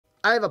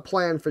I have a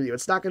plan for you.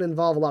 It's not going to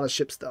involve a lot of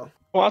ships, though.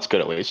 Well, that's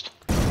good at least.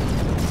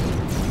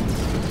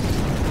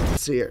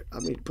 Let's see here.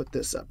 Let me put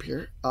this up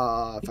here.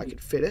 If I can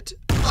fit it.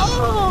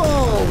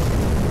 Oh!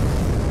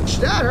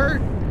 That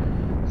hurt.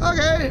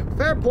 Okay,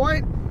 fair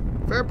point.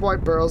 Fair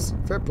point, Purls.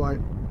 Fair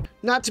point.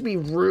 Not to be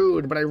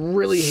rude, but I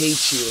really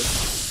hate you.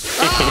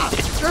 Ah!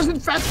 There's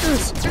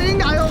infestors!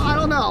 Dang, I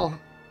don't know.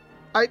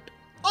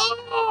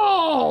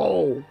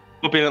 Oh!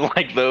 Hope you didn't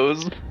like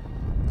those.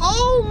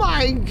 Oh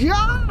my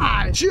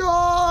god!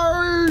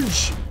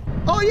 George!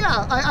 Oh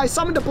yeah, I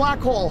summoned a black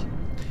hole.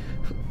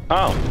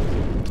 Oh.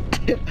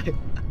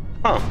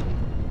 Huh.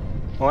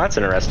 Well, that's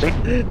interesting.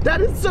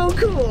 That is so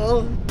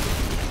cool.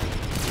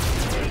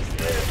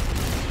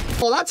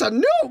 Oh, that's a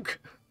nuke!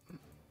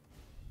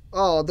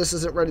 Oh, this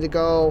isn't ready to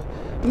go.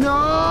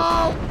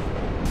 No!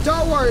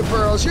 Don't worry,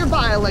 Purls, you're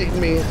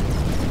violating me.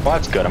 Well,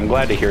 that's good. I'm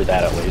glad to hear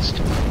that at least.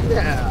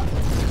 Yeah.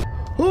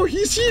 Oh,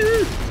 he's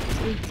here!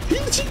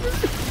 He's here!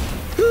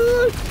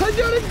 I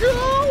gotta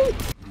go!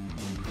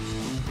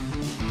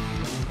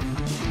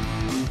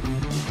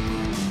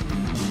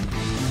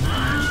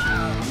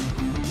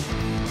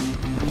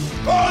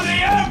 For the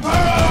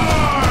Emperor!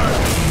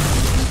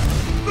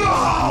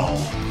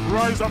 No!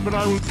 Rise up and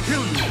I will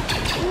kill you!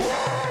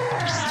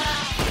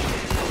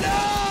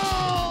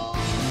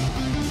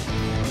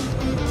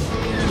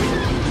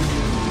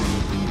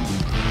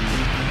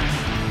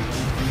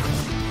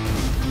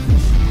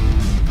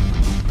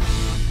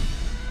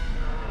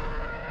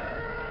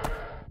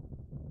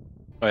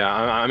 Oh yeah,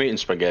 I'm eating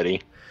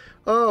spaghetti.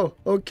 Oh,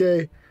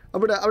 okay. I'm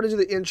gonna do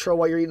the intro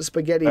while you're eating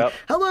spaghetti. Yep.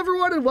 Hello,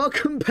 everyone, and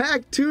welcome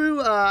back to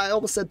I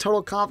almost said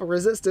Total Conflict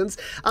Resistance,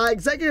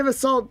 Executive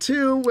Assault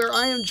 2, where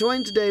I am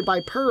joined today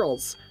by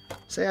Purls.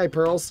 Say hi,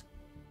 Purls.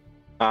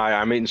 Hi,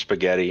 I'm eating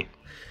spaghetti.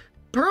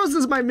 Purls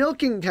is my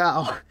milking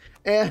cow,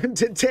 and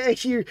today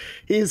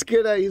he's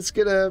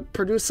gonna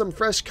produce some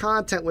fresh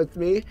content with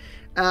me.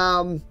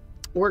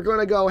 We're going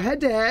to go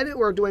head-to-head.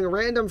 We're doing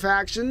random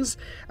factions.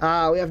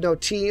 We have no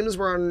teams.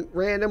 We're on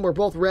random. We're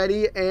both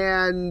ready.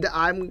 And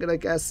I'm going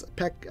to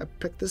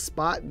pick this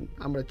spot. And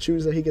I'm going to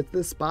choose that he gets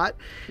this spot.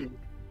 And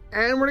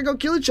we're going to go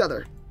kill each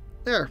other.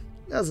 There.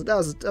 That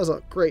was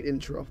a great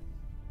intro.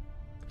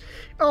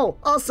 Oh,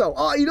 also,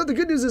 you know, the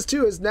good news is,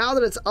 too, is now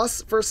that it's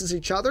us versus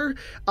each other,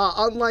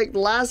 unlike the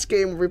last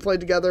game we played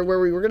together where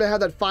we were going to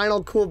have that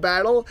final cool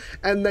battle,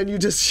 and then you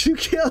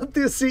killed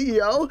the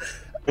CEO,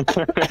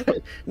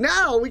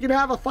 now we can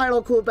have a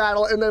final cool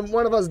battle and then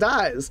one of us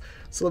dies.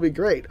 So it'll be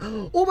great.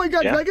 Oh my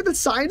god, yeah. Did I get the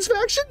science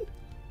faction?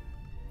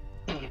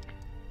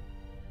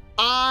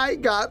 I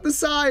got the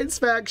science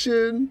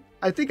faction.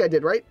 I think I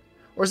did, right?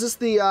 Or is this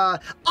the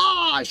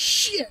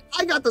shit!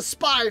 I got the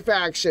spy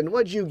faction.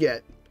 What'd you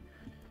get?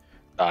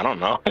 I don't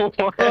know. I have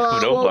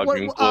no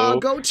fucking clue.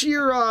 Go to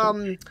your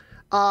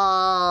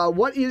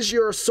what is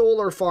your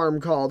solar farm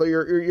called? Or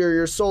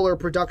your solar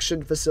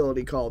production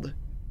facility called?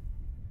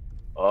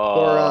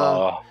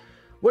 Or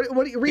what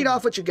do you read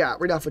off what you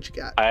got? Read off what you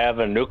got. I have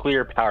a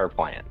nuclear power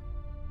plant.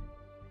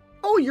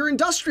 Oh, you're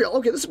industrial.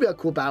 Okay, this will be a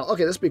cool battle.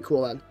 Okay, this will be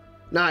cool then.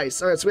 Nice.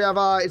 All right, so we have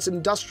it's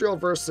industrial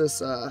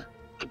versus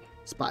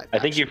spy. I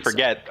think you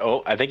forget.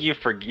 So. I think you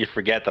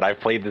forget that I've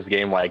played this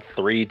game like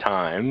 3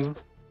 times.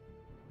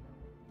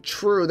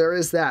 True, there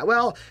is that.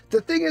 Well, the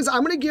thing is,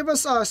 I'm gonna give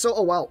us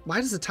why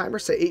does the timer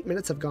say 8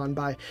 minutes have gone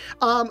by?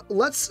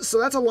 So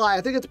that's a lie.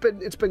 I think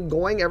it's been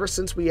going ever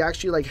since we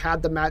actually like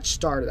had the match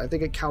started. I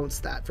think it counts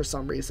that for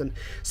some reason.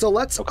 So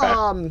let's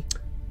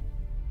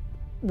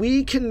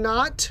we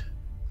cannot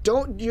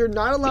you're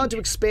not allowed to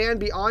expand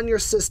beyond your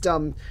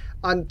system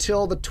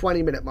until the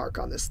 20-minute mark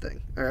on this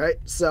thing. All right,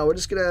 so we're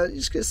just gonna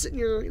sit in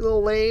your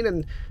little lane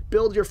and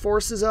build your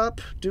forces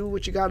up, do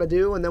what you got to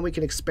do, and then we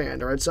can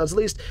expand. All right, so at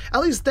least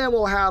then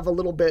we'll have a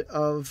little bit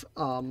of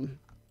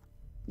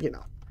you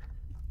know,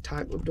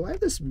 time. Do I have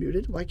this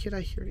muted? Why can't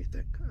I hear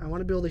anything? I want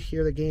to be able to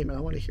hear the game, and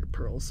I want to hear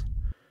Purls.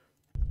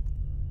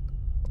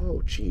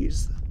 Oh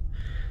jeez,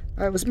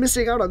 I was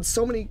missing out on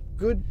so many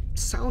good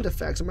sound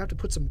effects. I'm gonna have to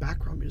put some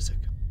background music.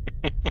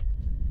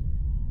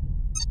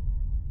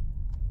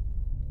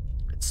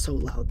 It's so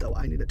loud though.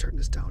 I need to turn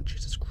this down.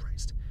 Jesus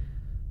Christ.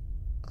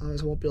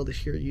 Otherwise I won't be able to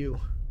hear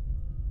you.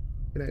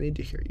 And I need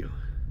to hear you.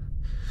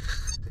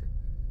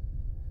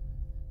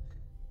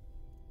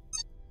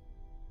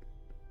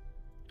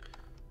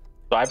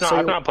 So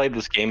I've not played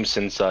this game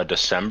since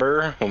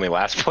December when we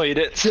last played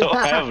it, so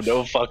I have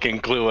no fucking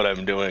clue what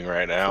I'm doing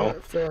right now.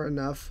 Fair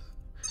enough.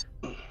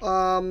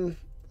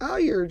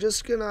 You're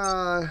just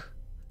gonna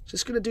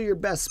do your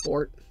best,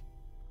 sport.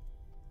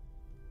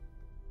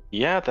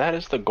 Yeah, that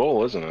is the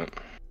goal, isn't it?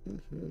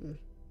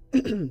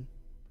 Mm-hmm.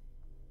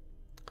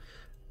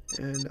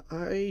 And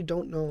I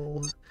don't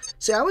know.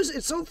 See,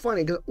 it's so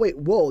funny because wait,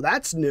 whoa,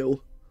 that's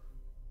new.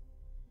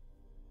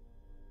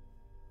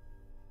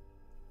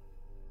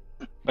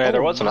 Yeah,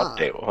 there was an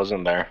update,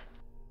 wasn't there?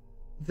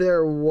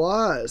 There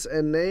was,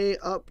 and they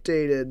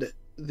updated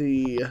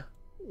the.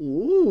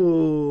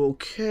 Ooh,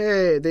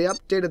 okay. They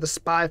updated the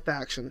spy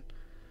faction.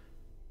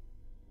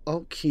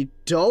 Okie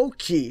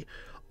dokie.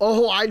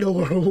 Oh, I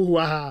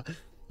know.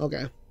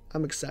 Okay.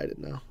 I'm excited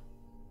now.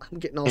 I'm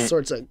getting all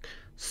sorts of...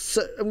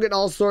 I'm getting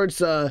all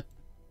sorts of...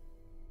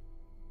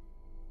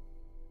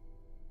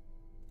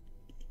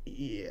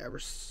 Yeah,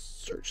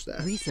 research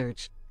that.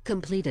 Research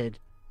completed.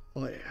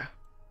 Oh, yeah.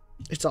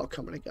 It's all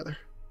coming together.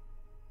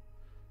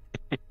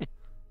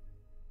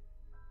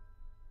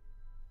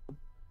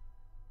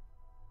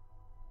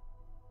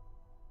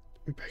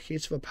 In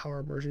case of a power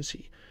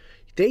emergency.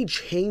 They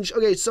changed.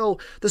 Okay, so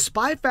the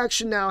spy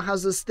faction now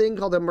has this thing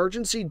called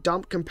emergency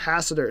dump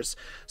capacitors.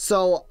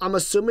 So I'm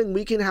assuming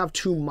we can have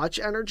too much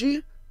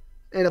energy.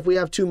 And if we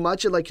have too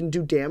much, it like can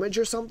do damage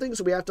or something.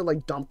 So we have to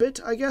like dump it,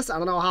 I guess. I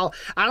don't know how.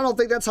 I don't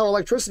think that's how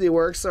electricity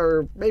works.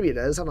 Or maybe it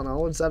is. I don't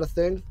know. Is that a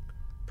thing?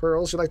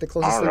 Purls, you're like the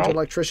closest thing to an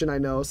electrician I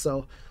know.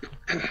 So,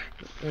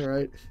 all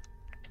right.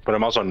 But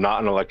I'm also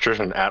not an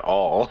electrician at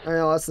all. I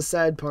know, that's the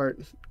sad part.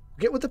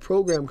 Get with the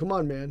program. Come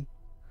on, man.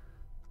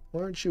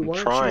 Why aren't you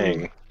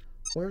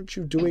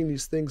doing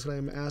these things that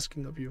I'm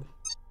asking of you?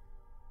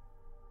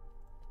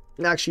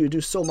 Actually, you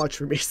do so much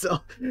for me, so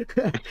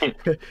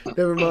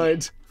never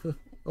mind.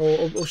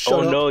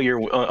 Shut up. No, your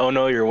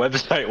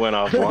website went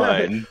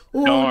offline.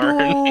 Oh,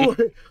 darn. No.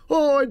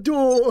 Oh,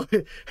 no.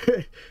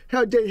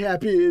 How they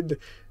happened?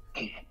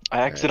 I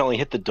accidentally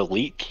hit the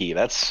delete key.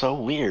 That's so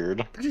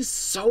weird. That is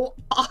so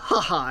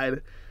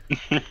odd.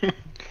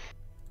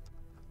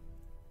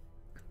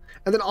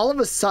 And then all of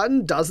a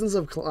sudden, dozens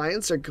of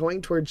clients are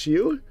going towards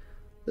you?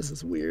 This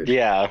is weird.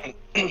 Yeah.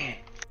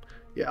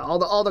 Yeah,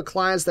 all the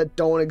clients that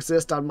don't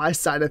exist on my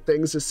side of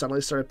things just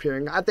suddenly start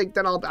appearing. I think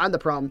then I'm the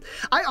problem.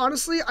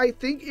 I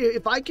think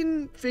if I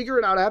can figure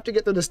it out, I have to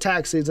get through this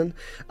tax season.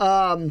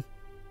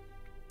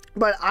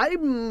 But I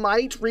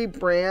might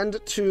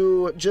rebrand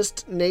to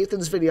just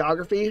Nathan's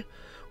Videography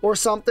or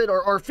something,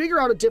 or figure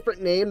out a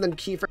different name than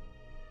Kiefer.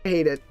 I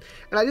hate it.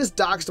 And I just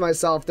doxed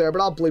myself there, but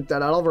I'll bleep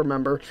that out. I'll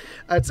remember.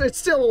 It's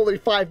still only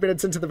 5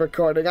 minutes into the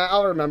recording.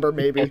 I'll remember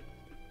maybe.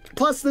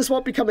 Plus, this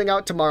won't be coming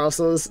out tomorrow,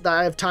 so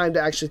I have time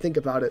to actually think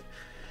about it.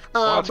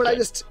 But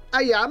good.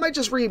 I might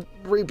just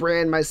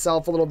rebrand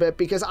myself a little bit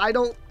because I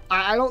don't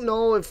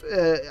know if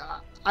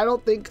I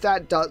don't think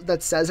that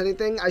says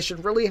anything. I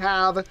should really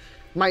have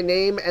my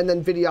name and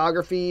then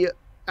Videography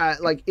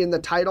like in the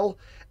title.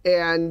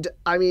 And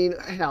I mean,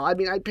 hell, I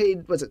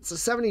paid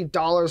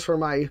 $70 for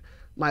my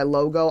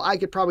logo. I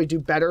could probably do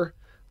better,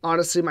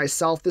 honestly,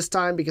 myself this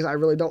time because I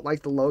really don't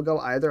like the logo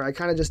either. I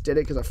kind of just did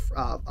it because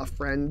a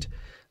friend.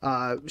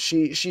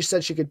 She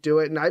said she could do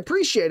it, and I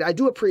appreciate it. I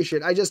do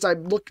appreciate it.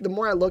 The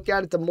more I look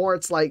at it, the more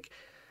it's like,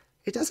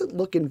 it doesn't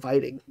look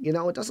inviting. You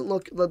know, it doesn't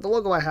look, the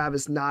logo I have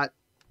is not,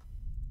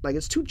 like,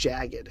 it's too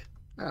jagged.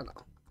 I don't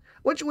know.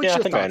 What's your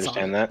thoughts on it? I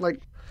understand that.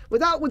 Like,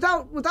 without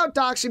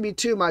doxing me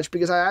too much,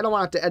 because I don't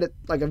want to edit,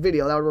 like, a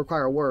video. That would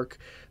require work.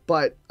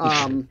 But,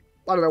 I don't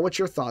know. What's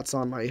your thoughts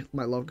on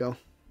my logo?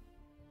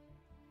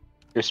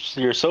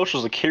 Your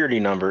social security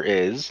number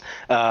is,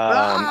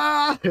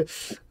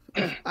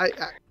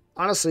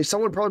 honestly,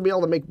 someone would probably be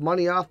able to make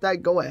money off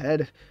that. Go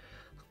ahead.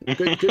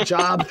 Good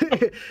job.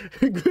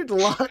 Good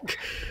luck.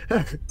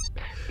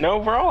 No,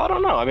 overall, I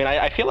don't know. I mean,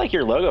 I feel like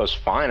your logo is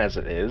fine as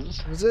it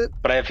is. Is it?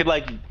 But I feel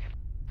like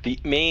the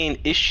main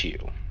issue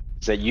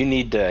is that you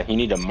need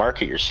to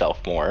market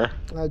yourself more.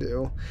 I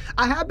do.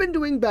 I have been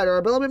doing better.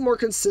 I've been a little bit more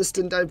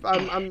consistent.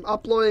 I'm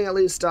uploading at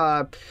least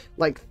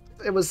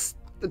it's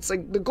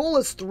like the goal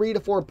is 3 to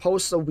 4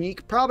 posts a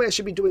week. Probably I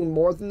should be doing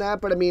more than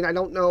that, but I mean, I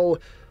don't know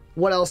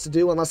what else to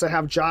do unless I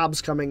have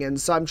jobs coming in.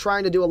 So I'm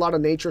trying to do a lot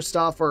of nature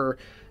stuff, or,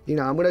 you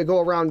know, I'm going to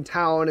go around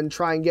town and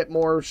try and get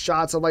more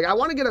shots of, like, I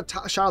want to get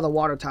a shot of the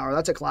water tower.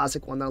 That's a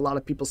classic one that a lot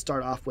of people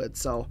start off with.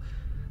 So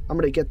I'm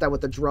going to get that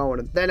with the drone,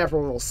 and then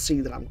everyone will see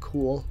that I'm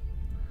cool.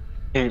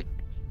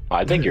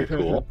 I think you're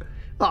cool.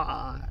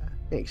 Ah,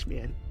 thanks,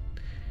 man.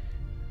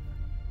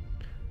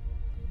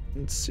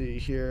 Let's see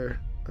here.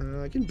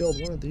 I can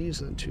build one of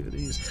these and 2 of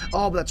these.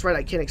 Oh, but that's right.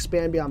 I can't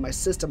expand beyond my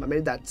system. I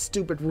made that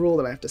stupid rule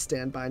that I have to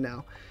stand by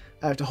now.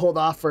 I have to hold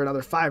off for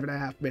another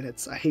 5.5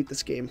 minutes. I hate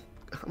this game.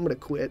 I'm going to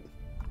quit.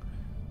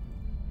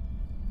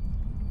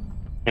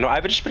 You know,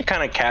 I've just been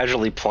kind of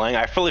casually playing.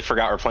 I fully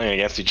forgot we're playing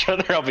against each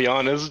other, I'll be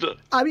honest.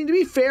 I mean, to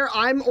be fair,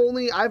 I've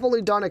only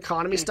done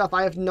economy stuff.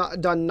 I have not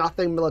done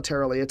nothing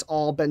militarily. It's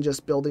all been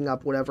just building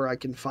up whatever I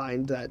can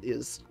find that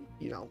is,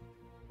 you know,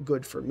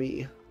 good for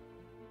me.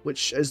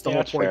 Which is the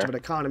whole point of an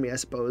economy, I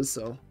suppose.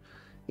 So,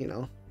 you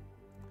know,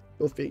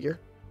 go figure.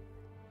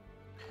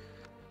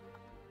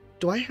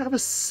 Do I have a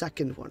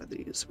second one of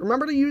these?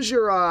 Remember to use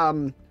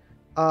your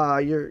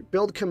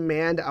build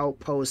command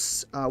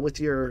outposts with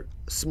your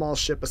small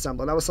ship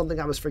assembler. That was something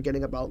I was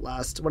forgetting about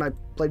when I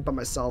played by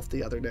myself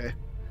the other day.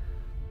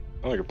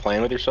 Oh, you're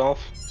playing with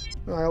yourself?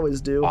 I always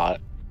do.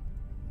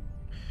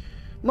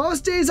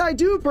 Most days I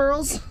do,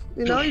 Purls.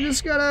 You know, you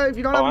just gotta, if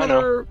you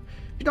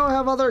don't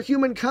have other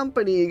human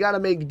company, you gotta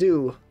make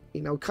do.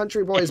 You know,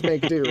 country boys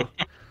make do.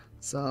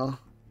 So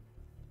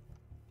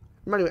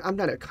I'm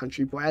not a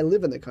country boy. I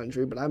live in the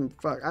country, but I'm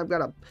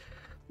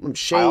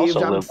shaved.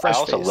 I'm fresh-faced. I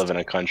also live in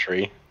a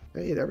country.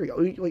 Hey, there we go.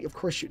 Of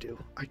course you do.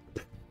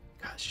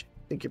 Gosh, I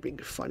think you're being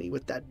funny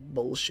with that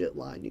bullshit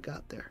line you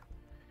got there.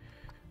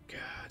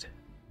 God.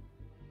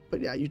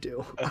 But yeah, you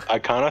do. I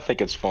kind of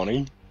think it's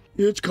funny.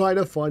 It's kind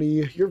of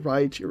funny. You're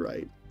right. You're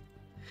right.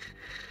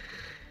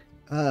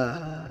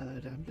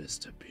 I'm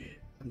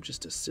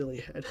just a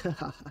silly head.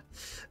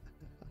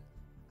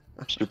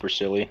 Super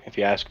silly, if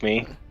you ask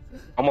me.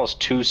 Almost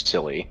too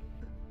silly.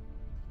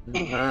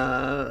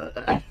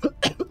 I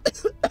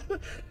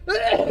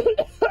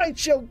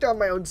choked on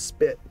my own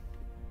spit.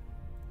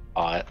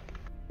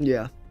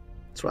 Yeah,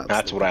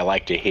 That's what I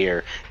like to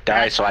hear.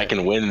 Die so I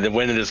can win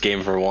this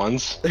game for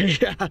once.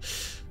 Yeah.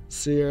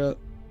 Sierra.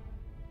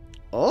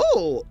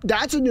 Oh,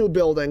 that's a new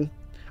building.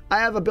 I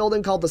have a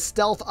building called the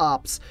Stealth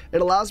Ops.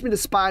 It allows me to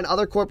spy on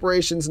other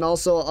corporations and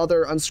also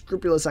other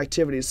unscrupulous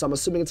activities. So I'm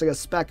assuming it's like a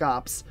spec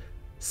ops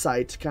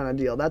site kind of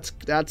deal.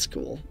 That's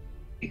cool.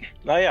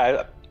 Oh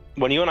yeah,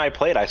 when you and I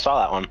played, I saw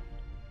that one.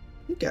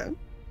 Okay.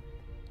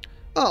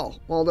 Oh,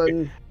 well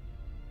then.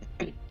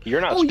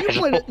 You're not. Oh,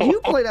 special. you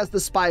played as the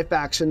spy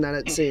faction then,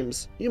 it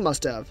seems. You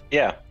must have.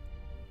 Yeah.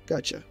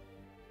 Gotcha.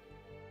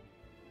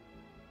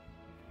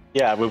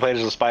 Yeah, we played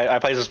as a spy. I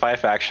played as a spy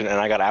faction, and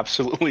I got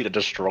absolutely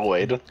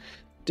destroyed.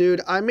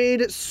 Dude, I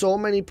made so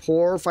many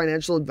poor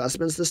financial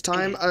investments this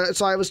time.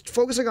 So I was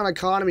focusing on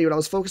economy, but I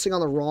was focusing on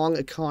the wrong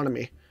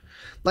economy.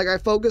 Like, I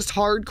focused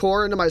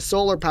hardcore into my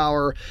solar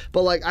power,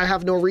 but, like, I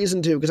have no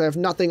reason to because I have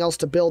nothing else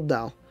to build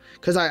now.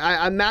 Because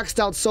I maxed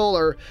out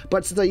solar,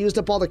 but since I used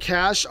up all the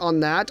cash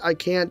on that, I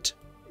can't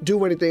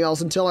do anything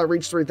else until I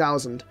reach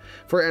 3,000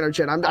 for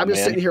energy. I'm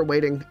just sitting here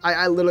waiting.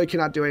 I literally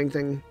cannot do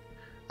anything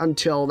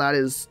until that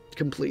is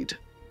complete.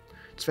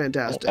 It's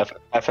fantastic.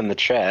 F in the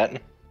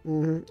chat.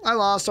 I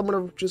lost. I'm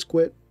gonna just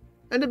quit.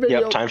 End the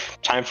video. Yep,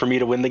 time for me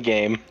to win the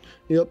game.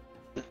 Yep.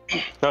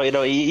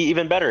 No,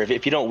 even better.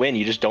 If you don't win,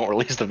 you just don't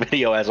release the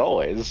video as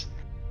always.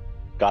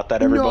 Got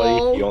that,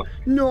 everybody?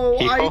 No,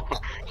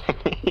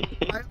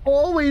 I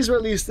always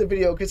release the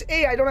video because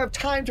A, I don't have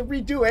time to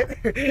redo it,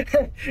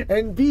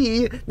 and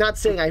B, not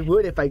saying I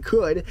would if I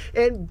could,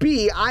 and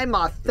B, I'm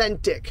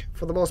authentic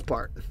for the most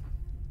part.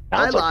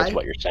 Sounds like that's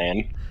what you're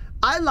saying.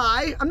 I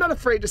lie. I'm not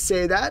afraid to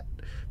say that,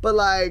 but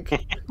like,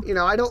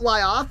 I don't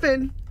lie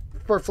often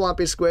for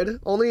TheFlumpySquid.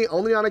 Only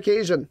on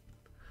occasion.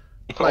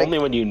 Like, only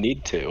when you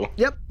need to.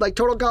 Yep, like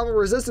total combat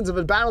resistance. If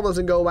a battle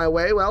doesn't go my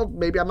way, well,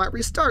 maybe I might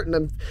restart and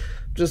then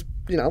just,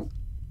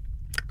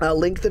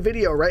 link the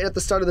video right at the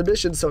start of the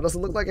mission so it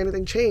doesn't look like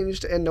anything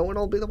changed and no one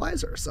will be the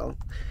wiser. So,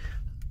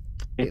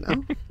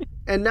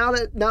 And now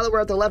that we're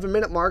at the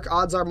 11-minute mark,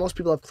 odds are most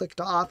people have clicked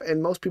off,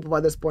 and most people by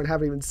this point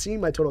haven't even seen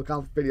my total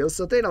combat videos,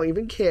 so they don't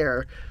even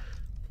care.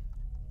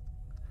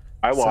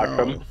 I watch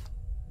them.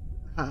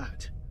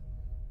 God.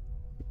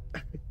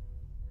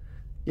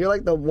 You're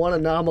like the one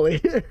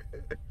anomaly.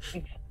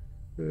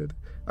 Good.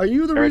 Are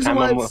you the reason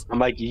why I'm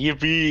like,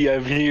 yippee,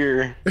 I'm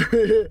here.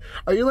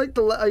 Are you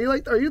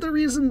the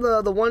reason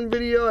the one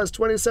video has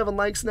 27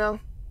 likes now?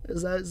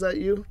 Is that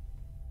you?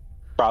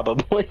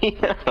 Probably.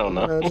 I don't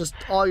know. Just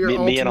all your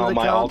me and all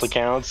my alt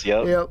accounts.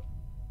 Yep.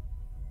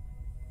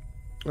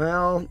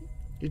 Well,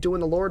 you're doing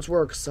the Lord's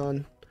work,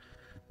 son.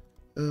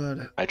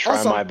 Good. I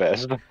try my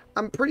best.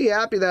 I'm pretty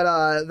happy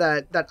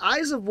that that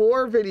Eyes of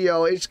War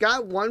video, it's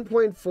got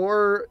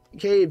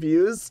 1.4K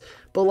views,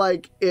 but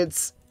like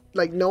it's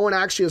like no one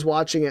actually is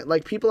watching it.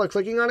 Like people are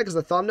clicking on it because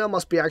the thumbnail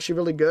must be actually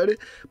really good,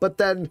 but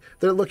then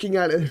they're looking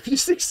at it and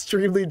just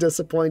extremely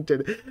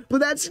disappointed. But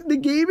that's the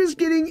game is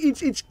getting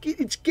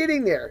it's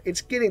getting there.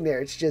 It's getting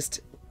there. It's just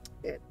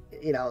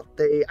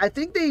I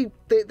think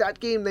that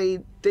game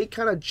they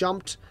kind of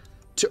jumped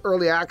to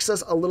early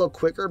access a little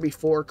quicker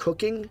before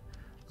cooking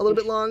a little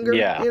bit longer.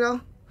 Yeah.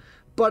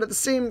 But at the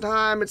same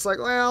time, it's like,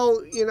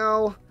 well,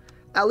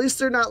 at least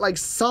they're not like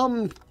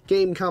some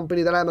game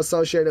company that I'm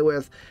associated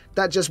with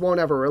that just won't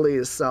ever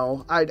release.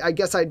 So I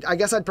guess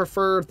I'd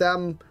prefer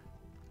them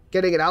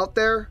getting it out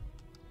there,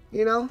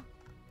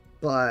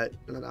 But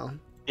I don't know.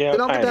 Yeah,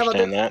 I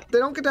understand that. They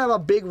don't get to have a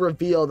big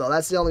reveal though.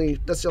 That's the only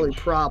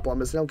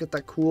problem is they don't get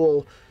that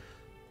cool,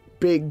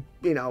 big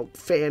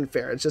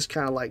fanfare. It's just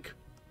kind of like,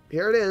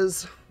 here it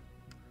is.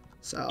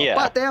 So yeah.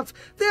 But they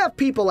have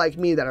people like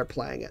me that are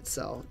playing it.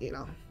 So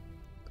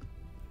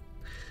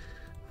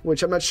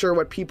which I'm not sure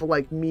what people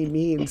like me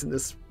means in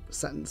this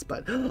sentence,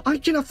 but I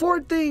can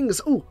afford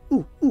things. Ooh.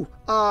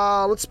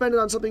 Let's spend it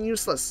on something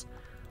useless.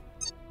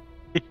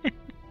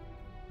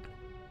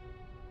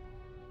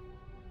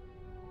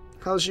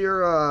 How's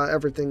your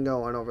everything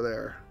going over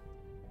there?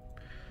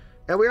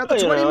 And we're at the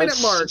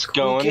 20-minute mark. It's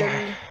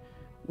going.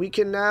 We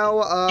can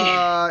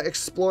now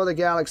explore the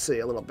galaxy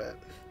a little bit.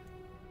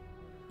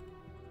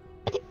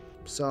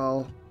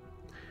 So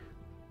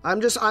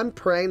I'm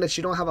praying that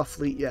you don't have a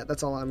fleet yet.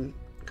 That's all I'm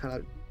kind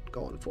of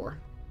going for.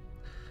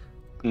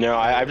 No,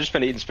 I've just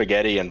been eating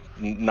spaghetti and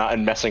not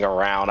messing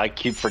around. I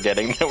keep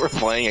forgetting that we're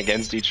playing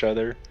against each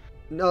other.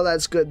 No,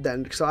 that's good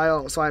then. So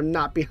I'm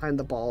not behind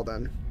the ball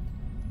then,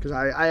 because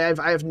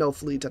I have no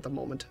fleet at the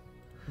moment.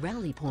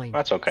 Rally point.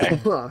 That's okay.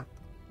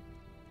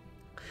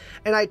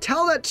 And I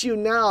tell that to you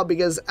now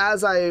because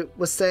as I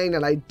was saying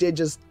that, I did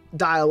just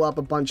dial up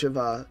a bunch of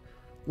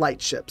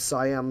light ships. So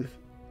I am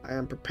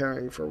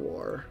preparing for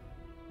war.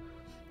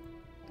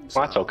 So,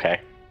 Well, that's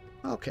okay.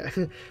 Okay.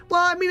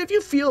 Well, I mean, if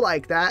you feel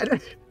like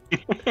that.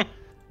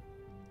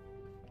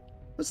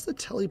 What's the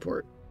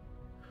teleport?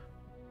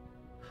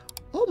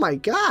 Oh my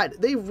god,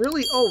 they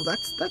really... Oh,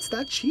 that's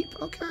that cheap?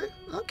 Okay,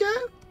 okay.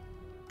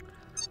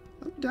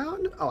 I'm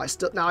down. Oh,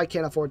 now I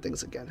can't afford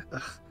things again.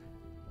 Ugh.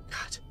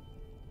 God.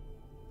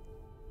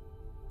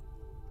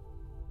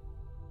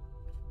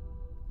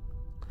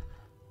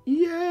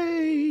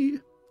 Yay!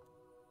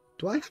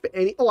 Do I have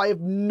any... Oh, I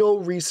have no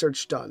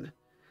research done.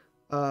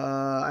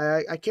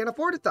 I can't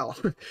afford it though.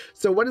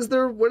 So what is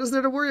there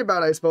to worry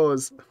about, I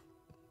suppose?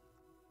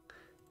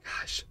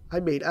 Gosh,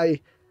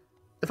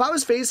 if I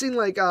was facing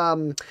like,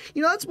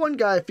 that's one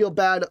guy I feel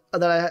bad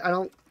that I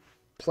don't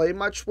play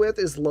much with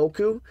is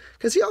Loku,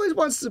 because he always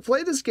wants to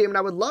play this game and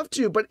I would love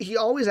to, but he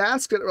always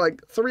asks at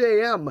like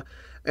 3 a.m.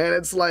 and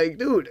it's like,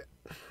 dude,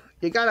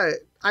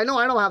 I know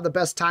I don't have the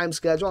best time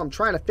schedule. I'm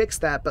trying to fix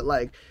that, but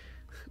like,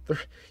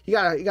 you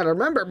gotta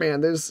remember,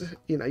 man, there's,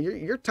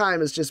 your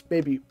time is just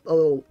maybe a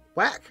little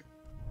whack.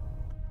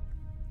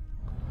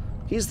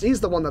 He's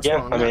the one that's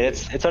wrong. Yeah, I mean,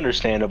 it's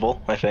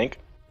understandable, I think.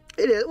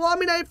 It is. Well, I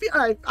mean,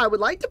 I would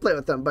like to play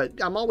with them, but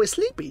I'm always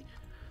sleepy.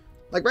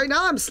 Like right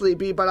now I'm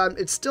sleepy, but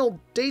it's still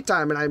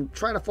daytime and I'm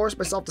trying to force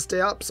myself to stay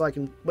up so I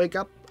can wake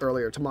up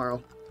earlier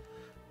tomorrow.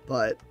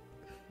 But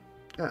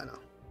I don't know.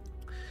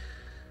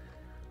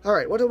 All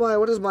right, what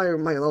is my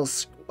little...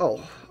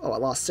 Oh, I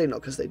lost signal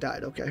because they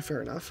died. Okay,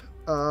 fair enough.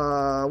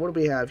 What do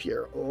we have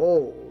here?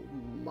 Oh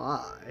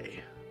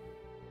my.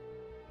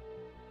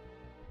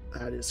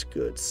 That is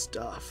good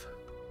stuff.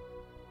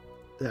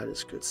 That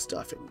is good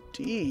stuff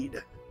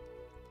indeed.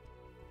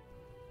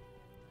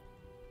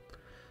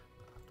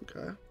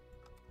 Okay.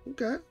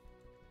 Okay.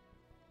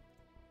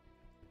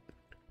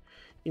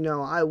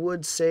 I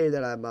would say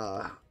that I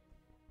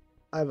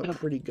have a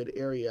pretty good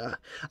area.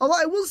 Although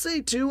I will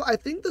say too, I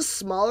think the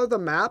smaller the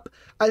map,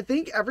 I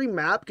think every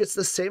map gets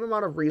the same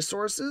amount of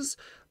resources,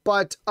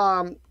 but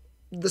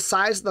the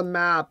size of the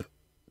map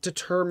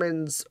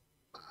determines,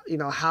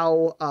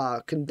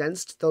 how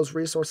condensed those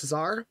resources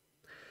are.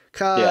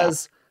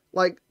 Because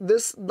like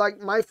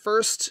my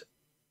first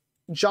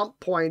jump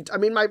point, I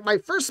mean, my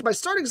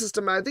starting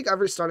system, I think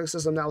every starting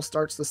system now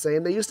starts the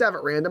same. They used to have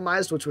it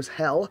randomized, which was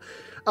hell.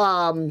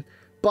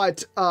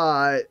 But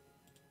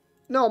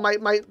no,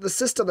 the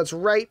system that's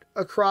right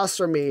across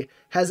from me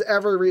has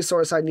every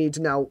resource I need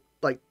to now,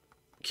 like,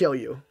 kill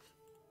you.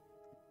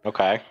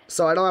 Okay.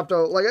 So I don't have to,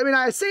 like, I mean,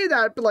 I say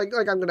that, but like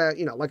I'm gonna,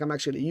 like I'm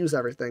actually gonna use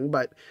everything,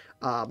 but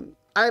I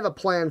have a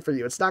plan for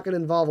you. It's not gonna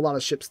involve a lot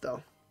of ships,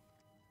 though.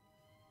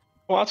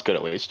 Well, that's good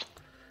at least.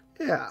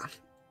 Yeah.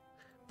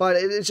 But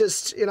it's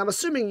just, I'm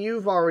assuming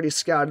you've already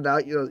scouted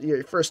out,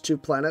 your first 2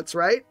 planets,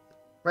 right?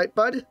 Right,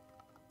 bud?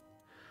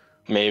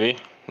 Maybe.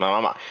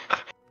 No,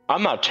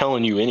 I'm not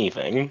telling you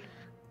anything.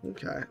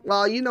 Okay.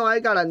 Well, I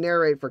gotta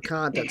narrate for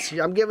content.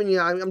 So I'm giving you.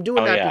 I'm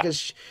doing that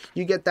because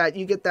you get that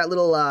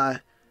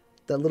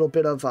little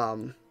bit of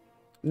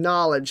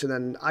knowledge, and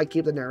then I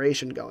keep the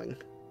narration going.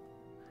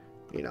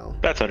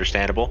 That's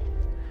understandable.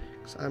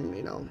 So I'm,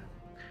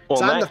 Well,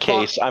 in that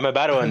case, I'm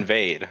about to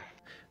invade.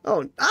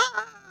 Oh,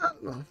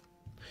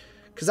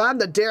 because I'm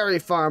the dairy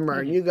farmer,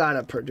 and you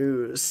gotta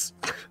produce.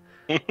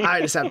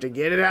 I just have to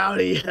get it out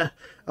of you.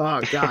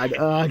 Oh God.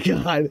 Oh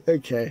God.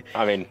 Okay.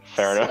 I mean,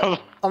 fair enough.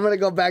 I'm gonna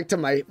go back to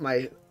my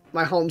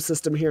home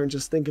system here and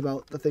just think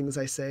about the things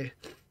I say.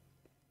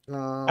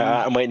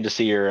 I'm waiting to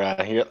see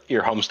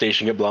your home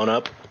station get blown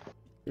up.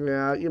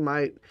 Yeah, you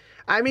might.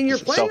 I mean, you're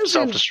playing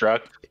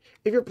self-destruct.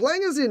 If you're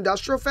playing as the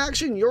industrial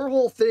faction, your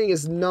whole thing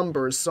is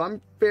numbers, so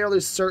I'm fairly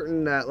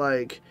certain that,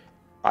 like...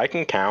 I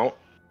can count.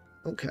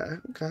 Okay.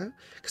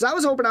 Because I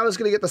was hoping I was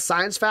going to get the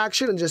science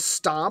faction and just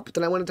stomp,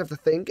 then I wouldn't have to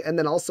think, and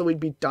then also we'd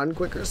be done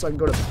quicker so I can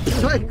go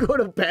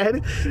to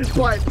bed.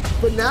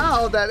 But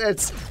now that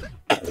it's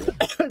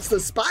the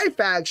spy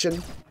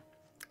faction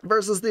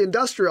versus the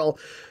industrial,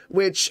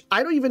 which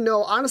I don't even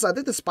know, honestly, I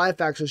think the spy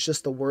faction is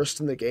just the worst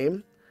in the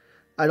game.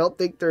 I don't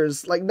think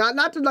there's like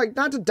not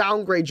to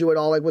downgrade you at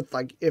all, like with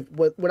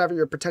whatever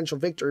your potential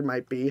victory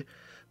might be,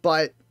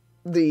 but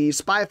the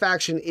spy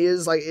faction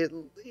is like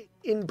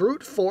in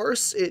brute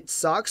force it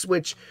sucks,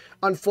 which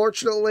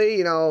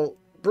unfortunately,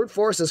 brute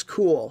force is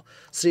cool,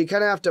 so you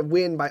kind of have to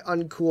win by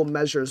uncool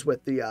measures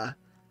with the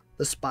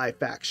spy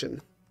faction.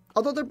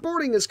 Although the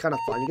boarding is kind of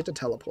fun, you get to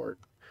teleport.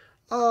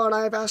 Oh, and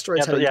I have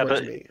asteroids heading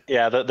towards me.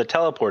 Yeah, the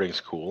teleporting's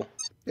cool.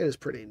 It is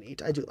pretty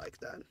neat. I do like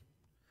that.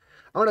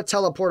 I'm going to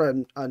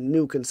teleport a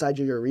nuke inside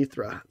your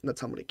urethra. That's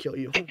how I'm going to kill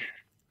you.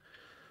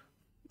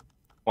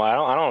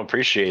 Well, I don't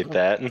appreciate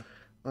that.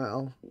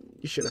 Well,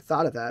 you should have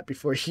thought of that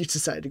before you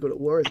decided to go to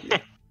war with me.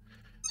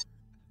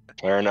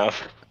 Fair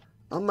enough.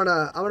 I'm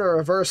gonna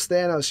reverse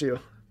Thanos you.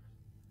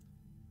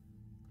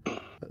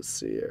 Let's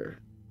see here.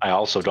 I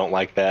also don't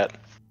like that.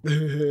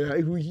 And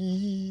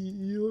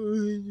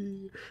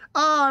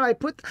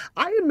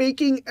I am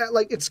making,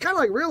 like, it's kind of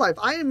like real life.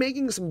 I am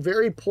making some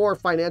very poor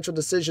financial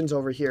decisions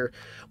over here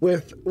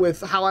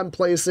with how I'm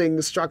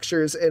placing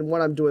structures and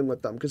what I'm doing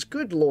with them. Because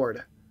good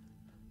Lord.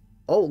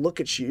 Oh, look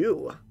at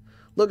you.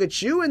 Look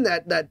at you in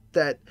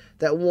that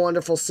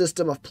wonderful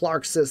system of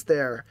Plarxis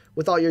there,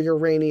 with all your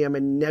uranium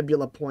and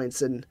nebula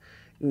points, and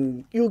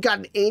you got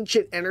an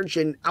ancient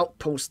energy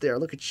outpost there.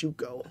 Look at you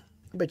go.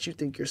 I bet you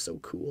think you're so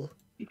cool.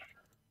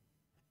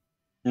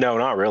 No,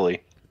 not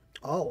really.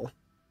 Oh,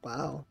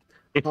 wow.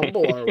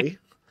 Humble are we?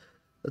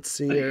 Let's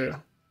see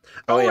here.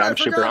 Oh yeah,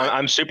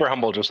 I'm super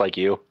humble, just like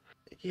you.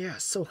 Yeah,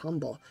 so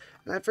humble.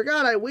 And I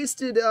forgot I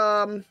wasted.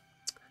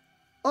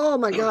 Oh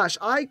my gosh,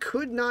 I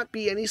could not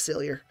be any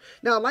sillier.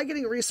 Now, am I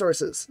getting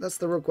resources? That's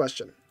the real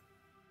question.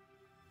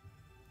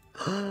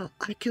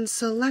 I can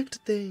select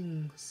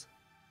things.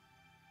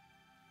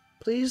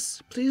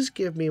 Please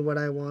give me what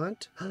I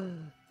want.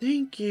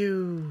 Thank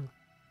you.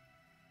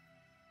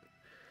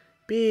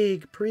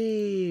 Big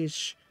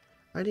preach.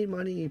 I need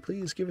money.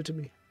 Please give it to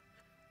me.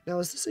 Now,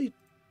 is this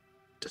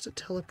just a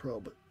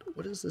teleprobe?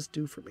 What does this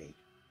do for me?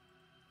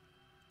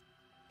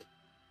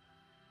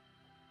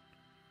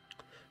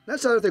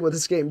 That's the other thing with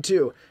this game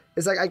too.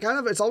 Is like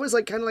it's always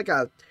like kind of like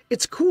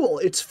it's cool,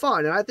 it's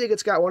fun, and I think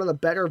it's got one of the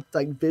better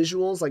like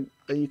visuals like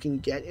that you can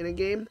get in a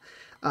game.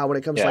 When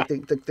it comes to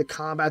like the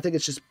combat, I think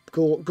it's just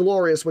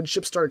glorious when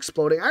ships start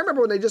exploding. I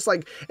remember when they just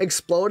like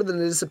exploded and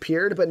they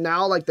disappeared, but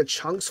now like the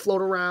chunks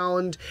float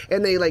around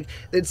and they like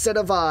instead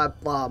of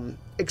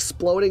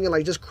exploding and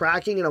like just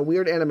cracking in a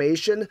weird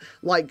animation,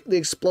 like the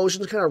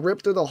explosions kind of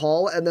rip through the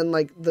hull and then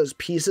like those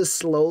pieces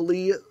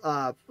slowly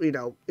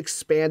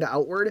expand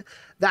outward.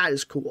 That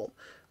is cool.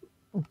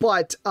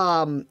 But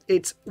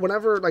it's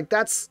whenever like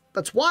that's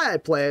why I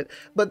play it.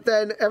 But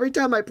then every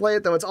time I play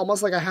it though, it's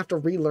almost like I have to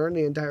relearn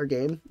the entire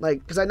game.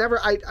 Like because I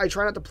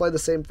try not to play the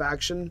same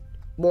faction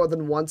more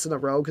than once in a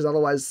row because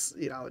otherwise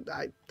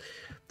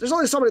there's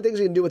only so many things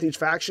you can do with each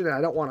faction and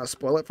I don't want to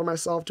spoil it for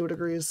myself to a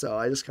degree. So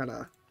I just kind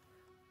of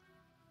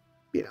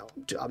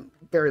I'm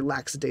very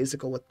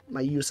lackadaisical with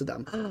my use of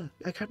them.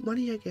 I got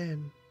money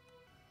again.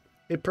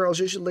 Hey Purls,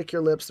 you should lick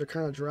your lips. They're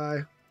kind of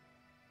dry.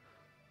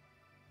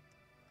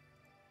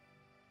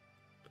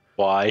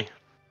 Why?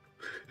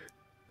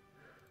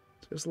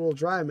 It's a little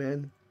dry,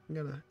 man.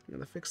 I'm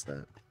gonna fix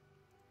that.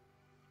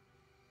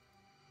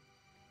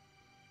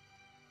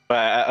 But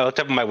I looked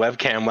up at my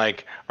webcam,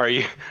 like,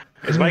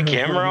 is my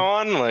camera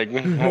on? Like,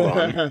 hold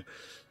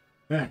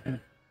on.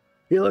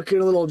 You're looking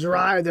a little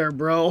dry there,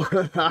 bro.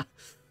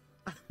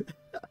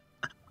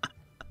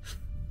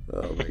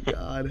 Oh my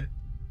god.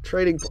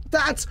 Trading.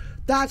 That's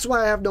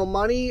why I have no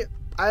money.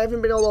 I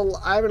haven't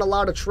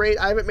allowed to trade.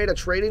 I haven't made a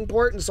trading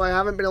port, and so I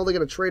haven't been able to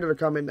get a trader to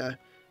come in to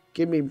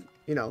give me,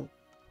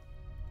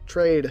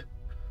 trade.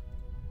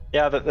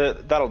 Yeah,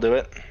 that'll do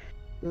it.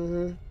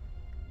 Mm-hmm.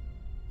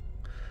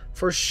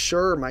 For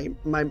sure, my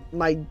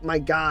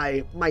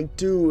guy, my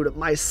dude,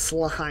 my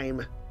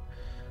slime.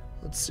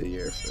 Let's see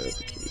here.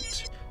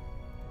 Fabricate.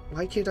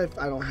 Why can't I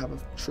don't have a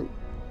troop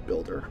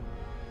builder.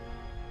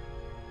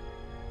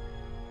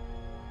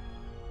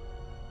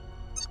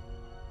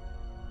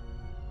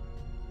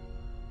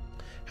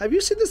 Have you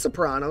seen The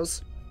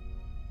Sopranos?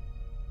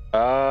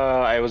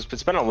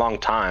 It's been a long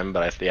time,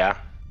 but yeah.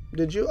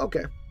 Did you?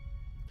 Okay.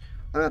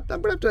 I'm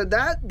gonna have to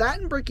that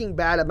and Breaking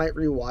Bad. I might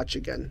rewatch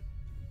again.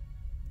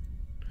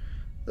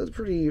 Those are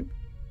pretty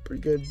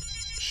good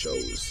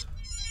shows.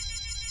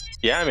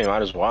 Yeah, I mean,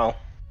 might as well.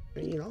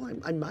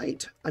 I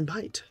might.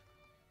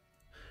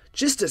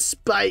 Just to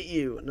spite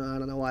you. No, I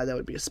don't know why that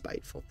would be a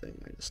spiteful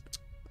thing. I just.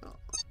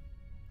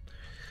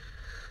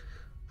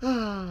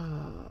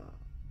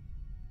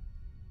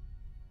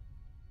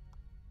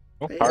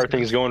 Well, how are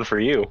things going for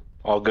you?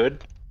 All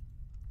good?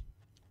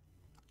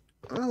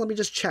 Let me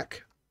just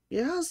check.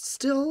 Yeah,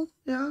 still.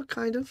 Yeah,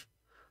 kind of.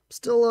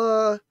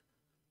 My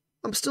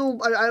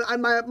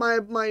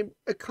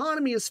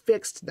economy is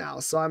fixed now,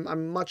 so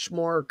I'm much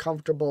more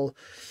comfortable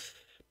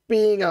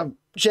being a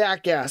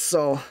jackass.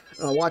 So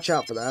watch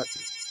out for that.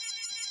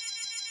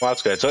 Well,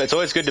 that's good. So it's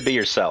always good to be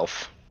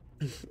yourself.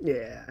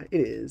 Yeah,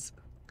 it is.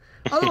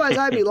 Otherwise,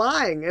 I'd be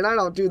lying, and I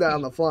don't do that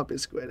on the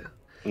TheFlumpySquid.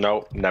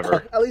 No,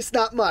 never. At least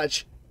not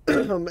much.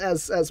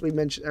 as we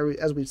mentioned,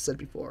 as we've said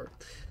before.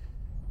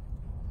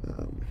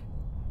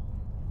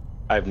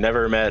 I've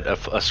never met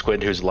a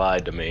squid who's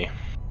lied to me.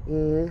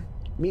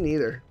 Me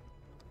neither.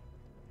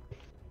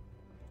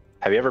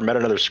 Have you ever met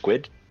another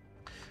squid?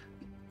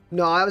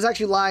 No, I was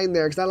actually lying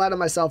there because I lie to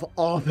myself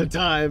all the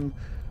time.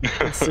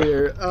 Let's see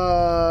here.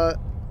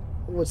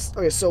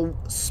 Okay? So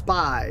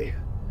spy.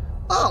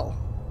 Oh,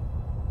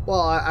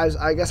 well,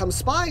 I guess I'm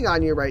spying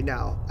on you right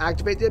now.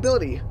 Activate the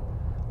ability.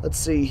 Let's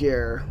see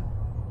here.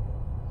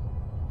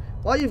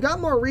 Well, you've got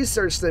more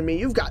research than me.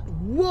 You've got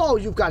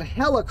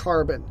hella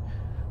carbon.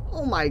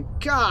 Oh my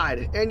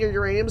god. And your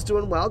uranium's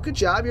doing well. Good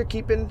job. You're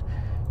keeping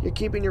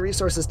your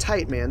resources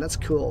tight, man. That's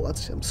cool.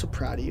 I'm so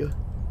proud of you.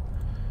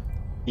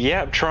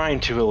 Yeah, I'm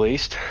trying to at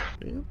least.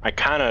 Yeah. I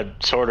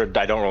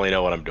don't really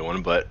know what I'm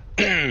doing, but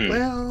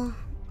well,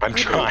 I'm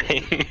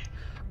trying.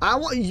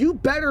 You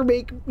better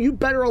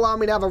allow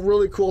me to have a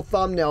really cool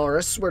thumbnail, or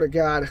I swear to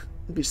God,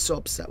 I'd be so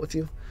upset with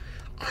you.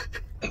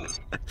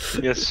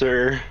 Yes,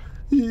 sir.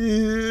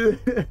 Yeah.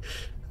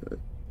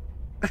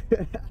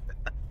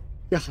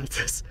 God,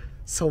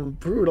 So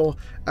brutal.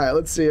 All right,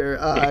 let's see here.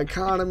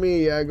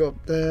 Economy, yeah, go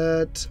up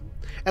that.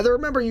 And then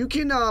remember, you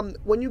can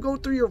when you go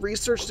through your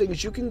research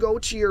things, you can go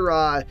to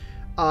your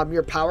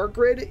power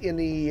grid in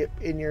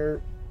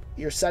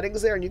your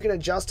settings there, and you can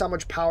adjust how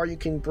much power you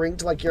can bring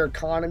to like your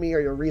economy or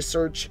your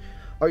research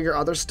or your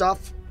other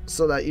stuff,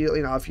 so that you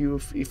know if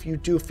you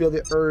do feel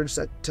the urge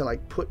to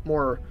like put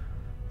more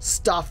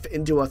stuff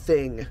into a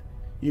thing,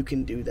 you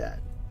can do that.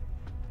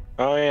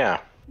 Oh yeah,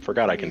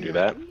 forgot I can do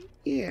that.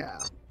 Yeah.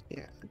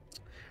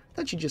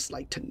 Thought you'd just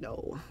like to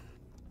know.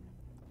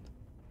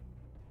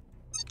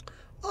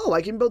 Oh,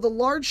 I can build a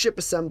large ship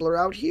assembler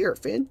out here.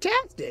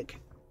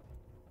 Fantastic.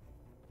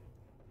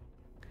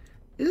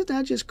 Isn't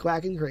that just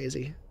quacking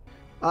crazy?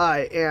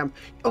 I am.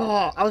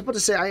 Oh, I was about to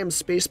say I am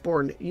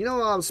Spaceborne. You know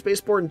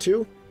Spaceborne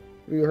 2?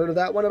 Have you heard of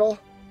that one at all?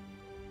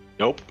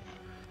 Nope.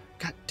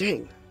 God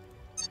dang.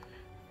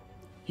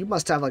 You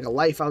must have like a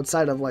life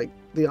outside of like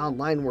the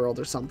online world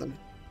or something.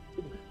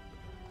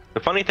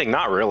 The funny thing,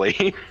 not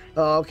really.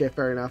 Oh, okay,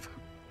 fair enough.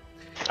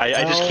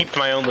 I just keep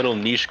my own little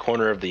niche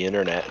corner of the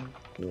internet.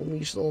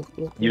 Little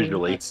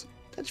Usually.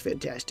 That's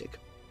fantastic.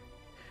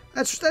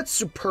 That's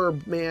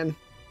superb, man.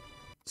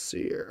 Let's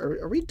see here.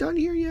 Are we done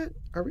here yet?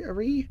 Are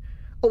we?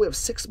 Oh, we have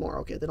 6 more.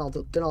 Okay, then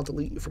I'll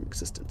delete you from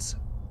existence.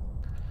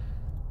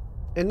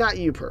 And not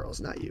you, Purls.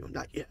 Not you.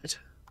 Not yet.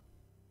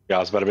 Yeah, I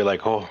was about to be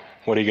like, oh,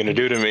 what are you gonna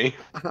do to me?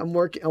 I'm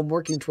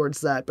working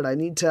towards that, but I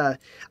need to.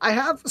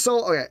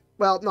 Okay.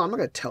 Well, no, I'm not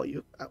gonna tell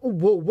you.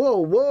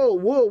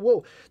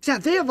 Whoa. Yeah,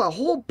 they have a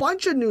whole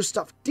bunch of new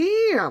stuff.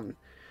 Damn.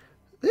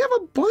 They have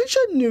a bunch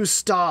of new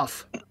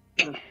stuff.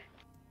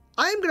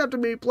 I'm gonna have to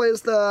maybe play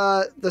as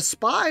the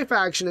spy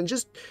faction and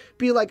just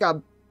be like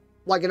an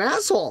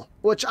asshole,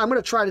 which I'm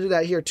gonna try to do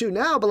that here too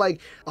now. But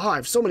like, oh, I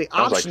have so many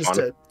options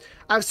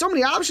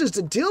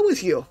to deal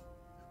with you.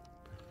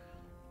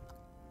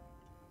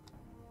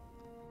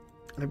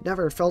 I've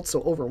never felt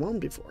so overwhelmed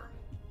before.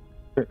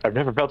 I've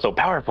never felt so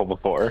powerful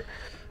before.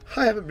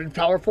 I haven't been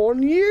powerful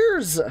in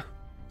years.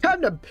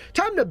 Time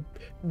to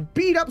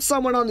beat up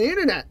someone on the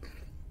internet.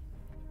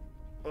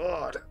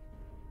 God.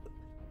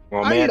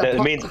 Well, man,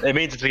 it means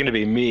it's gonna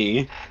be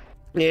me.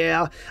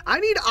 Yeah, I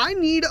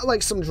need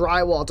like some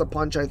drywall to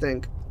punch. I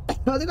think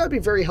that'd be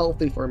very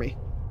healthy for me.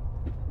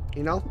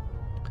 You know,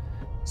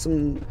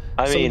 some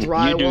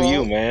drywall. You do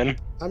you, man.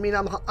 I mean,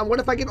 what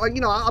if I get like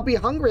I'll be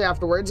hungry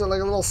afterwards,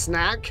 like a little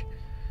snack.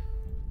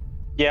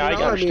 Yeah, I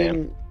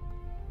understand.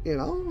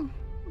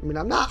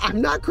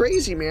 I'm not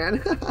crazy,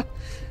 man.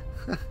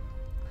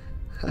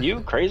 You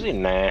crazy?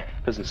 Nah,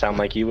 doesn't sound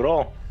like you at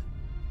all.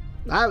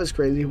 I was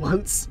crazy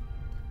once.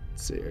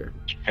 Let's see here.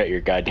 Shut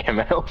your goddamn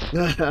mouth.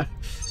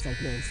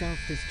 Segment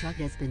self-destruct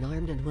has been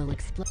armed and will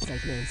explode.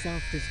 Segment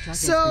self-destruct.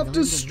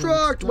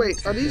 Self-destruct.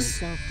 Wait, are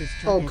these?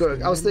 Oh,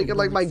 good. I was thinking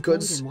like my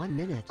goods.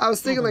 I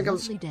was thinking like I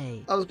was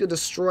gonna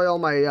destroy all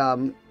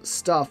my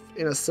stuff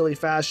in a silly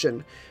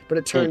fashion, but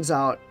it turns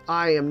out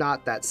I am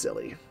not that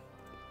silly.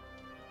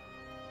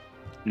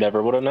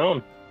 Never would have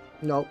known.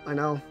 Nope, I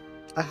know.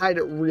 I hide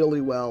it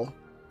really well.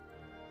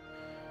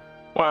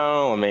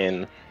 Well, I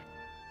mean,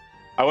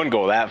 I wouldn't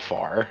go that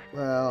far.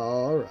 Well,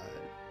 alright.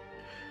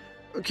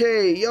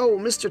 Okay, yo,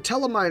 Mr.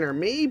 Teleminer,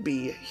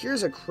 maybe,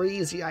 here's a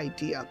crazy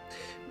idea.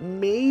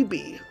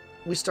 Maybe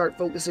we start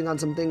focusing on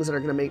some things that are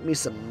going to make me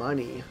some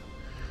money.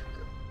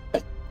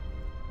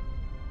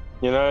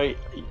 You know,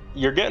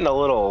 you're getting a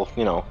little,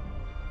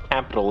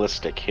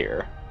 capitalistic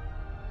here.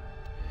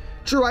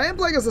 True, I am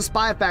playing as a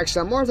spy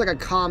faction. I'm more of like a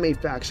commie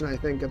faction, I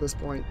think, at this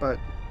point, but,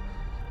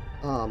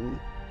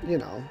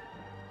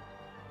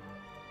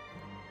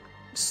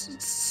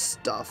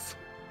 stuff.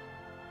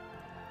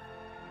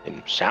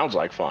 It sounds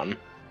like fun.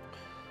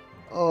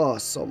 Oh,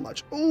 so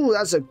much. Ooh,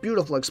 that's a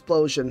beautiful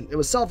explosion. It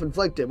was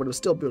self-inflicted, but it was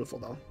still beautiful,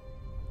 though.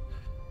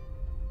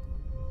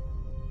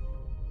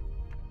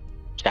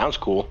 Sounds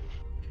cool.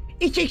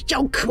 It is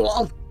so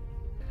cool.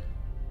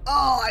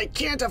 Oh, I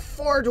can't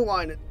afford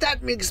one.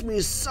 That makes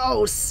me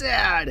so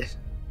sad.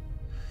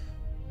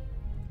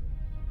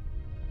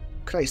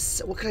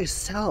 What could I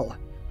sell?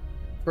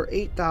 For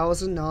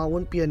 8,000? No, it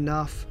wouldn't be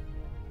enough.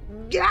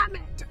 Damn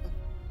it!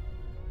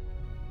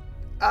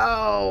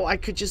 Oh, I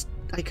could just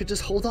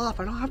hold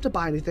off. I don't have to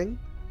buy anything.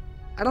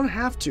 I don't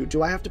have to.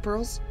 Do I have to,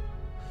 Purls?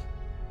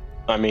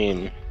 I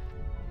mean,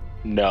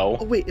 no.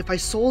 Oh, wait. If I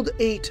sold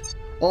 8...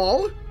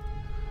 Oh?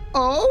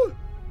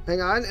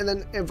 Hang on. And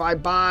then if I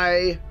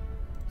buy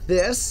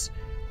this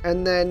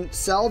and then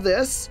sell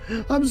this...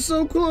 I'm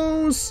so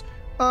close!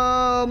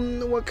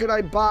 What could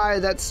I buy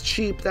that's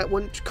cheap that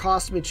wouldn't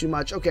cost me too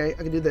much? Okay,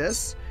 I can do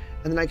this.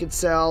 And then I could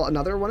sell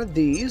another one of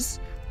these.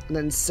 And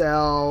then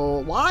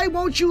sell... Why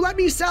won't you let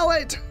me sell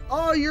it?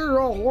 Oh, you're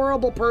a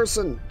horrible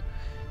person.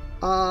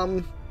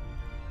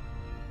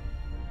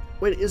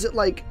 Wait, is it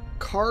like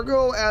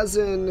cargo as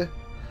in...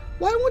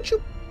 Why won't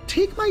you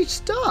take my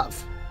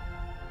stuff?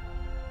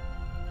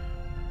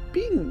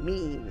 Being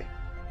mean.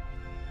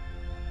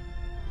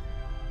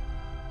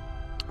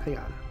 Hang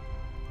on.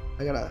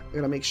 I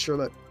gotta make sure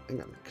that...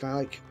 Hang on. Can I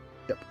like...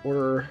 Yep,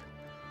 order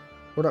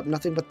up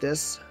nothing but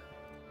this.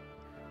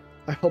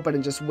 I hope I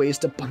didn't just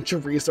waste a bunch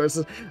of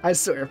resources. I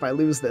swear, if I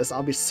lose this,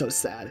 I'll be so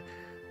sad.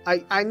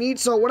 I need,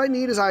 so what I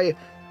need is I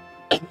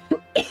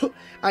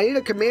need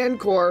a command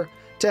core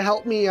to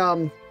help me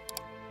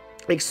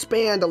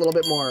expand a little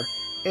bit more.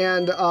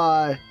 And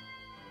I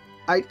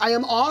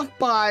am off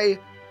by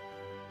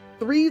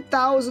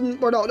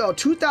 3,000, or no,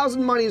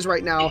 2,000 monies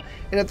right now.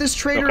 And if this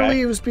trader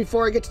leaves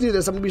before I get to do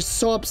this, I'm gonna be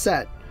so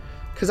upset.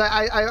 Because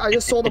I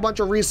just sold a bunch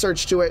of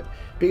research to it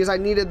because I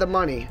needed the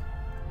money.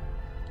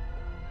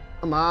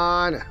 Come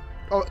on.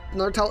 Oh,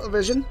 another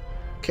television.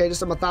 Okay,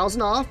 just I'm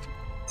 1,000 off.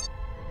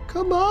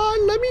 Come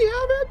on, let me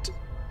have it.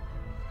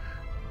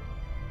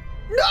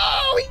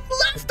 No, he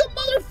left the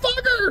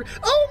motherfucker.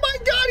 Oh my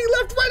God, he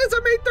left right as I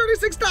made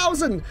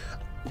 36,000.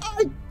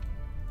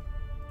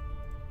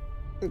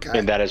 Okay.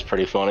 And that is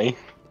pretty funny.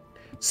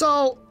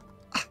 So,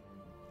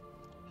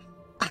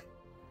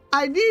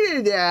 I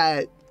needed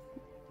that.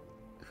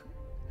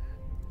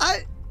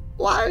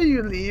 Why are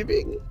you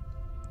leaving?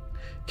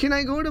 Can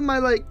I go to my,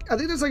 like, I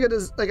think there's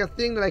like a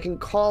thing that I can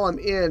call him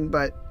in,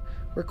 but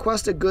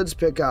request a goods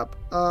pickup.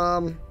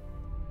 Oh,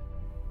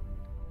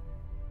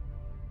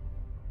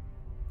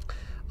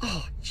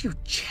 you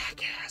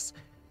jackass.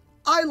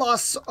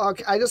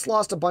 Okay, I just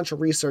lost a bunch of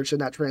research in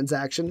that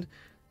transaction.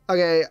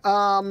 Okay,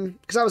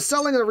 because I was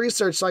selling the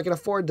research so I could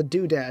afford the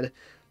doodad.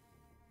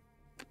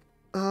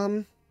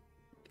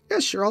 Yeah,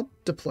 sure, I'll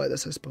deploy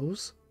this, I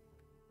suppose.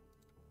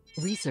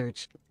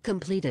 Research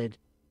completed.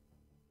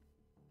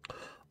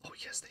 Oh,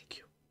 yes, thank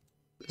you.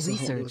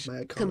 Research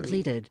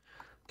completed.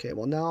 Okay,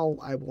 well, now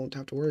I won't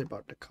have to worry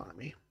about the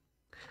economy.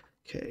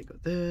 Okay, go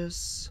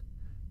this.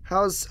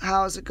 How's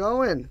it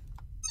going?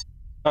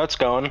 Oh, it's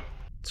going.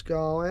 It's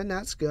going,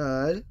 that's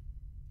good.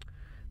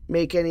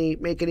 Make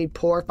any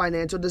poor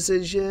financial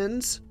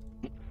decisions?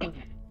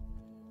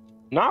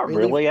 Not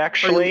really,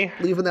 actually.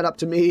 Leaving that up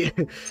to me.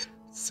 Let's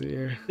see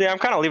here. Yeah, I'm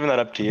kind of leaving that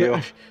up to you.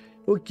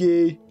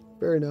 Okay,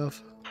 fair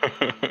enough.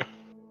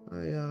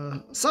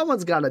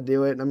 Someone's got to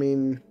do it. I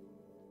mean,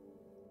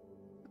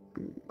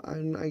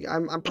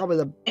 I'm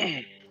probably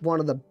one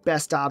of the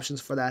best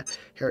options for that.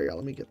 Here we go.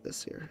 Let me get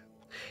this here.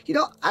 You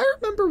know, I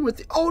remember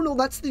with oh no,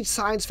 that's the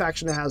science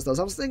faction that has those.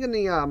 I was thinking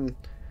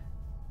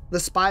the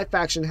spy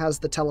faction has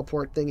the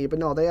teleport thingy, but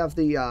no, they have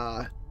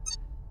the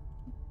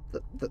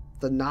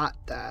not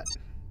that.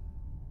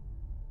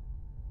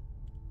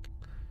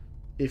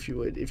 If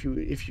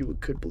you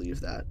could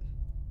believe that.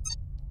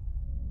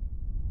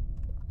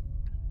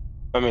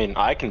 I mean,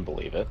 I can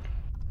believe it.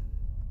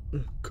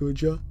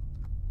 Could ya?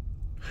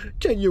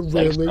 Can you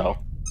really? Thanks, so.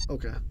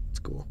 Okay, it's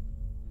cool.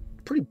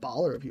 Pretty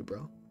baller of you,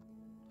 bro.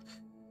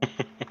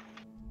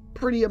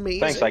 Pretty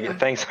amazing.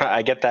 Thanks.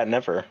 I get that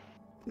never.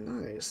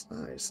 Nice.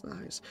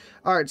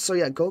 All right, so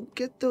yeah, go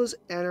get those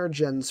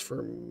energens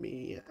for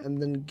me,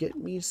 and then get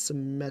me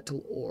some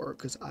metal ore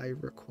because I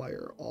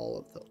require all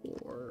of the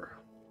ore.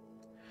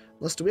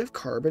 Unless, do we have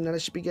carbon that I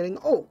should be getting?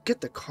 Oh,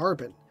 get the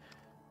carbon.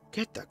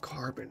 Get the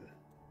carbon.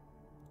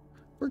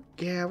 We're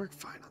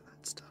fine on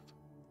that stuff.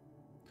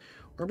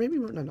 Or maybe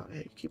no.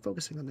 Hey, keep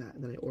focusing on that,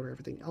 and then I order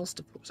everything else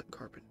to focus on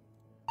carbon.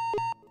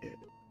 Yeah.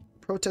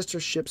 Protester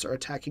ships are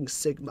attacking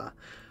Sigma.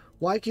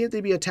 Why can't they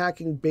be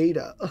attacking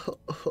Beta?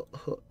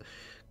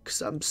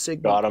 Because I'm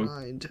Sigma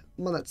grind.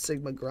 I'm on that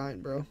Sigma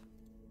grind, bro.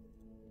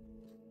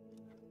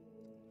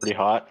 Pretty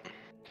hot,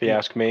 if you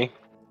ask me.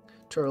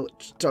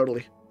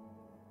 Totally.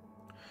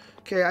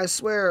 Okay, I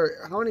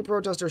swear, how many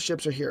protester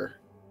ships are here?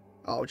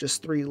 Oh,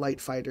 just 3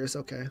 light fighters,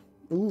 okay.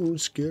 Ooh,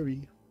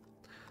 scary.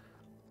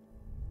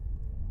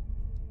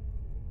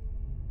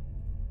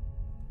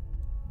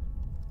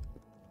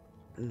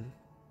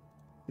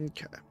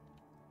 Okay.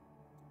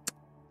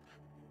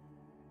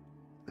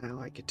 Now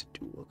I get to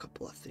do a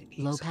couple of things.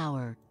 Low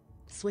power.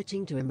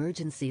 Switching to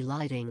emergency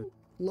lighting.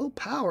 Low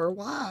power?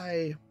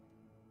 Why?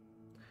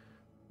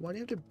 Why do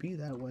you have to be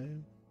that way?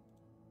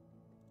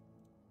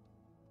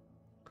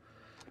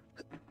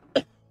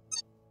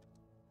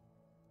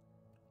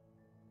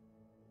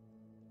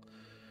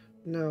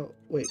 No,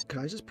 wait, can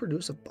I just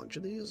produce a bunch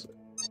of these?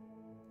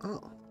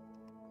 Oh.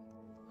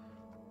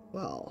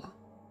 Well.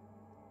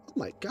 Oh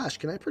my gosh,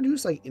 can I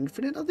produce like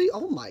infinite of these?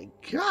 Oh my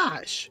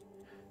gosh.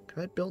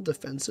 Can I build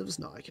defensives?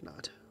 No, I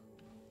cannot.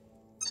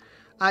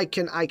 I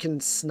can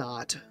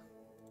snot.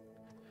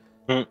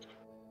 Did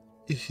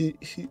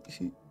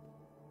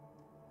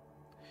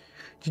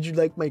you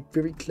like my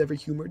very clever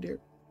humor there?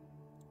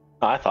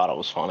 I thought it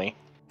was funny.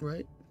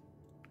 Right?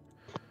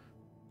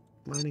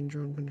 Mining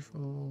drone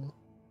control.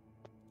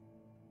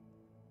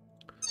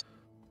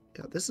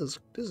 Yeah, this is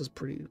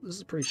pretty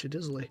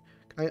shadizzly.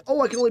 I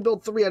can only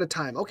build 3 at a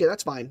time. Okay,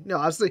 that's fine. No,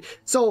 obviously.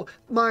 So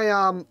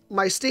my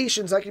my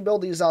stations, I can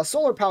build these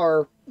solar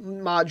power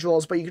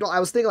modules, but you can. I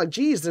was thinking like,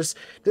 geez,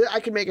 I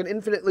can make an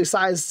infinitely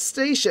sized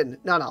station.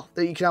 No,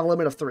 you can have a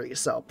limit of 3,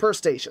 so per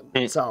station.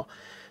 So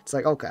it's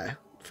like, okay,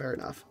 fair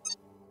enough.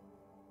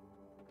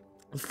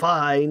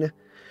 Fine.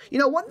 You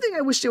know, one thing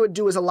I wish they would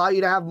do is allow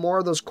you to have more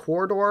of those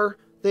corridor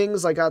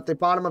things, like at the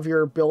bottom of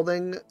your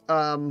building,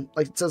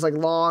 like it says like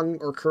long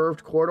or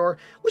curved corridor.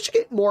 We should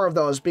get more of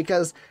those,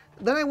 because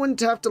then I wouldn't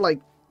have to like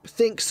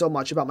think so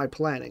much about my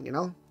planning, you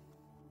know?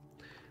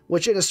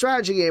 Which in a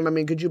strategy game, I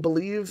mean, could you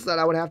believe that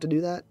I would have to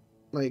do that?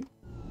 Like,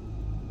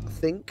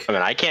 think? I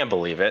mean, I can't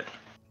believe it.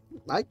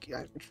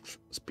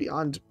 It's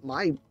beyond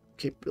my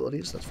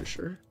capabilities, that's for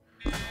sure.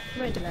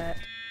 Red alert.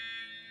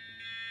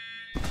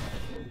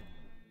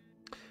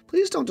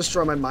 Please don't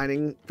destroy my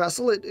mining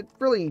vessel. It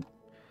really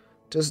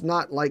does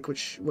not like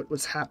what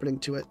was happening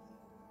to it.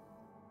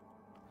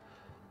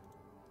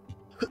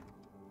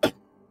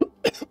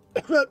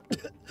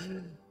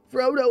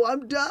 Frodo,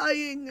 I'm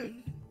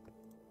dying.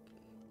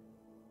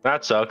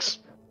 That sucks.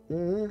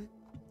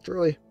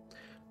 Truly.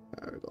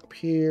 Alright, we'll go up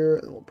here,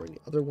 and then we'll bring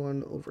the other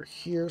one over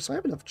here. So I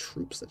have enough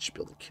troops that should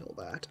be able to kill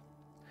that.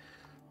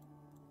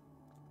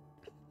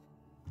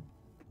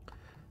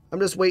 I'm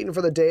just waiting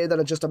for the day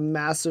that just a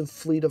massive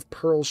fleet of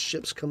Purls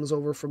ships comes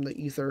over from the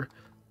ether.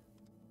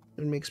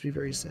 It makes me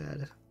very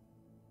sad.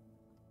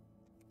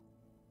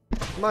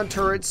 Come on,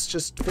 turrets,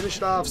 just finish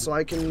it off so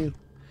I can...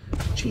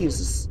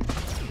 Jesus.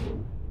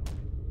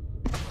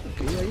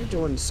 Okay, yeah, you're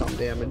doing some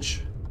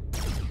damage.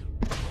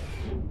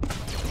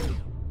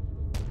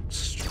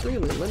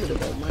 Extremely limited,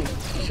 oh my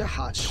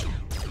gosh.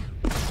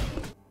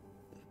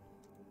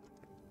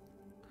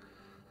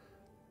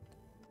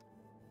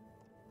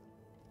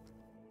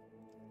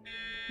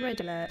 Red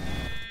alert.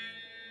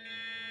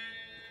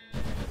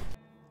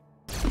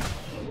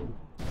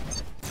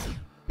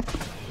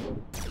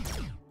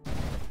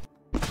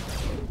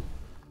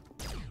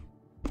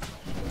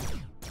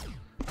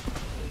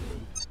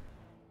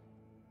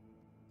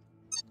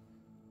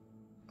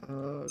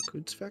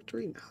 Goods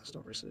factory? No, there's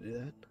no reason to do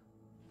that.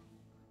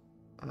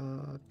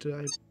 Did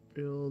I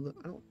build...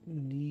 I don't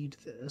need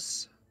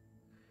this,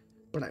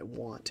 but I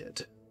want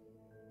it.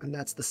 And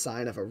that's the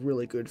sign of a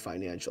really good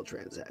financial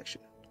transaction.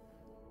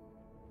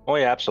 Oh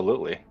yeah,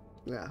 absolutely.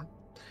 Yeah.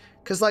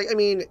 Because, like, I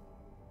mean,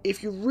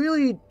 if you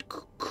really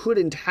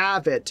couldn't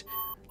have it,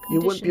 you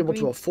wouldn't be able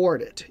to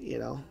afford it, you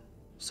know?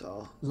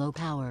 So... Low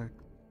power.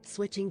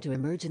 Switching to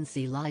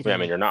emergency lighting. Yeah, I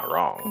mean, you're not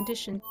wrong.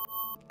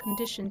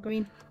 Condition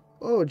green.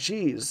 Oh,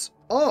 jeez.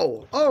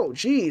 Oh,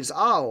 jeez.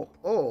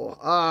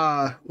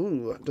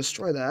 Ooh,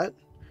 destroy that.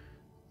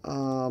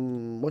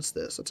 What's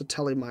this? That's a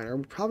teleminer.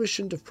 We probably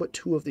shouldn't have put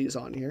 2 of these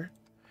on here.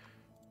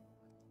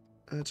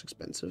 That's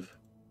expensive.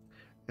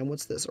 And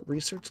what's this? A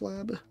research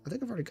lab? I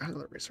think I've already got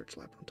another research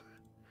lab, don't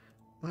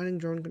I? Mining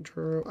drone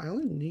control. I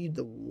only need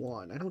the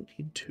 1. I don't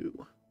need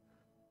 2.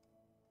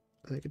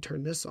 I can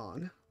turn this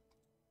on.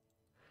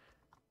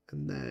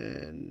 And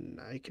then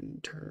I can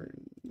turn...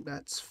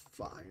 That's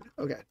fine.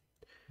 Okay.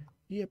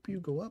 Yep, you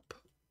go up.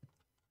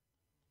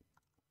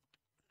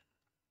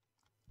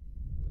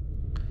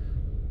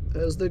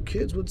 As the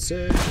kids would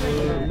say,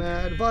 we're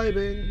mad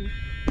vibing.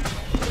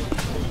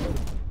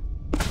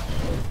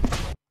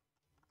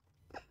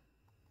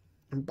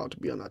 I'm about to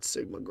be on that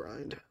Sigma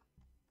grind.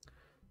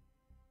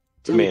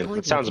 I mean,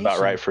 it sounds about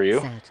right for you.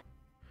 Set.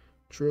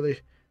 Truly.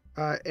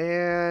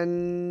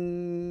 And...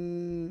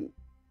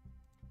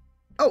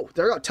 Oh,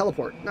 there we go.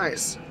 Teleport.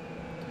 Nice.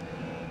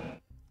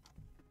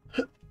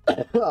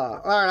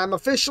 Alright, I'm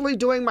officially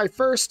doing my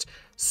first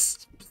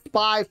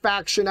spy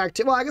faction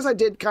activity. Well, I guess I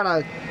did kind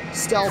of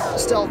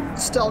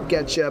stealth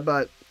get you,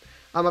 but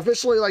I'm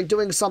officially like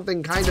doing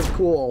something kind of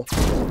cool.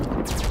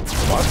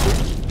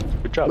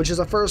 Good job. Which is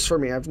a first for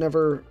me. I've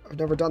never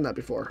done that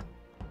before.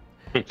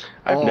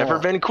 I've never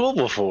been cool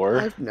before.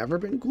 I've never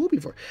been cool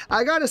before.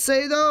 I gotta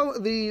say though,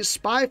 the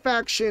spy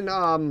faction,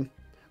 I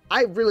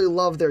really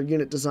love their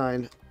unit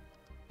design.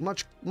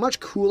 Much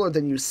cooler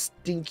than you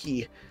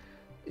stinky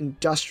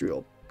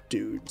industrial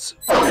dudes.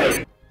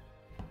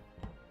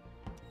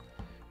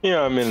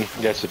 Yeah, I mean,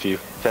 I guess if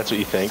that's what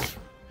you think.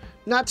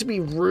 Not to be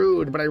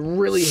rude, but I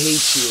really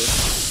hate you.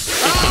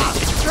 Ah!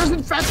 There's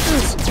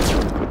infestors!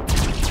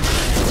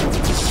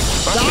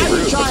 Die,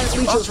 you giant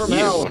leeches from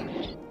hell!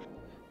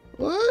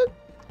 What?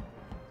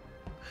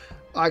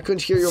 I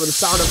couldn't hear you over the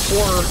sound of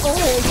horror.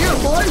 Oh, yeah,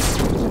 boys!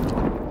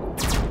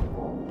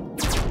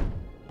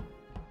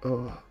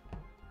 Oh.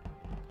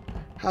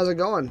 How's it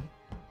going?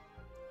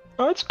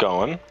 Oh, it's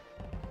going.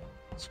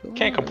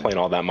 Can't complain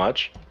all that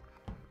much.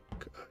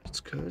 Good. It's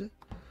good.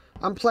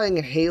 I'm playing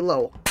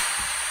Halo.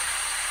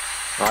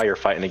 Oh, you're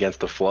fighting against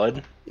the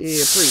Flood?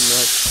 Yeah, pretty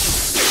much.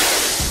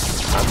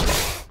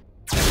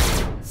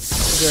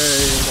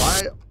 Okay,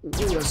 why?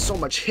 Ooh, there's so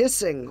much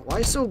hissing.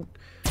 Why so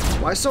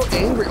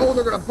angry? Oh,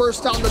 they're gonna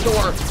burst down the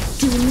door.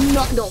 Do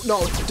not,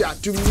 no,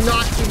 Dad, do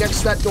not be next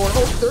to that door.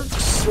 Oh, they're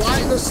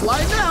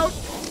sliding out.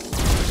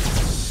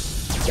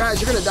 Guys,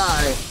 you're gonna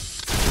die.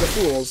 The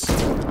fools.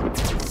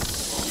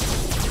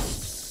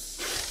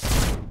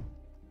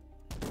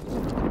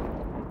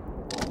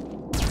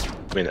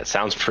 I mean, that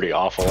sounds pretty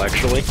awful,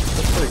 actually.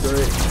 That's pretty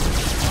great.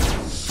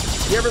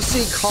 You ever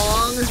see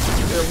Kong,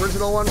 the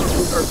original one,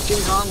 or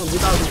King Kong from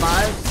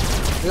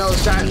 2005? You know,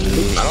 those giant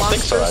leech I don't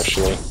think so, monsters?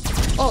 actually.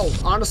 Oh,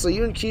 honestly,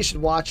 you and Key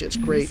should watch it. It's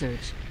great.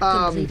 Research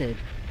completed.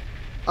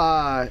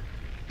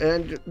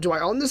 And do I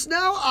own this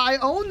now? I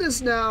own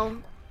this now.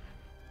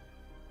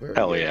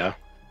 Hell yeah.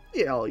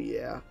 Hell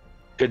yeah.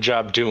 Good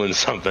job doing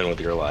something with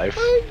your life.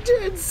 I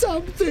did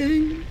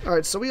something. All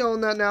right, so we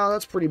own that now.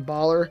 That's pretty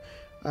baller.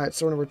 All right,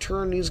 so we're gonna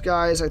return these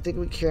guys. I think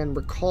we can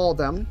recall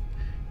them,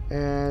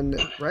 and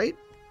right?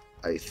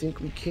 I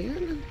think we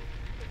can.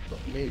 Well,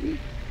 maybe.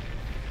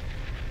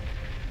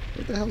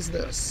 What the hell's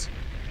this?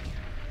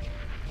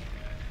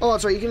 Oh,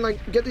 that's right. You can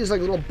like get these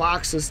like little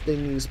boxes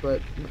thingies,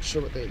 but I'm not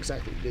sure what they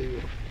exactly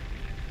do.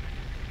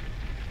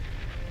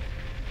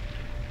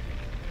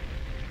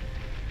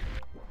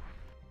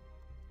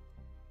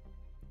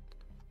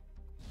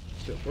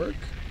 Did it work?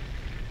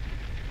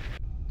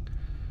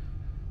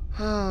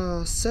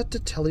 Set to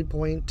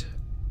telepoint.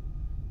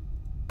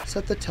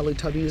 Set the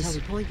Teletubbies.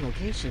 Telepoint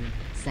location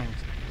set.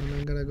 And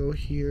I'm gonna go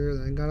here,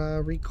 then I'm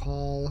gonna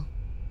recall.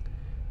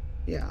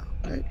 Yeah,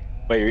 right?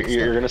 Wait,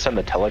 you're gonna send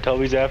the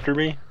Teletubbies after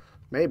me?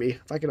 Maybe,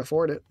 if I can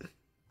afford it.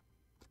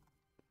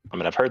 I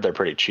mean, I've heard they're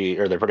pretty cheap,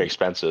 or they're pretty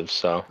expensive,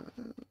 so.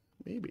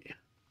 Maybe.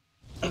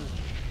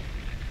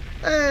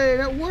 Hey,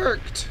 that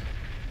worked!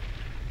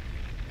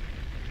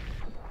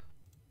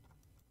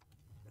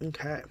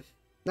 Okay.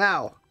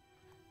 Now,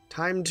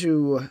 time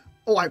to...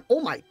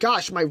 Oh my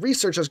gosh, my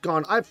research has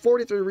gone. I have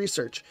 43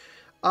 research.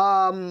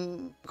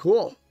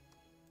 Cool.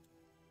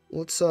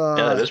 Let's, Yeah,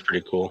 that is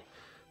pretty cool.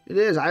 It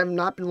is. I have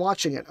not been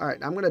watching it. All right,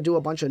 I'm going to do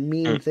a bunch of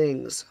mean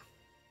things.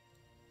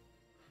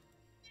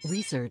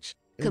 Research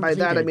And completed.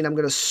 by that, I mean I'm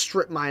going to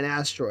strip mine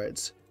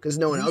asteroids, because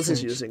no one else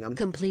is using them.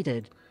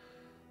 Completed.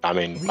 I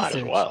mean, might as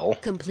Research well.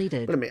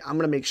 completed. I'm going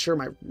to make sure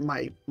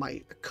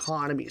my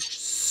economy is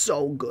just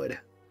so good.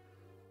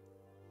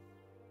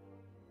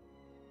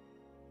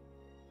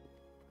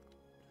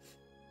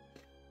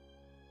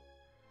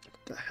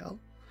 What the hell?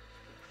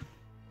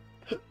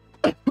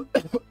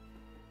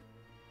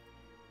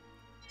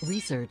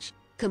 Research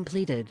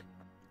completed.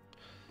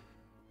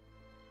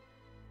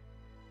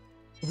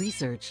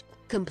 Research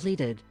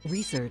completed.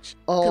 Research.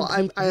 Oh,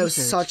 complete I have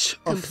research such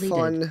a completed.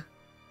 fun...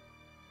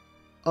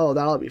 Oh,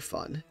 that'll be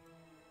fun.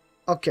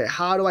 Okay,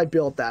 how do I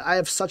build that? I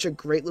have such a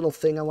great little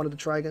thing I wanted to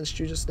try against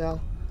you just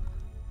now.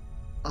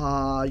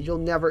 You'll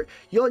never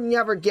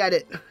get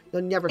it.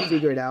 You'll never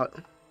figure it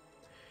out.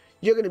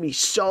 You're gonna be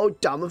so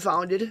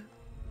dumbfounded.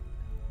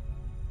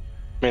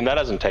 I mean, that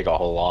doesn't take a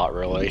whole lot,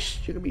 really.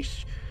 You're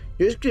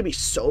just gonna be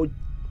so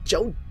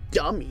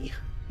dummy.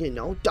 You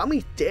know,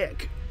 dummy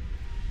dick.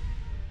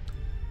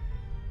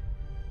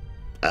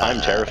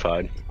 I'm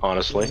terrified,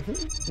 honestly.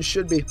 You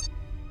should be.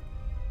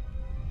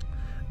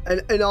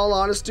 And in all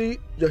honesty,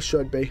 you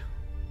should be.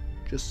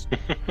 Just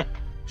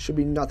should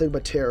be nothing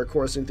but terror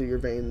coursing through your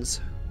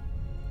veins.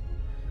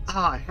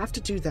 I have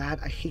to do that.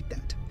 I hate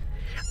that.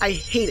 I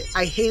hate it.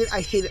 I hate it.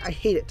 I hate it. I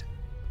hate it.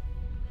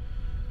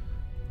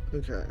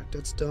 Okay,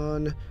 that's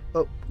done.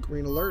 Oh,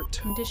 green alert.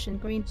 Condition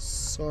green.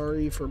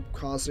 Sorry for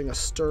causing a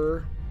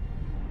stir.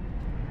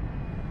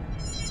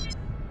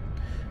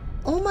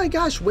 Oh my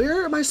gosh,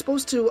 where am I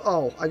supposed to...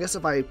 Oh, I guess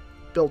if I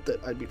built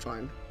it, I'd be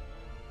fine.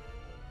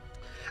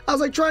 I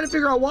was like trying to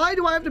figure out, why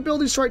do I have to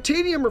build these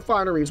titanium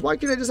refineries? Why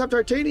can't I just have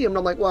titanium? And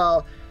I'm like,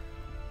 well,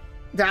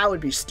 that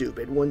would be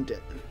stupid, wouldn't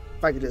it?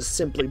 If I could just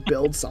simply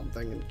build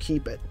something and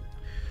keep it.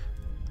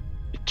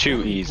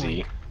 Too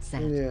easy.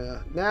 Set.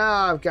 Yeah,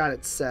 now I've got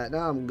it set.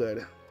 Now I'm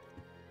good.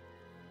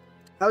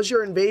 How's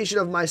your invasion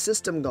of my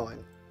system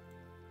going?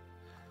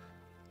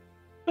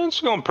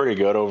 It's going pretty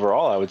good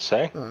overall, I would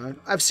say.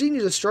 I've seen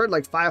you destroyed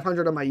like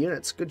 500 of my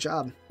units. Good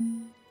job.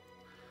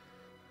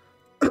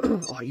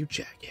 Oh, you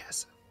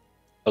jackass.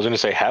 I was going to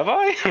say, have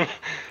I?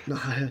 No,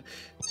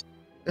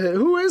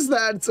 who is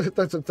that?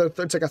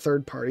 That's like a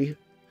third party.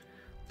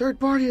 Third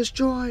party has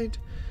joined.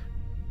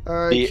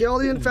 Kill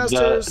the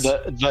infestors.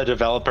 The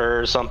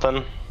developer or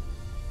something.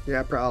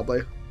 Yeah,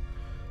 probably.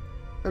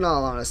 In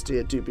all honesty,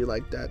 it do be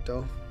like that,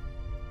 though.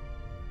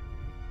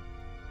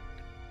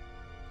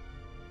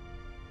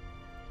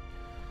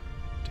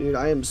 Dude,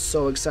 I am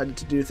so excited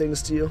to do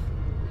things to you.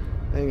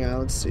 Hang on,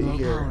 let's see Low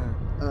here.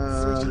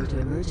 power. Switching to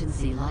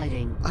emergency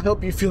lighting. I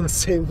hope you feel the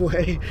same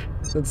way.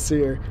 Let's see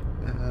here.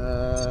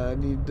 I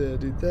need to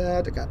do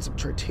that. I got some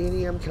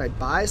titanium. Can I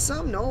buy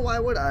some? No, why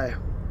would I?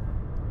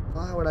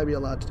 Why would I be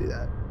allowed to do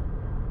that?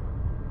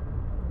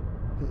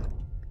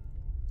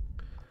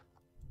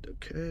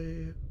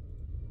 Okay.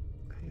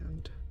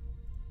 And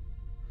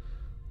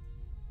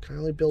can I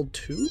only build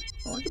 2?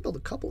 Oh, I can build a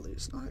couple of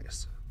these.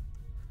 Nice.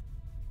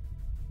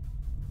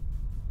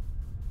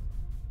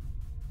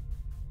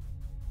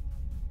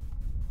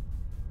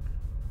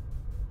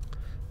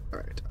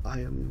 Alright,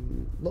 I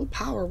am low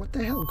power. What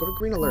the hell? Go to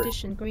green alert.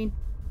 Condition green.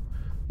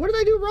 What did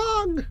I do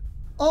wrong?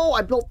 Oh,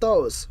 I built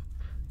those.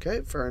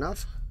 Okay, fair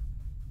enough.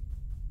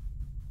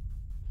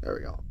 There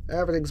we go.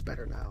 Everything's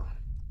better now.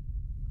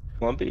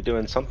 Flumpy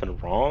doing something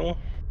wrong?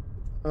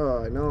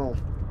 Oh, I know.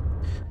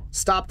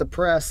 Stop the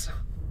press.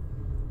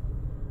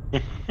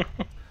 Let's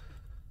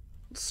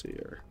see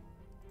here.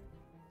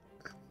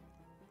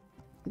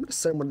 I'm going to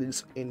send one of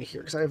these in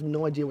here because I have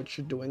no idea what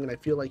you're doing, and I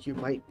feel like you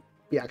might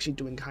be actually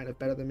doing kind of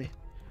better than me.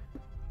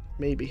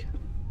 Maybe.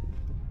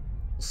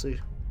 We'll see.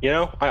 You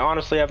know, I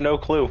honestly have no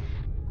clue.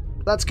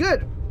 That's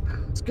good.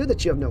 It's good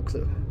that you have no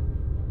clue.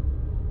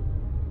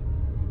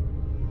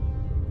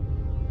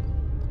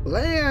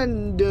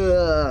 Land!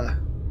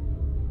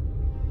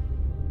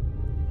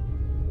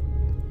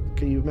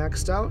 Okay, you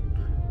maxed out?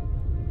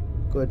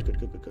 Good, good,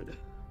 good, good, good.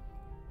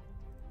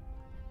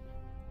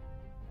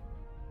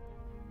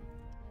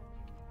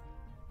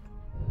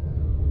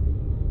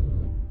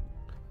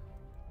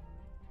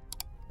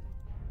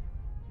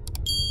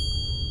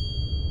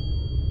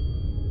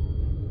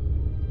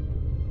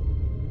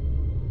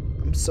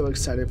 I'm so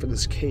excited for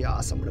this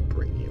chaos I'm gonna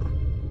bring you.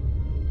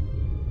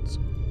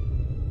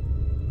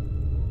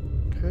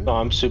 Okay. Oh,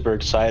 I'm super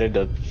excited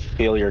to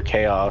feel your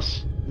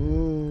chaos.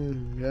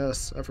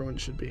 Yes, everyone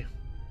should be.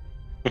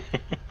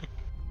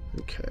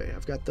 Okay,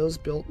 I've got those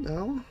built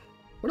now.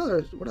 What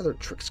other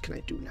tricks can I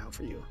do now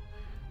for you?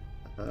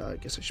 I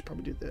guess I should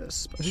probably do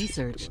this.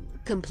 Research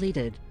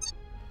completed.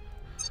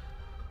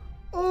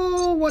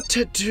 Oh, what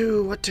to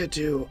do? What to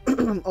do?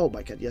 Oh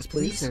my god, yes,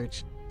 please.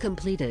 Research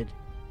completed.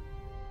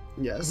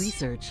 Yes.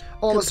 Research.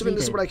 Oh, I'm assuming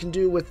this is what I can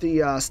do with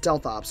the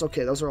stealth ops.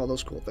 Okay, those are all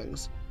those cool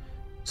things.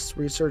 Just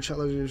research how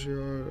to use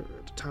your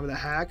time of the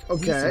hack.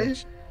 Okay.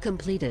 Research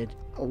completed.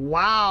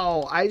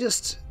 Wow, I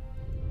just.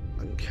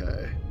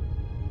 Okay.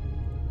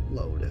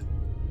 Load.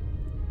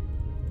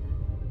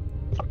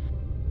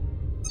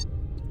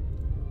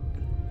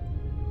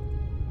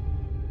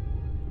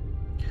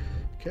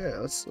 Okay,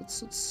 let's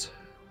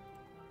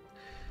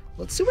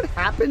see what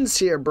happens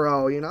here,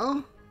 bro, you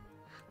know?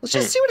 Let's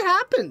just see what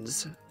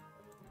happens.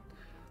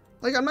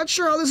 Like, I'm not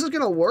sure how this is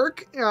gonna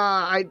work.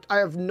 I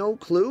have no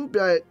clue,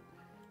 but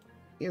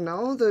you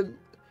know,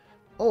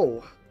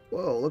 oh,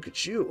 whoa, look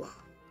at you.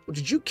 Well,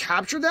 did you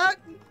capture that?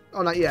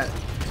 Oh, not yet.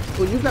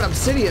 Well, you've got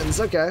obsidians.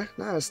 Okay,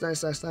 nice,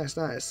 nice, nice, nice,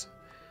 nice.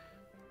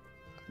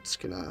 I'm just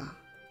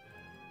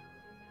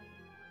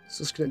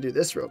gonna do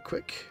this real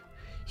quick.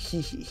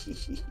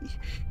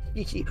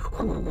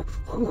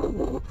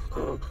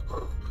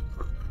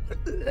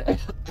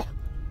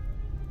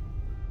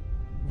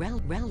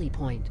 Rally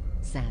point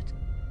set.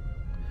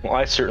 Well,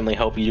 I certainly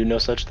hope you do no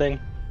such thing.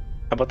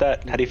 How about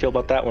that? How do you feel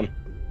about that one?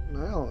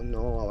 I don't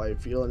know how I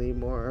feel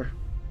anymore.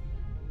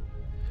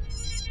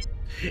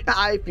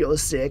 I feel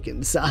sick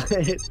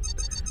inside.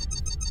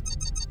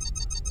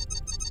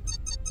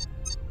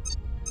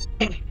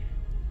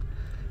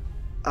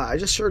 I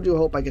just sure do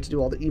hope I get to do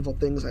all the evil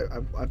things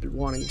I've been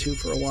wanting to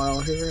for a while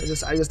here.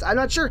 I'm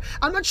not sure.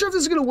 I'm not sure if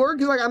this is gonna work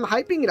because like I'm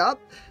hyping it up,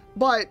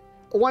 but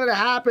when it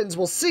happens,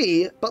 we'll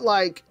see. But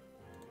like,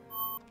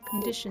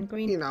 Condition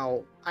green. you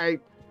know, I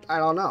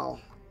don't know.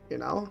 You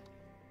know.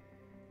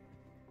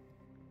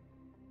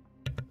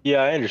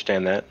 Yeah, I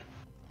understand that.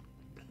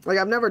 Like,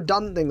 I've never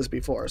done things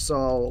before,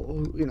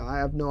 so, you know, I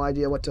have no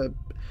idea what to...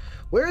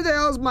 Where the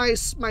hell's my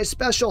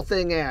special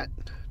thing at?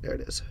 There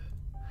it is.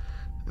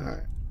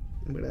 Alright.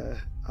 I'm gonna...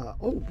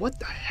 oh, what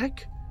the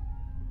heck?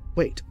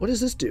 Wait, what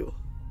does this do?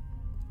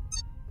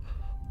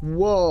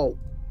 Whoa.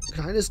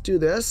 Can I just do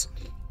this?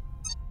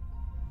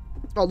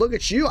 Oh, look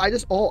at you. I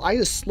just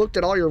looked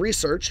at all your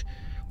research.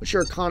 What's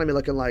your economy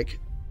looking like?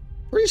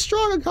 Pretty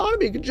strong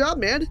economy. Good job,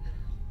 man.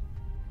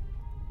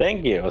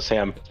 Thank you. See,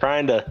 I'm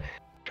trying to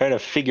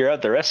figure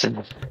out the rest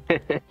of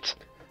it.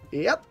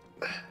 Yep.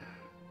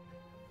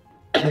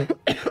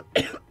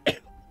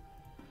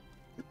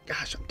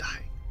 Gosh, I'm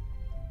dying.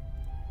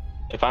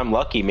 If I'm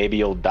lucky, maybe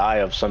you'll die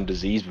of some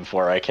disease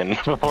before I I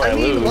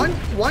mean, lose.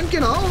 one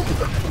can hope.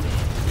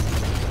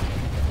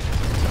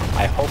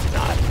 I hope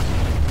not.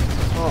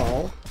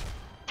 Oh.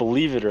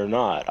 Believe it or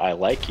not, I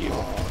like you.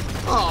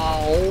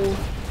 Oh.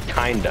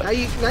 Kind of.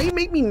 Now you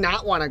make me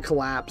not want to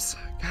collapse.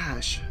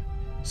 Gosh,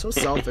 so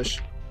selfish.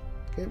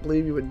 Can't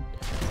believe you would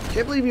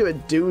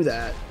do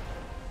that.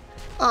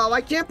 Oh,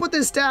 I can't put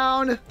this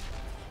down.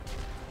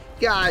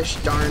 Gosh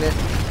darn it.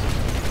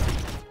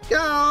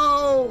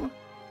 Go.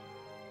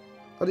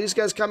 Are these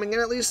guys coming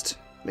in at least?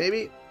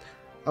 Maybe.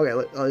 Okay,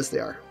 at least they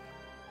are.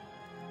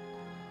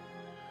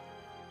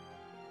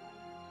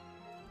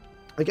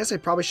 I guess I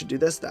probably should do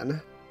this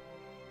then.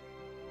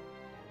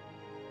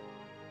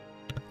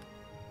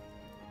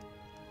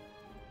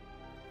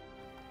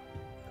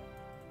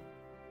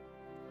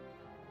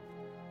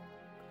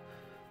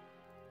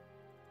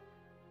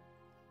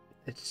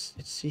 Let's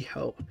see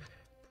how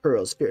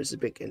Purls fares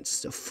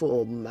against the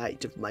full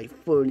might of my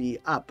fully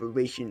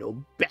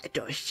operational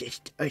battle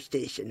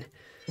station.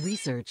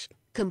 Research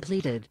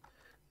completed.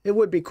 It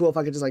would be cool if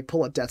I could just like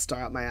pull a Death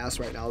Star out my ass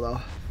right now, though.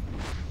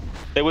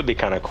 It would be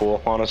kind of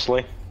cool,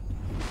 honestly.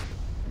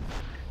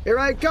 Here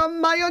I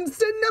come, my own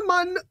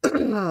cinnamon.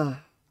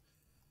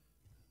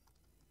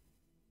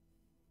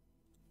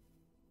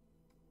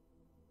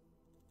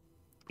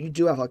 You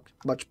do have a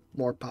much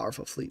more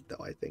powerful fleet,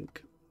 though, I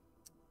think.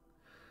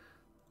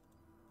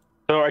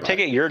 So I take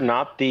it you're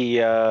not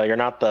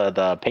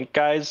the pink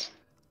guys?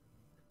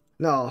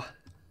 No,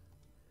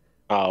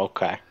 Oh,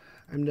 okay.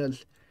 I'm the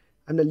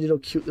little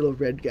cute little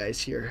red guys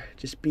here,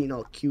 just being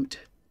all cute.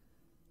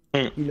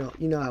 You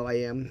know how I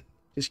am,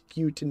 just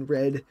cute and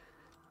red.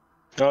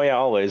 Oh yeah,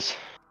 always.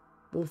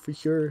 Oh, for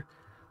sure.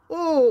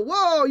 Oh,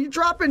 whoa! You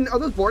dropping? Are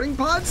those boarding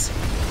pods?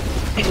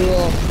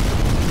 Cool.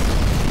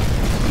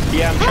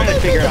 Yeah, I'm trying to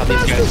figure out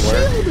how these guys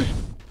work.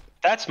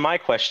 That's my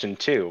question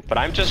too, but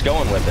I'm just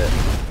going with it.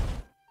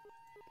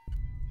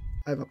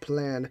 I have a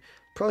plan.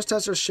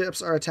 Protester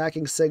ships are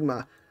attacking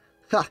Sigma.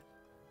 Ha!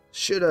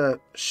 Shoulda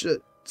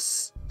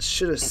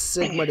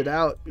Sigma'd it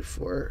out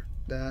before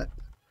that.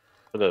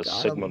 For the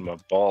Got Sigma him. my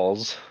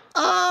balls.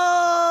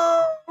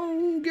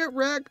 Oh! Get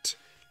wrecked!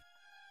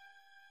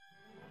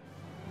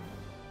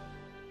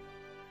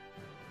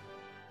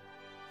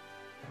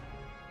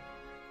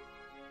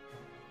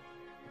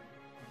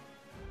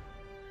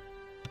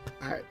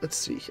 Alright, let's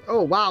see.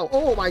 Oh, wow.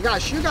 Oh my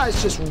gosh, you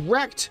guys just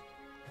wrecked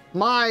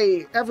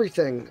my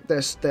everything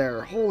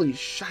there. Holy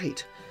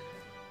shite.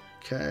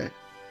 Okay.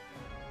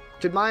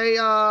 Did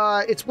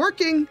my, it's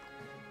working.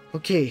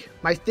 Okay,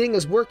 my thing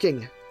is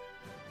working.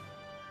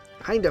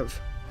 Kind of.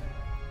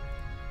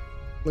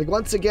 Like,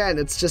 once again,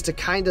 it's just a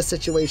kind of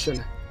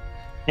situation.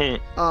 Okay,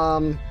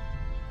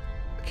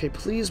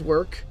 please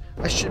work.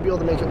 I should be able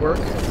to make it work.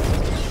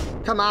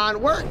 Come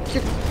on, work!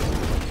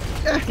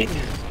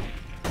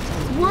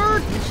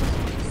 Work!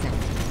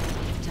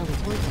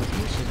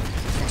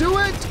 Do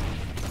it!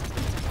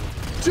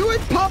 Do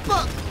it,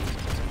 Papa!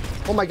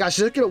 Oh my gosh,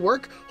 is it gonna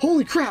work?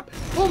 Holy crap!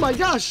 Oh my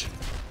gosh!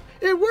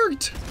 It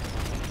worked!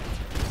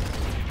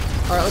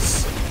 Alright,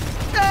 let's...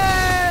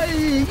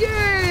 Hey!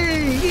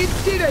 Yay!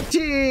 It did a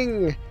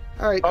ting!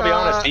 Alright, I'll be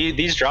honest,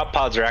 these drop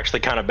pods are actually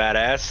kind of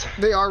badass.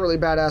 They are really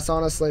badass,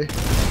 honestly.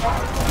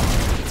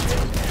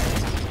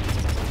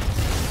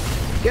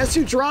 Guess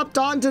who dropped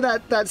onto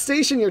that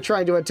station you're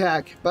trying to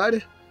attack,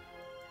 bud?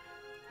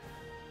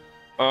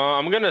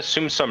 I'm gonna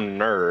assume some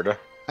nerd.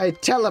 I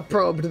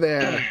teleprobed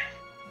there.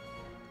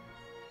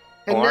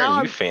 And Oh, now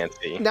aren't you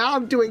fancy? Now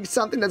I'm doing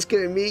something that's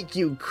gonna make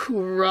you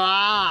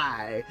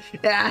cry.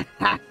 Well,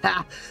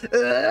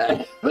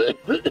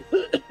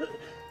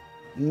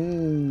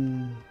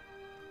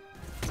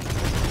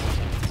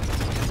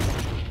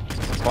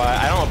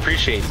 I don't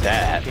appreciate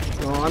that.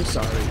 Oh, I'm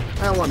sorry.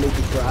 I don't want to make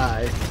you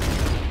cry.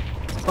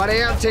 But I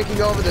am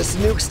taking over this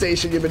nuke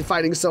station you've been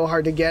fighting so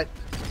hard to get.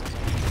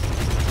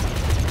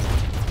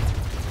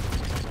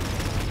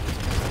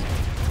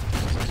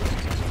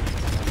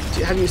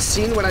 Have you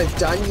seen what I've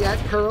done yet,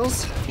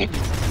 Purls?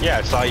 Yeah,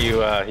 I saw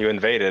you, you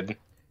invaded.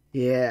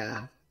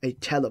 Yeah, I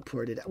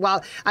teleported.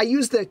 Well, I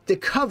used the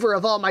cover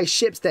of all my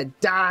ships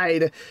that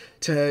died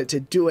to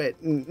do it.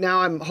 And now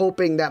I'm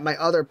hoping that my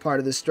other part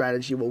of the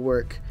strategy will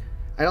work.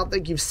 I don't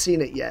think you've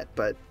seen it yet,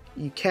 but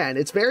you can.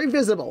 It's very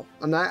visible.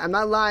 I'm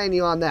not lying to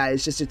you on that.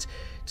 It's just it's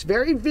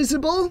very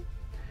visible.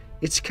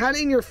 It's kind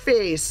of in your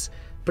face,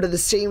 but at the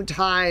same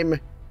time,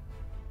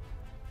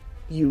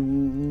 you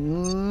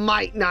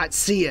might not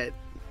see it.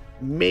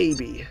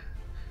 Maybe.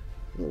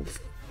 We'll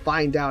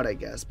find out, I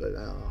guess, but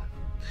I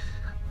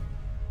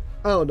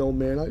don't know,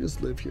 man. I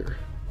just live here.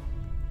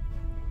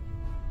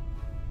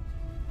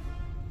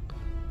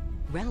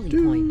 Rally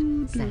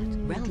point set.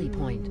 Rally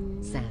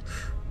point set.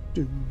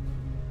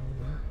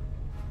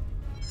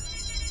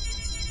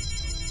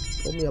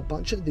 Pull me a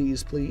bunch of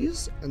these,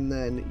 please, and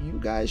then you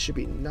guys should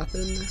be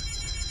nothing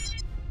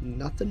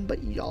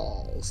but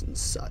y'alls and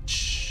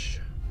such.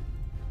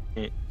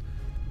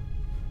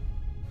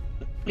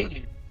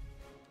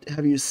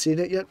 Have you seen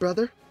it yet,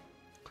 brother?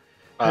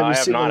 I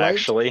have not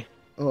actually.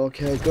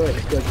 Okay, good.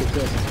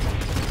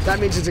 That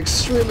means it's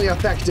extremely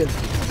effective.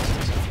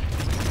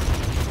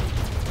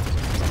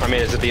 I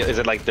mean, is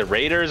it like the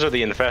raiders or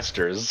the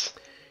infestors?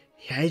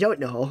 Yeah, I don't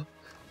know.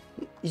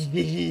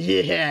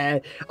 Yeah.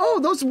 Oh,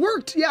 those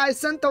worked. Yeah, I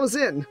sent those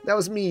in. That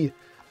was me.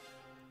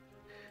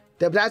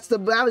 That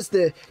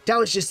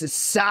was just a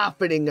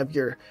softening of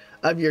your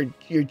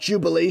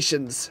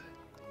jubilations.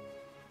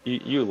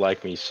 You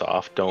like me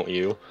soft, don't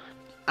you?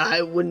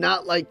 I would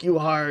not like you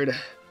hard.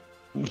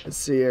 Let's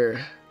see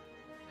here.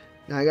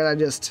 Now I gotta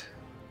just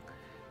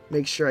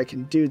make sure I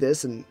can do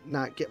this and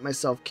not get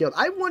myself killed.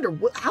 I wonder,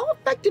 how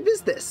effective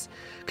is this?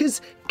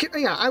 Because,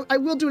 yeah, I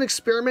will do an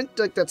experiment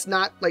like that's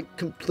not like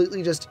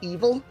completely just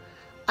evil.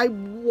 I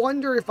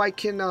wonder if I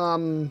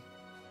can,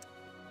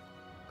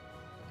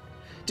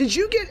 Did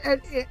you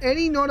get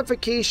any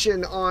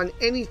notification on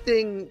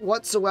anything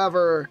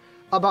whatsoever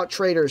about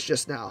traders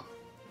just now?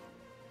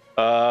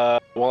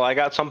 Well, I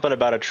got something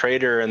about a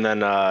trader, and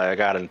then I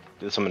got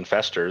some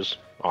infestors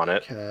on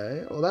it.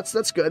 Okay, well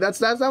that's good.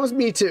 That was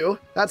me too.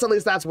 At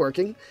least that's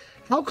working.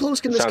 How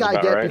close can this Sounds guy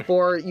about get right.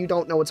 before you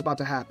don't know what's about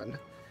to happen?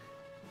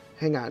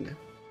 Hang on.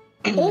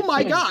 Oh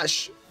my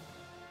gosh!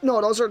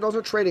 No, those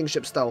are trading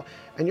ships though,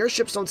 and your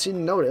ships don't seem to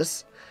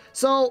notice.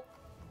 So,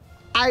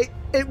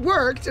 it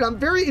worked,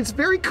 and it's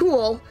very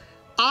cool.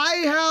 I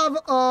have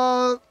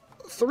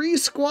 3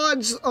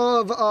 squads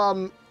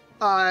of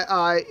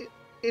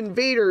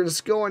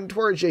invaders going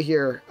towards you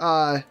here.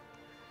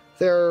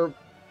 They're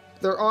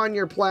on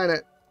your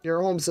planet,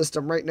 your home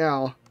system right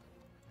now,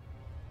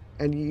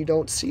 and you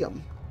don't see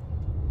them.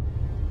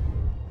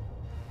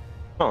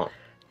 Huh.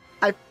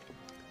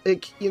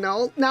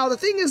 Now the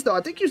thing is though, I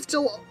think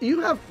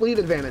you have fleet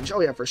advantage. Oh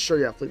yeah, for sure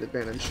you have fleet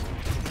advantage.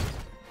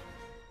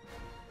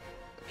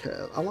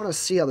 Okay, I want to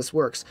see how this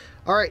works.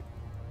 All right,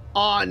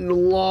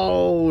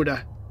 unload.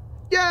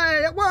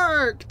 Yay, it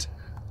worked.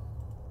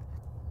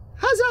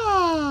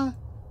 Huzzah!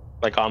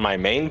 Like on my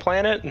main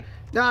planet?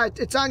 No,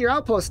 it's on your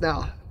outpost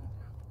now.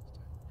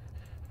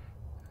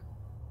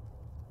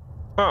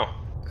 Oh.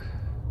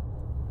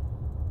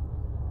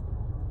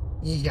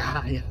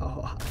 Yeah, yeah.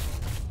 Oh,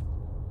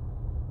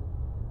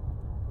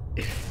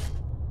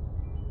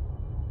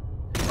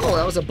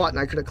 that was a button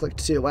I could have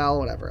clicked too. Well,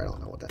 whatever. I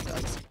don't know what that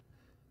does.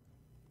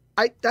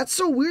 That's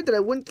so weird that I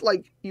wouldn't,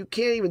 like, you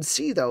can't even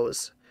see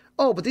those.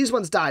 Oh, but these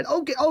ones died.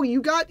 Okay. Oh,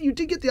 you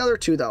did get the other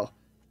two though.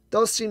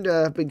 Those seem to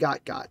have been got.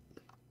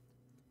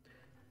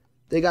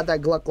 They got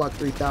that Gluck Gluck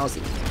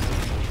 3000.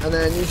 And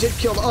then you did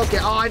kill okay.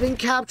 Oh, I didn't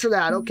capture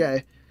that.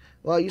 Okay.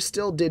 Well, you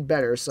still did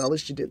better, so at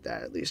least you did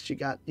that. At least you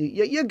got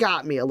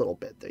me a little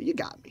bit there. You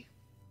got me.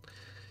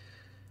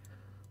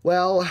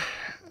 Well,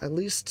 at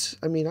least,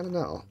 I mean, I don't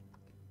know.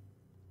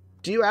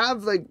 Do you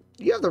have, like,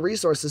 you have the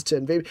resources to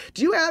invade?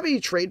 Do you have a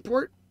trade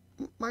port,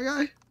 my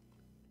guy?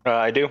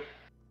 I do.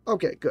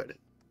 Okay, good.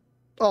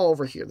 Oh,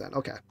 over here then.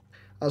 Okay.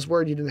 I was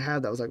worried you didn't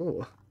have that. I was like,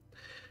 oh.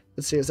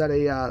 Let's see, is that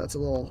a, that's a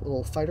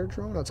little fighter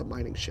drone? That's a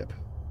mining ship.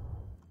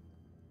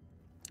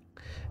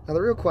 Now,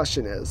 the real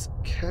question is,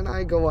 can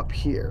I go up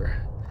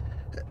here?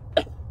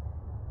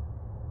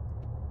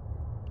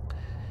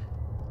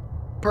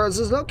 Purls,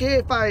 is it okay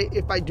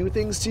if I do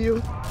things to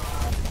you?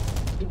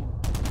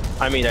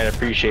 I mean, I'd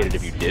appreciate it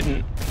if you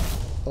didn't.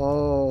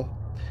 Oh.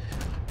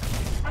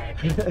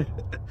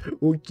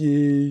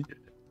 Okay.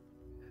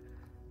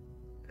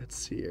 Let's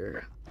see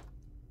here.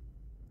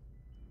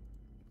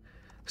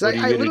 What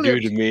are you gonna do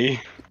to me?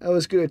 I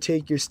was gonna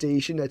take your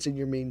station that's in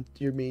your main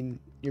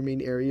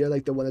area,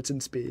 like the one that's in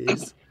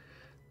space.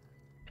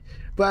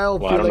 But I don't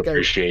feel like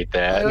appreciate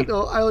that. I don't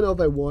know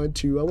if I want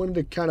to. I wanted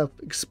to kind of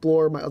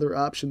explore my other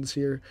options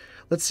here.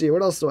 Let's see,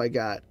 what else do I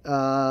got?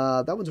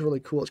 That one's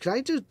really cool. Can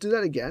I just do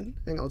that again?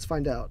 Hang on, let's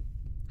find out.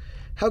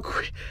 How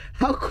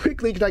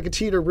quickly can I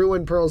continue to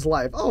ruin Purl's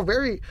life? Oh,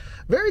 very,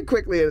 very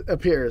quickly it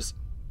appears.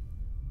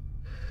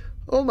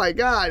 Oh my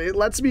god, it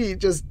lets me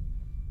just,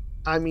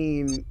 I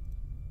mean...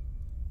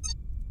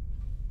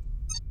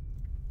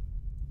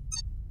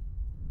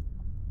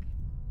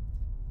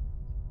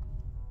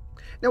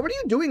 Now, what are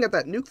you doing at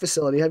that nuke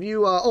facility? Have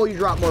you, oh, you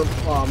dropped more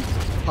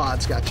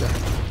pods, gotcha.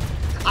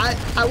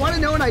 I want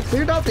to know when I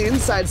cleared out the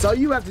inside, so all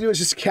you have to do is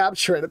just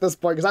capture it at this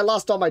point, because I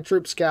lost all my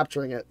troops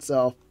capturing it,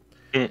 so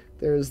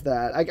there's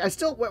that. I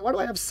still, why do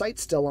I have sight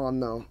still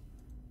on, though?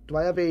 Do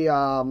I have a,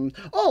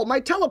 oh,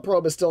 my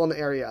teleprobe is still in the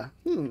area.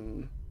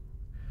 So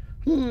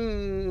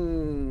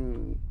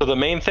the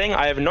main thing,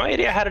 I have no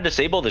idea how to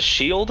disable the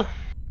shield.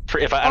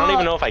 If I don't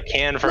even know if I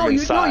can from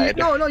inside.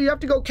 No, you have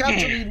to go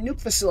capture the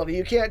nuke facility.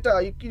 You can't.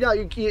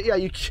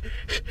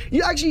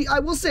 You actually, I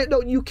will say,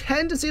 no, you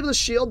can disable the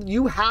shield.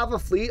 You have a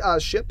fleet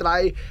ship that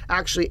I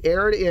actually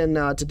aired in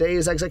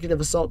today's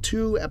Executive Assault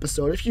 2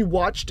 episode. If you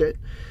watched it,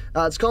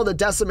 it's called the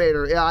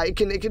Decimator. Yeah, it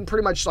can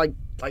pretty much like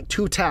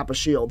 2-tap a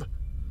shield.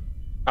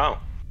 Oh,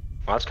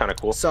 well, that's kind of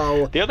cool.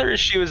 So the other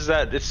issue is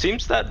that it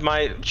seems that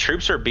my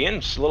troops are being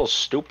a little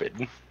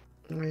stupid.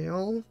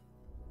 Well.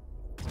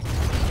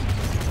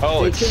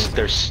 Oh,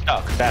 they're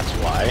stuck. That's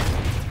why.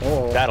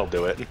 Oh, that'll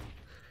do it.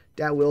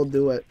 That will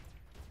do it.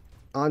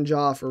 On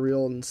jaw for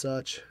real and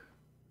such.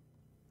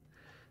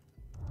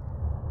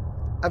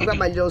 I've got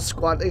my little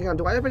squad. Hang on,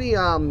 do I have any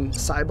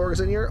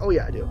cyborgs in here? Oh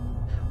yeah, I do.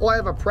 Oh, I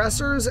have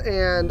oppressors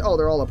and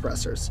they're all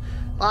oppressors.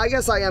 I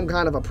guess I am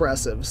kind of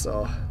oppressive,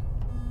 so.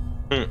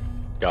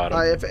 Got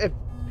him.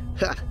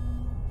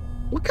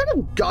 What kind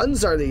of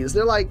guns are these?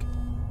 They're like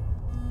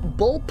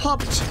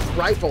bullpupped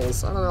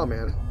rifles. I don't know,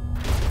 man.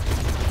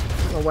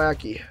 Kind of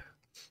wacky.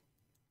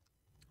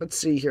 Let's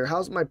see here.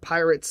 How's my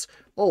pirates?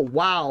 Oh,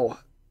 wow.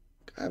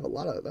 I have a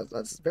lot of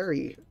that's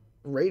very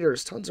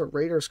raiders. Tons of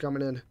raiders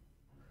coming in.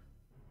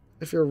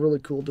 I feel really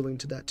cool doing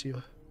that to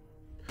you.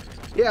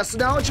 Yeah, so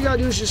now what you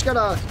gotta do is you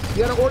gotta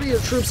order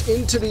your troops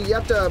into the, you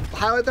have to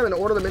highlight them and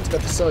order them into the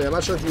facility. I'm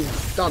not sure if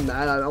you've done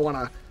that. I don't want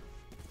to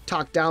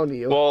talk down to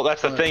you. Well,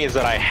 that's the thing is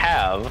that I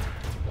have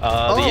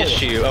the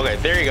issue. Okay,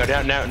 there you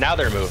go. Now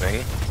they're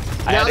moving.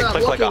 I had to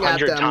click like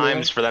 100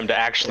 times for them to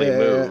actually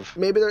move.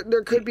 Maybe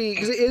there could be,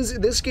 because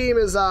this game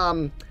is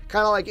kind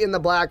of like in the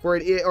black where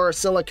or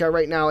Silica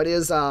right now. It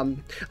is no,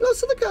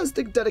 Silica has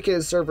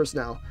dedicated servers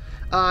now.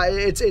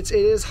 It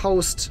is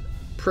host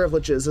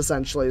privileges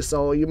essentially.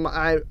 So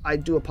I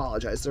do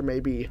apologize. I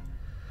am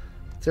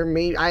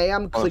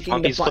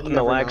clicking the button. Flipping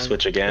the lag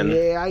switch again.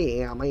 Yeah, I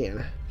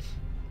am.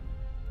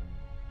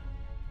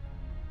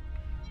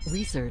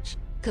 Research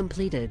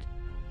completed.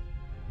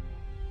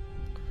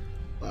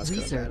 Well,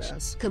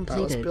 research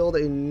completed. Right, let's build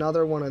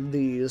another one of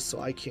these so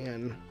I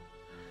can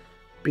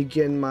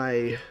begin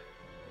my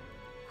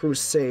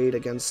crusade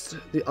against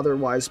the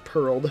otherwise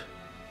Purled.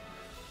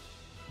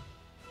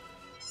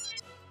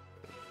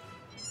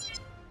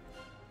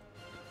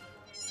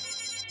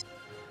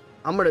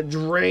 I'm gonna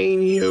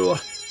drain you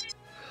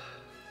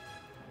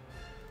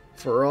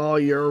for all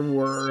you're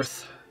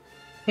worth.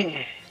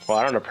 Well,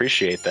 I don't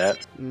appreciate that.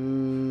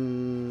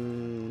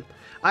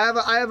 I have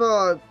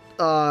a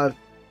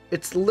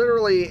it's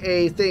literally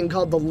a thing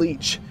called the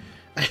leech.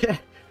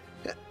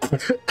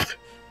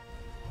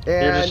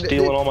 And you're just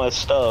stealing all my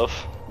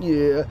stuff.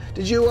 Yeah.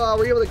 Did you,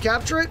 were you able to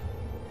capture it?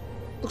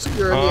 Looks like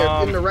you're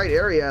in the right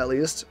area, at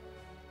least.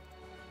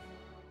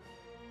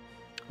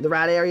 The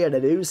right area to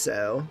do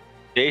so.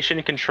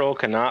 Station control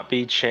cannot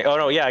be changed. Oh,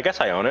 no, yeah, I guess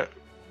I own it.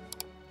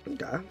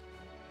 Okay.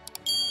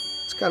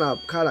 It's kind of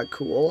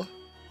cool,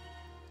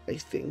 I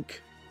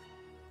think.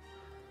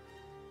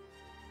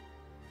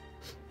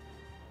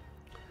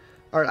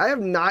 All right, I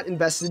have not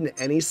invested in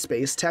any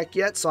space tech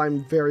yet, so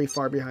I'm very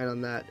far behind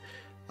on that.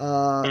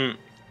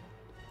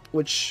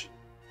 Which,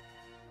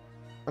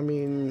 I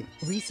mean,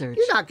 research.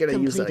 You're not going to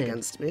use that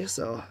against me,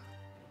 so.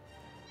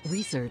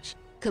 Research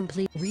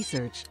complete.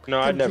 Research. No,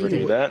 I'd never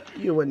do that.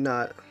 You would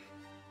not.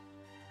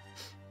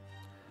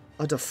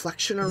 A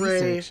deflection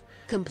array. Research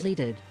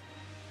completed.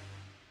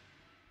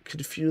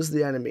 Confuse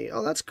the enemy.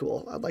 Oh, that's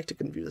cool. I'd like to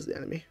confuse the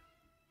enemy.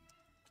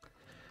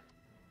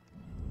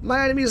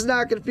 My enemy's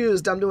not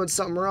confused. I'm doing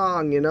something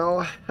wrong, you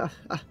know?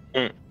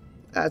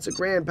 That's what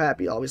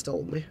Grandpappy always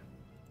told me.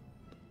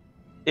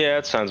 Yeah,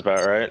 that sounds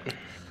about right.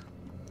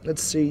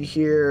 Let's see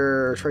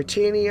here.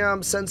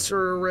 Titanium,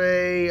 sensor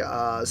array,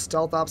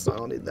 stealth ops. No, I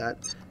don't need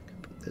that.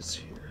 Put this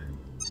here.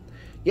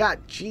 Yeah,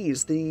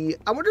 geez.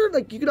 I wonder,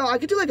 like, you know, I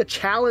could do like a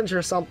challenge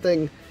or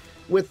something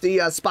with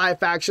the spy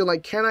faction.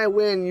 Like, can I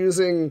win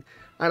using,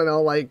 I don't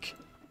know, like,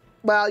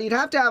 well, you'd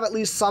have to have at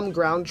least some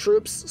ground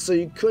troops, so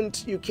you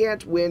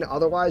can't win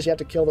otherwise. You have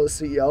to kill the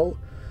CEO.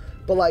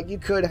 But like, you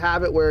could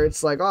have it where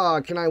it's like,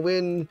 oh, can I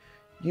win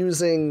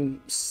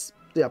using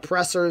the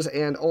oppressors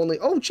and only?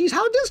 Oh, geez,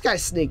 how did this guy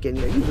sneak in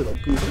here? You little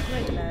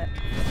goober.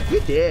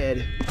 You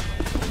did.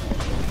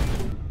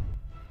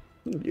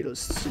 You little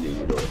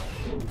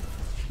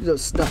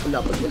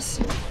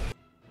snuffleupagus.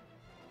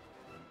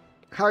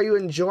 How are you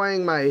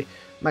enjoying my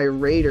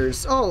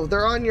raiders? Oh,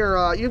 they're on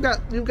your. You've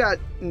got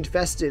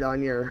infested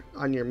on your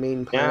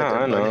main planet. Yeah,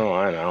 I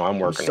know. I'm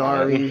working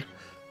on it.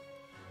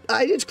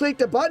 I just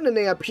clicked a button and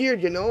they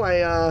appeared. You know,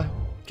 I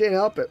can't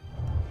help it.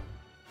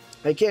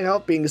 I can't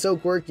help being so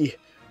quirky.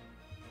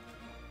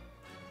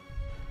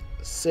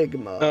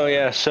 Sigma. Oh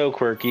yeah, so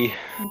quirky.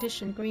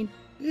 Condition green.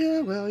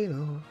 Yeah, well, you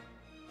know.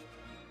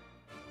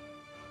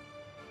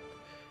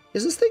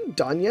 Is this thing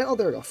done yet? Oh,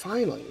 there we go.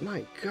 Finally.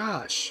 My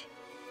gosh.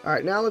 All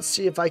right, now let's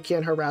see if I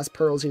can't harass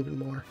Purls even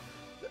more.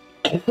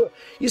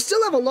 You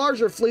still have a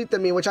larger fleet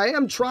than me, which I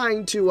am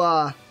trying to,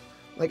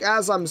 like,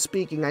 as I'm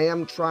speaking, I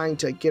am trying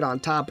to get on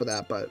top of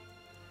that, but...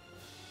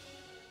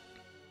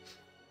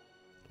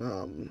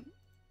 well,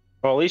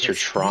 at least you're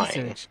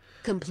trying. Research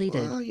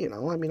completed. Well, you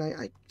know, I mean,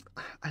 I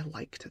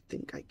like to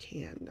think I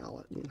can.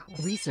 Now, you know.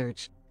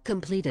 Research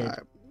completed.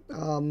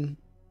 All right.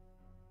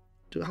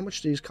 How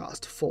much do these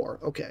cost? 4.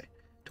 Okay.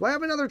 Do I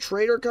have another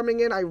trader coming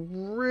in? I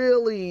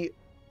really...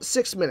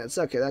 6 minutes.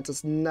 Okay,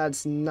 that's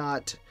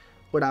not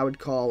what I would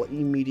call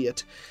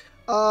immediate.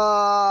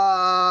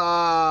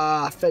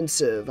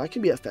 Offensive. I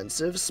can be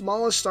offensive.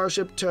 Smallest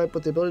starship type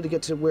with the ability to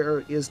get to where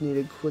it is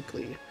needed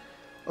quickly.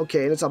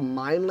 Okay, and it's a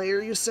mine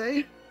layer, you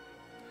say?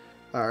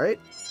 Alright.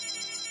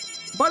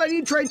 But I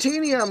need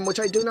titanium, which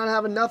I do not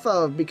have enough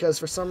of because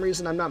for some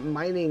reason I'm not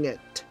mining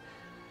it.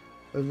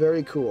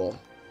 Very cool.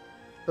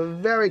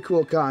 Very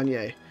cool,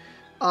 Kanye.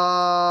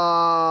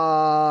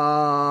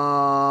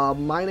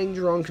 Mining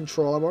drone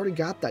control. I've already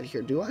got that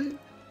here, do I?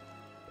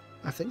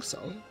 I think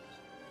so.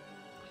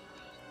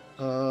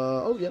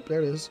 Oh, yep,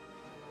 there it is.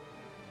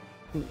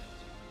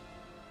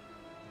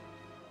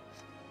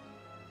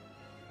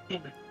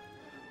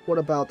 What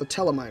about the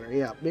teleminer?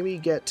 Yeah, maybe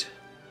get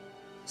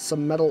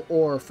some metal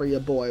ore for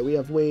your boy. We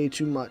have way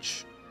too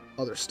much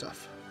other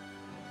stuff.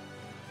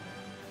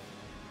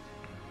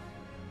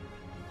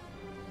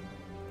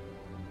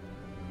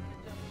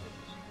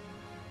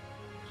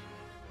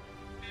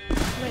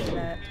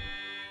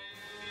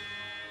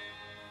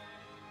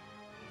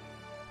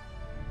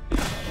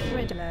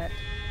 Red alert.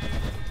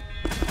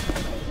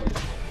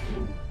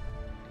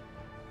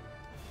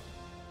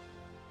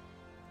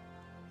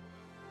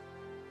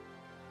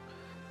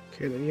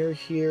 Okay, then you're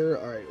here.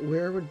 Alright,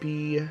 where would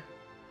be...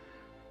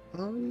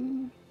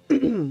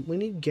 we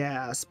need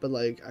gas, but,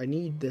 like, I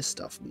need this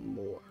stuff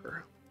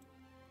more.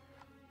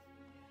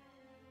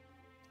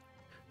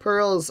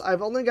 Pearls,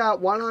 I've only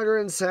got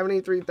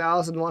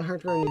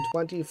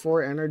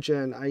 173,124 energy,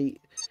 and I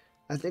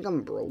think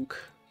I'm broke.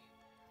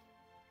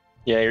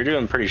 Yeah, you're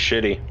doing pretty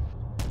shitty.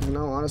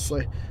 No,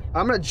 honestly.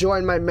 I'm gonna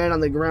join my men on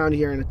the ground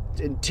here and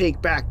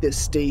take back this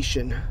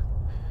station.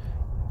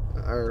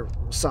 Or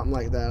something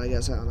like that, I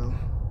guess. I don't know.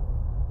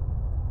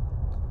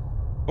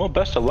 Well,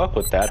 best of luck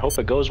with that. Hope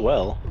it goes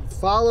well.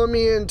 Follow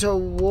me into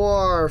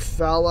war,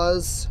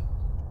 fellas.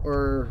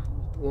 Or...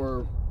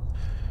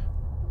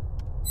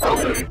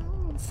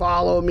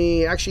 Follow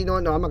me. Actually, no,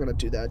 I'm not gonna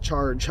do that.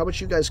 Charge. How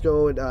about you guys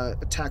go and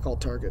attack all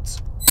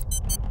targets?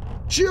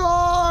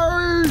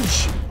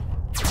 Charge!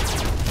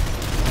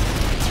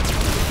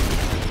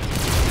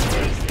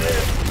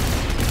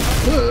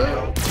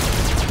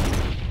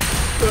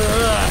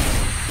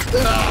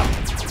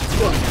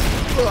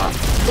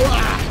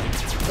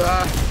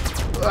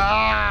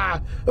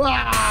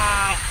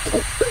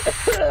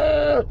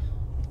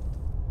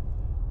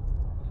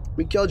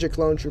 We killed your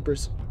clone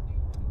troopers.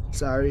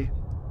 Sorry.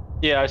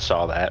 Yeah, I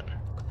saw that.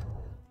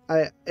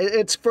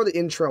 It's for the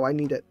intro. I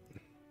need it.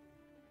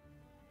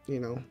 You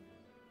know.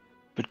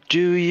 But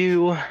do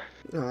you?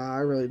 No, I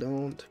really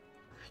don't.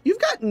 You've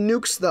got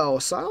nukes though,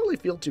 so I don't really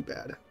feel too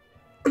bad.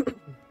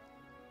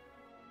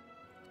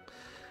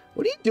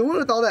 What are you doing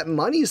with all that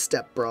money,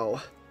 step bro?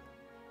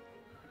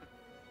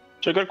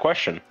 It's a good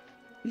question.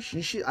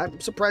 I'm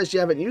surprised you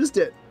haven't used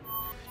it.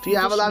 Do you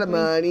have a lot of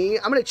money?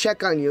 I'm gonna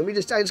check on you. I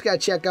just gotta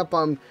check up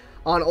on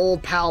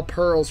old pal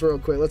Purls real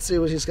quick. Let's see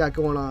what he's got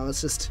going on.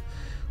 Let's just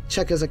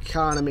check his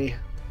economy.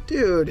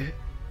 Dude,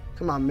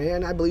 come on,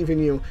 man. I believe in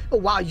you. Oh,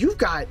 wow, you've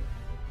got...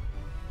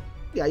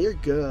 Yeah, you're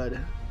good.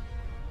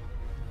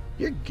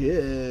 You're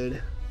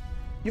good.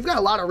 You've got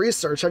a lot of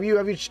research. Have you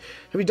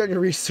done your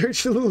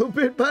research a little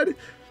bit, bud?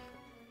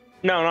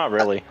 No, not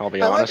really. I'll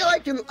be honest.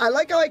 I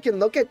like how I can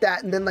look at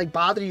that and then like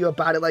bother you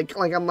about it. Like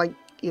I'm like,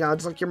 you know,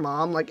 it's like your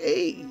mom. Like,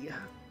 hey,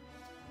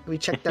 have we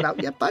checked that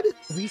out yet, bud?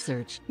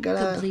 Research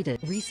completed.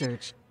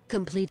 Research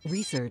complete.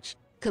 Research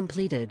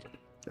completed.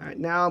 All right,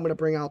 now I'm gonna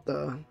bring out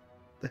the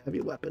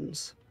heavy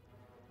weapons.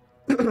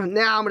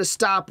 Now I'm gonna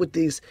stop with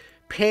these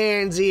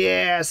pansy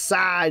ass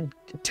side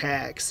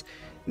attacks.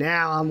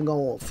 Now I'm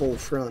going full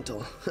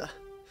frontal.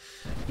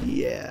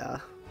 Yeah.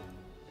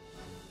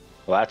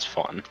 Well, that's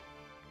fun.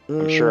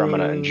 I'm sure I'm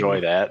gonna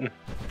enjoy that.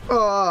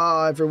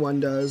 Oh, everyone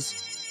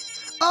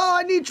does. Oh,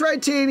 I need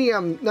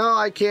titanium. No,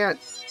 I can't.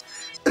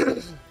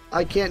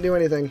 I can't do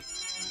anything.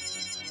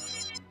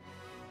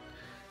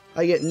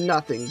 I get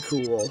nothing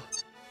cool.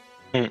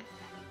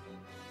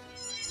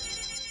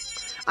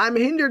 I'm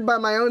hindered by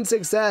my own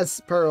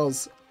success,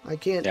 Purls. I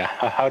can't. Yeah,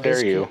 how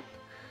dare you?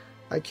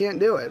 I can't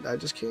do it. I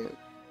just can't.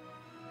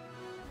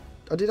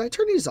 Oh, did I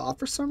turn these off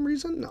for some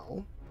reason?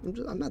 No.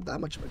 I'm not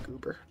that much of a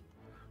goober.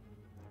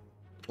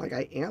 Like,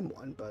 I am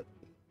one, but...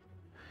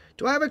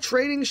 Do I have a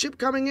trading ship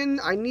coming in?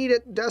 I need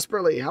it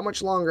desperately. How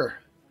much longer?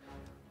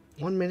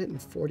 1 minute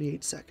and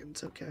 48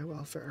 seconds. Okay,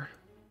 well, fair.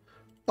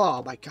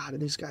 Oh, my God.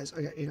 And these guys...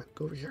 Okay, hang on.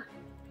 Go over here.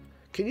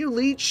 Can you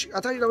leech? I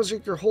thought that was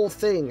like your whole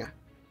thing.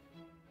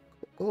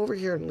 Go over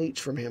here and leech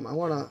from him. I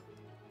wanna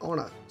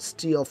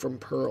steal from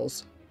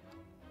Purls.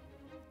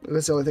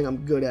 That's the only thing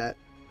I'm good at.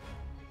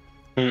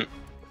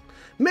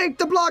 Make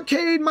the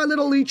blockade, my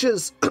little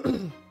leeches!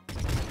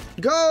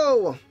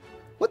 Go!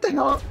 What the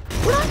hell?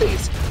 What are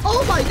these?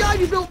 Oh my God,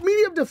 you built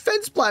medium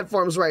defense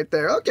platforms right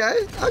there.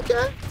 Okay,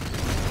 okay.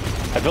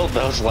 I built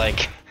those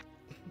like,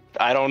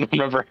 I don't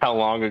remember how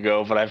long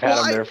ago, but I've had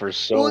them there for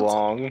so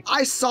long.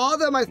 I saw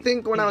them, I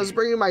think, when I was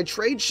bringing my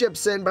trade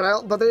ships in,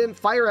 but they didn't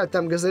fire at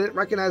them because they didn't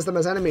recognize them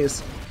as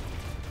enemies.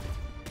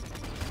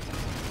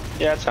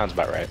 Yeah, that sounds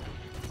about right.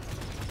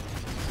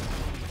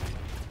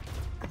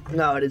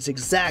 No, it is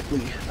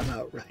exactly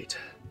about right.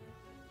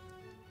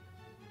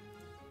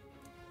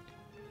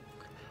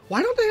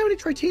 Why don't they have any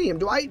titanium?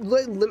 Do I,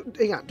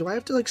 hang on, do I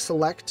have to like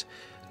select?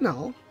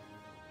 No.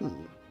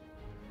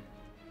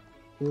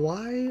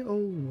 Why,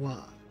 oh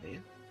why?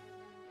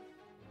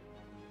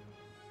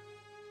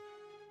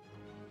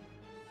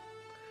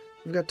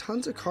 We've got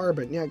tons of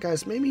carbon. Yeah,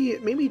 guys,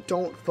 maybe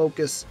don't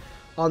focus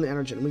on the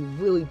energy. We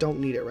really don't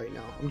need it right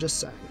now. I'm just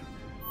saying.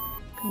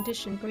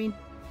 Condition green.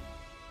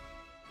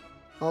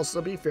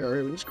 Also, be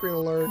fair, screen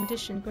alert.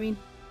 Condition green.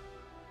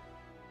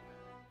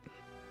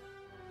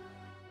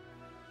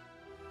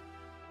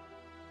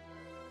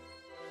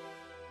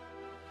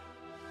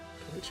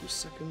 2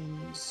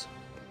 seconds.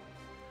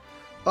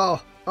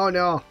 Oh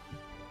no.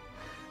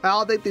 I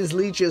don't think these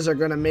leeches are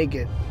gonna make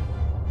it.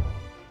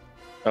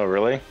 Oh,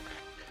 really?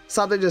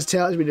 Something just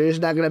tells me they're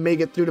just not gonna make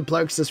it through the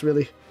plexus,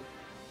 really.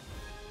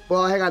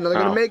 Well, hang on, they're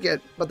gonna make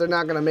it, but they're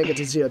not gonna make it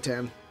to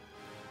Zeotam.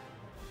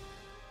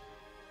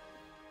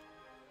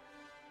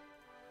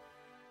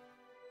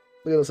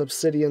 Look at those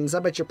obsidians. I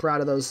bet you're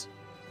proud of those,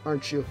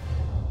 aren't you?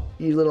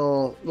 You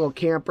little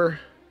camper.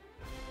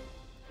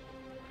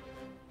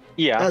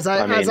 Yeah. As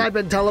I've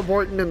been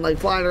teleporting and like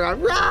flying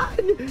around.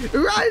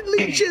 Run,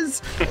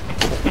 leeches!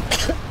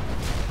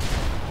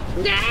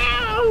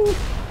 No!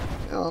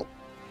 Well,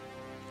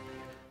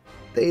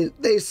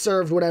 they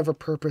served whatever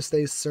purpose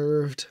they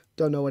served.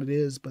 Don't know what it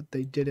is, but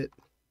they did it.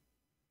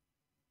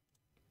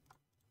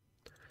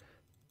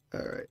 All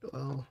right.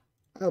 Well,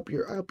 I hope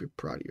you're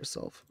proud of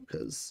yourself,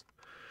 because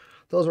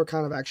those were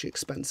kind of actually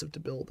expensive to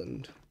build,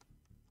 and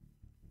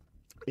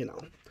you know.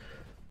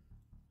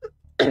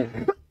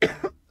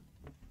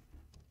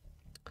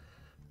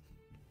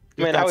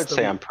 I mean, I would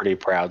say I'm pretty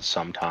proud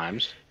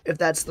sometimes. If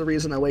that's the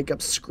reason I wake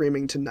up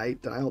screaming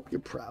tonight, then I hope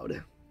you're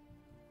proud.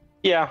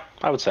 Yeah,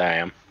 I would say I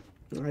am.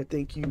 I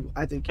think you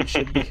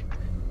should be.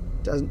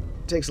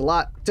 Takes a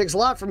lot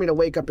for me to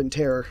wake up in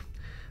terror.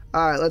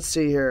 All right, let's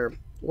see here.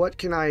 What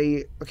can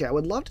I? Okay, I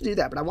would love to do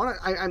that, but I want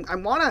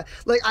to.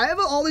 Like, I have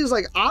all these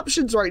like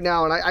options right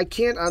now, and I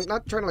can't. I'm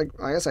not trying to like.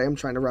 I guess I am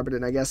trying to rub it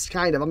in. I guess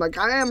kind of. I'm like,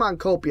 I am on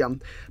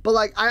copium, but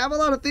like I have a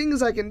lot of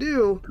things I can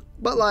do,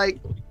 but like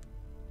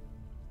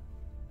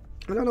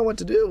I don't know what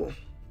to do.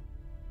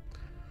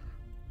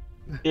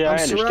 Yeah,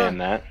 I understand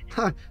that.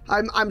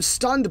 I'm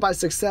stunned by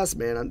success,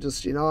 man. I'm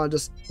just, you know, I'm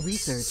just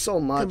Research so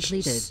much.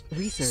 completed.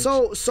 Research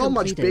So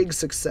much completed. big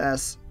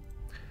success.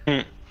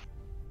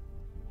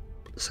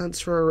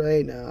 Sensor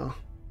array now.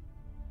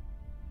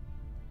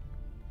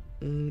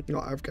 No,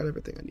 I've got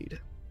everything I need.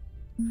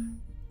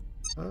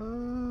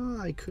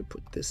 I could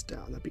put this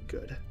down. That'd be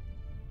good.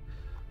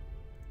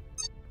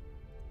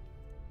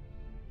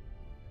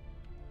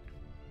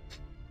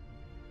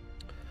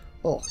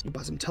 Oh, you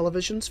buy some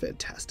televisions?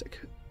 Fantastic.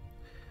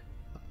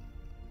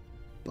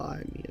 Buy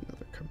me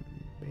another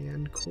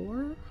command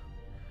core.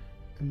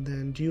 And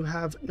then, do you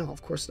have... No,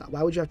 of course not.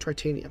 Why would you have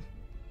titanium?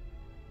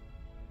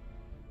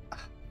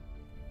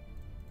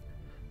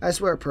 I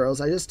swear,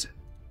 Purls, I just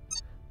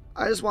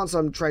want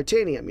some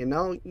titanium, you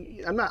know?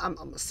 I'm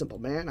a simple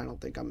man. I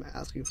don't think I'm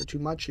asking for too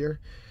much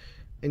here.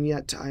 And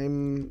yet,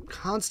 I'm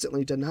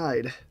constantly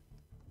denied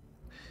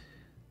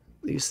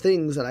these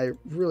things that I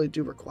really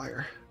do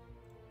require.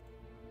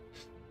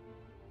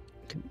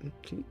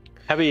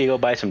 How about you go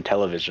buy some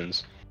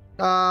televisions?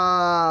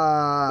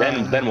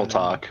 Then we'll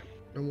talk.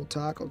 Then we'll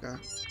talk? Okay.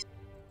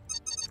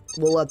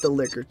 We'll let the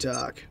liquor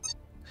talk.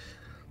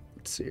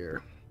 Let's see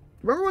here.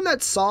 Remember when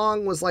that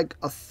song was like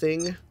a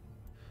thing?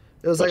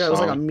 It was like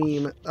a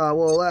meme.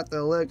 We'll let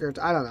the liquor.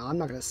 I don't know. I'm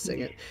not gonna sing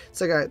it.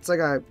 It's like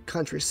a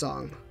country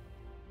song.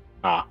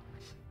 Ah.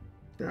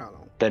 I don't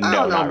know. Then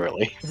no, not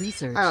really.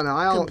 Research. I don't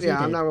know. Completed.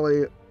 Yeah, I'm not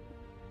really.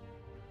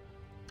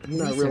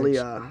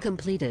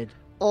 Completed.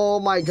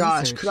 Oh my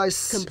gosh! Research Could I?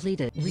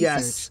 Completed.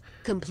 Yes. Research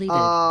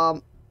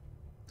completed.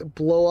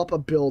 Blow up a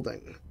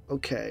building.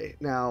 Okay.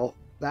 Now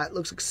that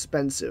looks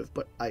expensive,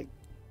 but I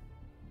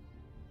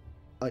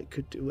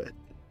could do it.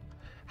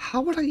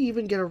 How would I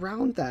even get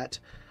around that?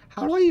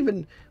 How do I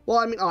even... Well,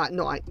 I mean,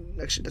 no,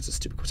 actually, that's a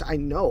stupid question. I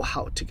know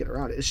how to get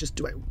around it. It's just,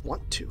 do I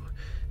want to?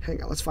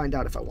 Hang on, let's find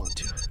out if I want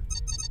to.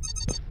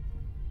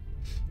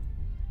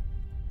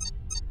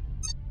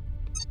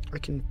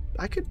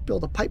 I could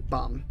build a pipe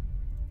bomb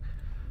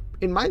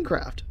in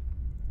Minecraft.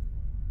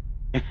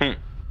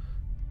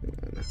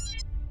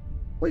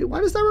 Wait, why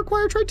does that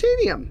require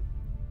titanium?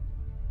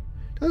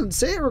 It doesn't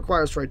say it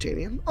requires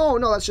titanium. Oh,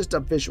 no, that's just a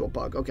visual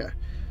bug. Okay.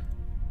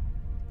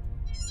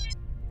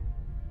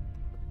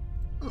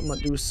 I'm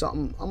gonna do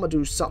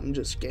something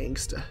just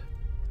gangsta.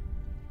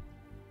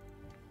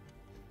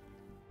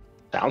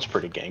 Sounds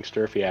pretty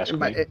gangster if you ask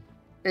me.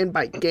 And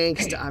by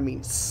gangsta, I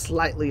mean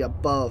slightly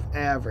above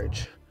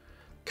average.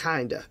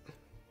 Kinda.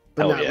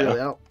 But not really.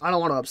 I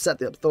don't want to upset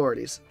the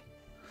authorities.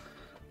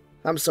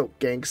 I'm so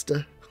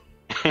gangsta.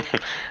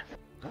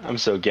 I'm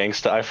so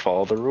gangsta, I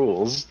follow the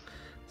rules.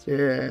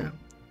 Yeah.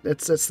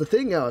 That's the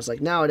thing, though. It's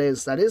like,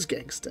 nowadays, that is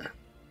gangsta.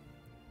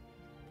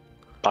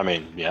 I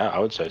mean, yeah, I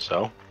would say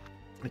so.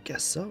 I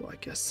guess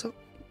so.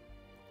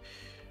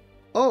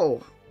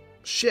 Oh,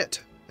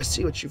 shit. I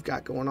see what you've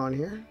got going on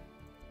here.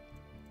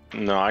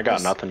 No, I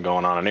got nothing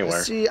going on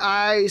anywhere.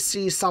 I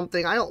see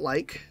something I don't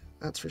like.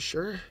 That's for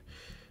sure.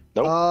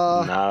 Nope.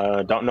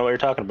 No, don't know what you're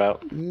talking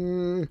about.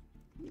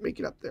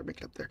 Make it up there.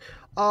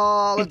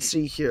 Let's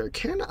see here.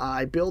 Can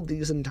I build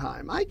these in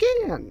time? I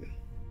can.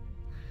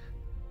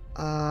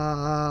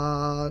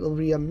 It'll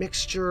be a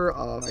mixture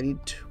of... I need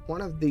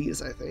one of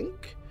these, I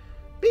think.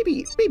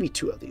 Maybe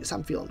two of these.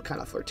 I'm feeling kind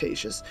of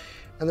flirtatious.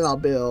 And then I'll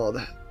build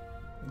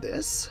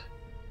this.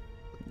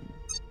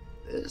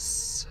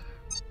 Let's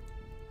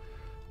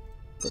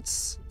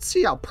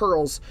see how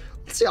Purls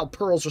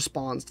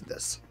responds to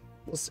this.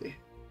 We'll see.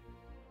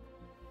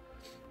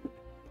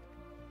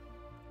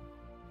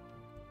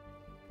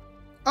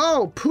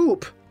 Oh,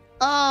 poop.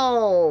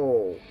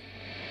 Oh.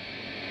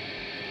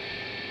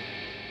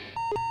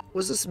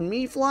 Was this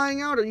me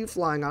flying out or you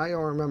flying out? I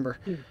don't remember.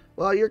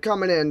 Well, you're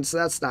coming in, so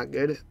that's not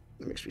good.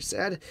 That makes me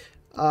sad.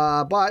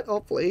 But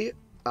hopefully,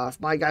 if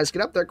my guys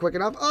get up there quick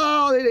enough.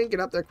 Oh, they didn't get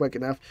up there quick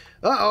enough.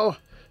 Uh-oh.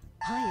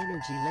 High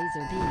energy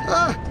laser beam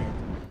detected.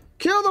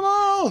 Kill them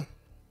all!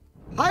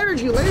 High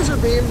energy laser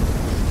beam?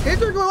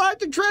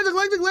 Intergalactic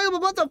transgalactic label,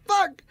 what the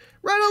fuck?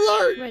 Red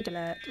alert! Red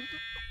alert.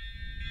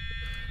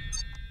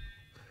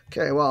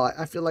 Okay, well,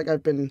 I feel like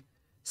I've been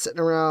sitting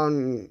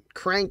around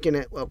cranking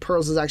it. Well,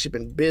 Purls has actually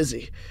been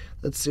busy.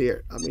 Let's see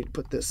here. Let me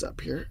put this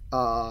up here.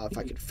 If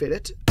I can fit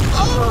it.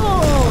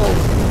 Oh!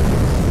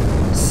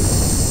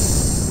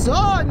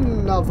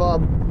 Son of a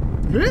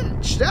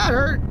bitch! That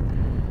hurt.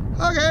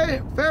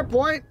 Okay, fair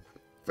point.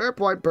 Fair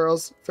point,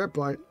 Purls. Fair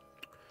point.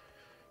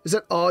 Is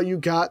that all you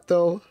got,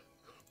 though?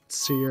 Let's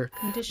see here.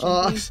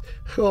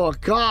 Oh,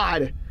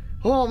 God.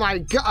 Oh, my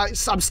God.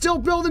 I'm still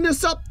building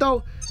this up,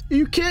 though.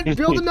 You can't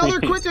build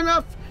another quick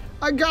enough.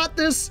 I got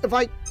this. If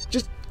I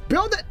just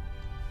build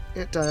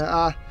it.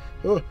 I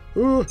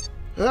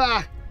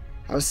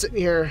was sitting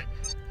here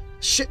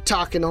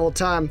shit-talking the whole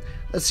time.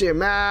 Let's see.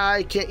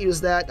 I can't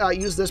use that.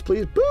 Use this,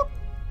 please. Boop.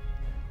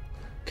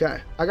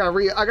 Okay. I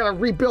gotta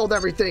rebuild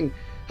everything.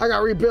 I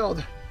gotta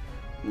rebuild.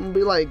 I'm gonna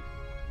be like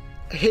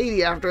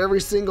Haiti after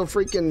every single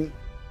freaking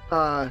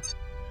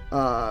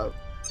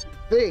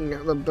thing.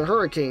 The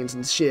hurricanes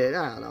and shit.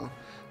 I don't know.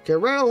 Okay,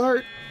 red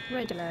alert.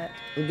 Red alert.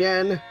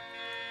 Again.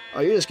 Oh,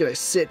 you're just gonna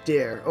sit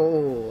there.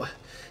 Oh.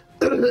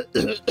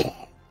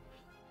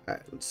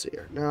 Alright, let's see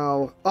here.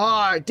 Now,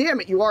 ah, damn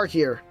it, you are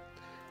here.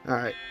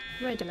 Alright.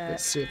 Red alert.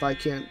 Let's see if I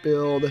can't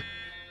build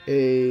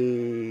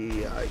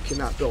a... I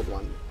cannot build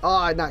one.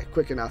 Ah, not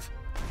quick enough.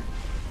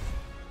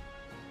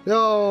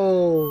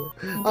 No!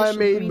 I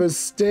made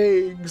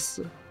mistakes.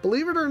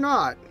 Believe it or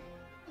not,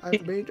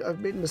 I've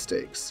made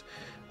mistakes.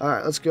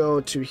 Alright, let's go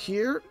to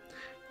here.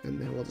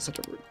 And then we'll just have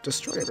to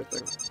destroy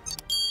everything.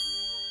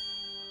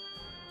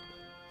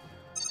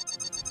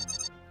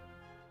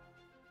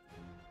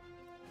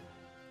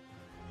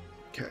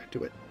 Okay,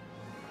 do it.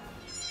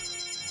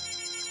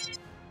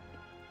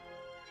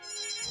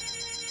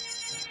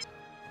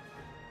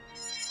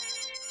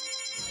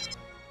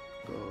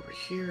 Go over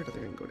here, then I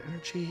can go to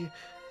energy.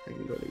 I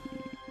can go to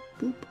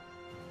boop.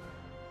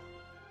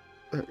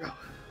 There we go.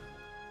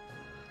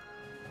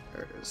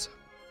 There it is.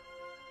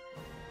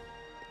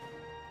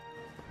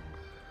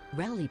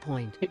 Rally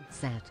point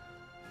set.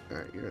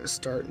 Alright, you're gonna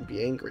start and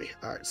be angry.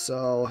 Alright,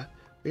 so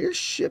your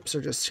ships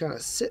are just kind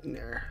of sitting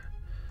there.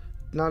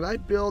 Now did I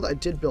build? I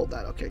did build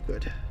that. Okay,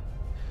 good.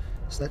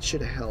 So that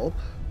should help.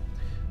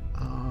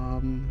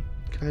 Can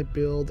I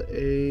build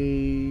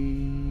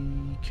a...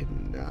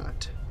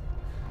 Cannot.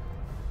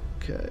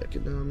 Okay,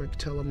 economic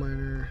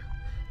teleminer.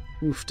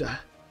 Oofta.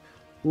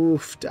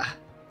 Oofta.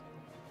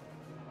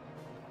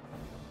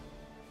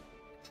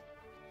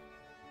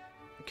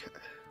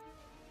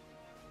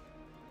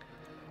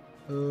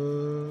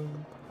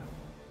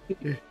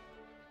 Okay.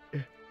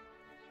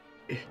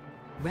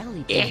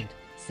 Rally point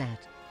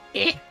set.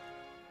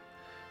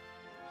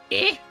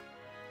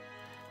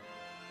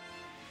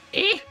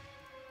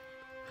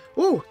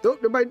 Oh,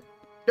 don't mind.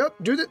 Nope,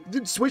 do the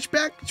switch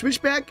back.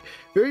 Switch back.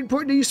 Very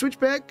important that you switch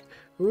back.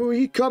 Oh,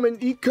 he coming.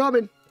 He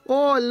coming.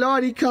 Oh,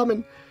 Lord, he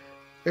coming.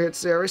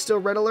 It's there. We're still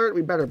red alert.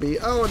 We better be.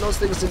 Oh, and those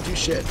things didn't do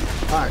shit.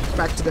 All right,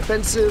 back to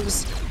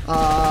defensives.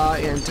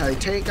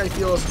 Anti-tank, I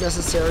feel, is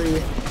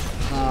necessary.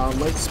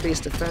 Light space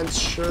defense,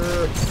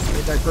 sure.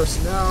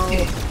 Anti-personnel.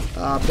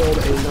 Build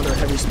another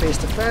heavy space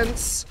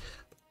defense.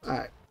 All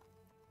right.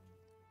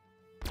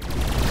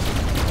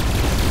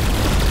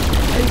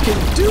 I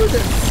can do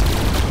this.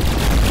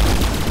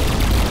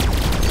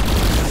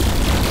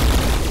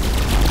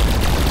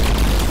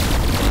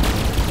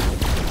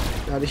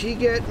 Now, did he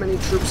get many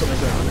troops on the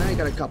ground? I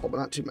got a couple, but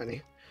not too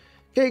many.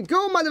 Okay,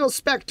 go, my little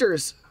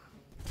specters.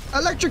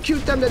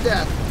 Electrocute them to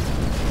death.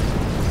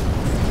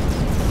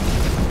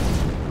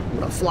 I'm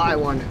gonna fly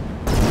one.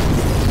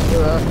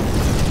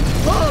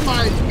 Oh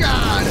my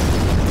god!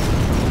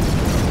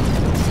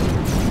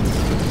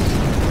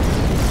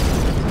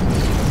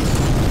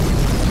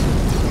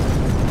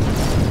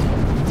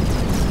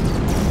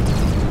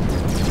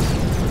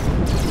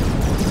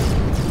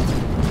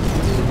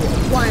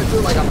 Flying through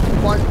like a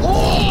bunch.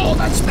 Oh,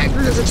 that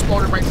specter just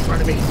exploded right in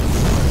front of me.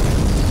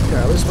 Okay,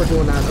 at least we're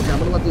doing that. Okay, I'm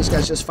gonna let these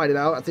guys just fight it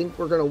out. I think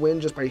we're gonna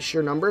win just by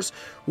sheer numbers.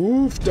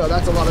 Oof,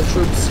 that's a lot of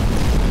troops.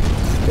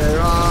 Okay,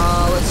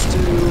 let's do.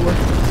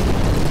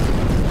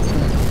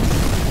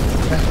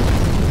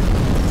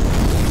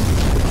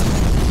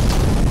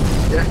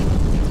 Yeah.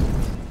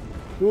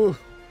 Oof,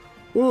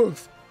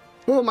 oof.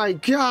 Oh my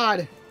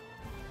god.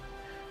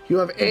 You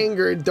have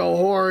angered the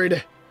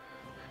horde.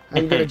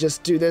 I'm gonna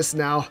just do this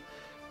now.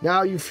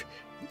 Now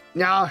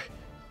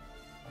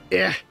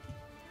yeah.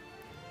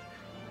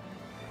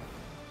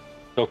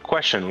 So,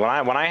 question: when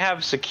I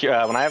have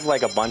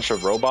like a bunch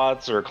of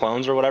robots or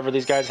clones or whatever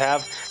these guys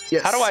have,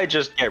 yes. How do I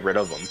just get rid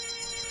of them?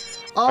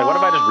 Like, what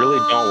if I just really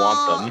don't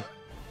want them?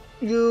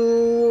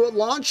 You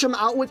launch them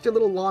out with your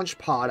little launch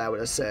pod, I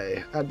would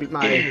say. That'd be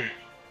my.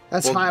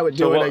 That's how I would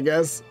do it, I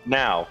guess.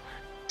 Now,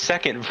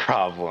 second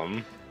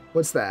problem.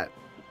 What's that?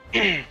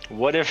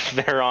 What if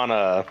they're on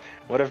a?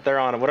 What if they're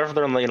on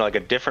like a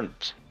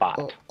different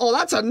spot? Oh,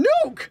 that's a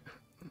nuke!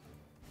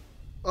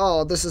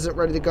 Oh, this isn't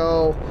ready to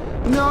go.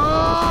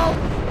 No!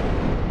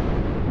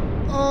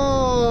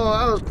 Oh,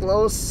 that was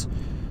close.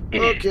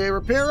 Okay,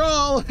 repair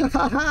all.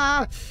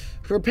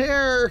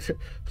 Repair.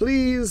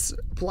 Please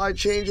apply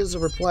changes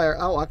of repair.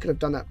 Oh, I could have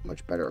done that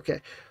much better.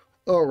 Okay.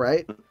 All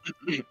right.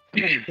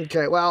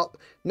 Okay. Well,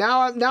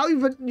 now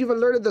you've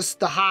alerted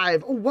the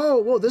hive. Oh,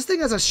 whoa. This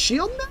thing has a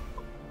shield now.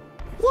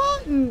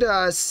 What in the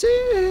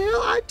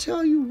hell? I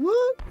tell you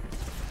what.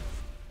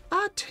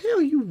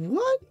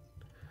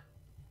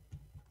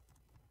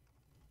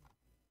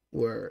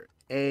 We're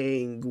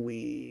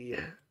angry.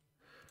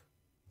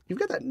 You've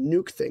got that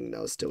nuke thing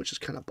though still, which is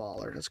kind of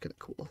baller. That's kind of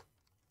cool.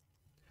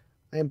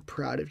 I am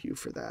proud of you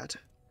for that.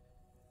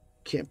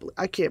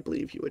 I can't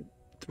believe you would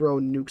throw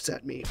nukes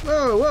at me.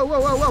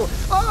 Whoa.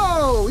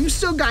 Oh, you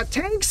still got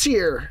tanks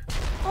here.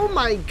 Oh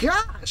my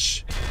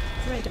gosh.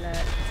 Red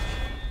alert.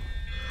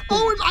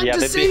 Oh, I'm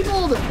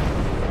disabled!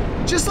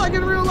 Just like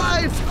in real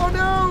life! Oh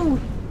no!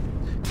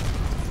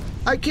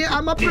 I can't,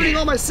 I'm upgrading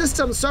all my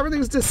systems, so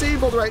everything's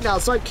disabled right now,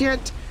 so I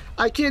can't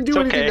do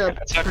anything to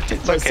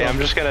protect myself. I'm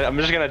just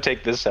gonna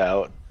take this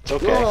out. It's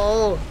okay.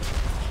 Whoa.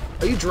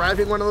 Are you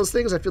driving one of those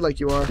things? I feel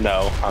like you are.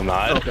 No, I'm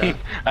not. Okay.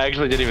 I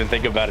actually didn't even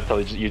think about it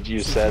until you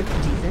said.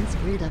 Defense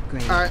grid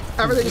upgrade. All right,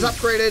 everything's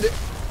upgraded.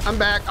 I'm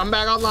back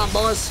online,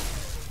 boys.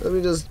 Let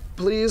me just,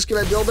 please, can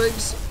I build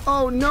things?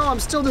 Oh no, I'm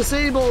still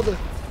disabled.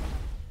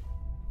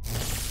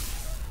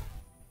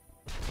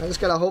 I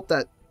just gotta hope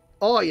that,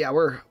 oh yeah,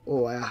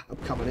 I'm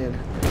coming in.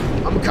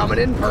 I'm coming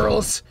in,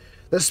 Purls.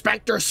 The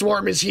Spectre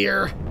Swarm is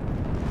here.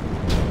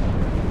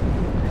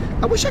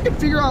 I wish I could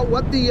figure out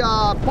what the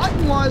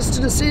button was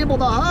to disable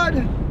the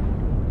HUD.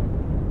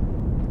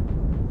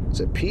 Is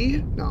it P?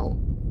 No.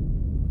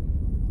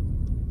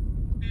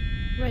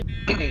 Red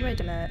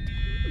alert.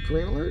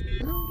 Green alert?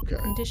 No? Okay.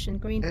 Condition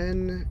green.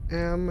 N,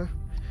 M,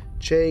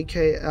 J,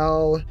 K,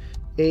 L,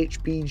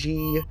 H, B,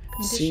 G,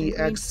 C,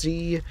 X,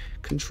 Z,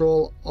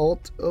 Control,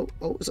 Alt. Oh,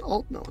 is it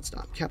Alt? No, it's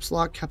not. Caps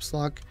lock, caps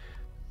lock.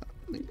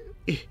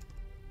 Can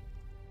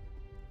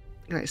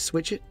I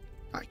switch it?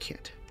 I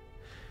can't.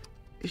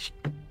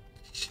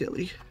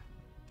 Silly.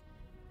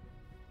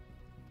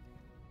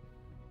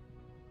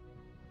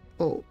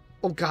 Oh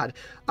god.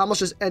 I almost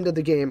just ended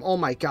the game. Oh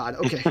my god.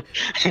 Okay.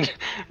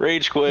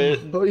 Rage quit.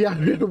 Oh yeah,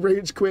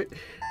 rage quit.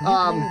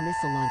 Nuclear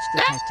missile launch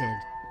detected.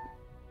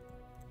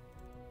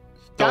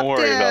 Don't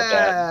worry about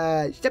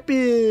that. Stop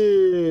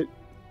it.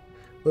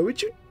 Why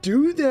would you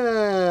do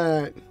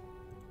that?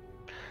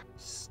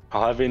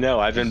 I'll have you know,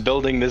 I've been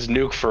building this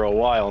nuke for a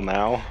while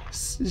now.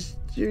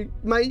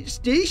 My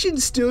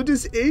station's still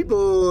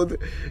disabled.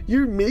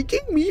 You're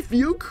making me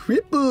feel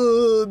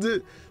crippled.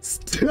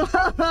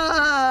 Stop.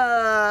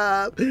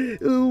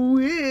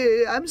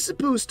 Win. I'm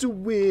supposed to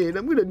win.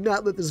 I'm gonna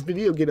not let this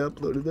video get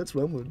uploaded. That's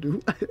what I'm gonna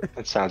do.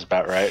 That sounds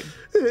about right.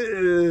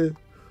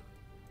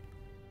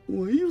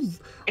 Why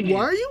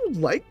are you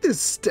like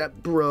this, step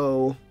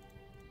bro?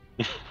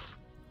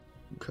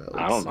 Okay,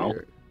 I don't know.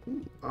 Here.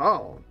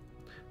 Oh.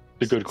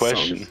 It's a good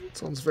question. That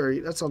sounds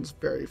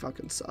very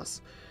fucking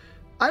sus.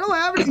 I don't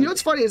have any. You know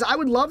what's funny is I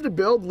would love to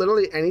build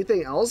literally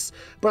anything else,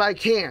 but I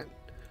can't.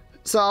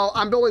 So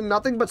I'm building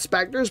nothing but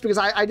Spectres because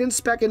I didn't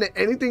spec into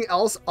anything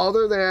else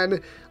other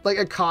than like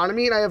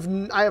economy,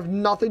 and I have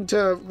nothing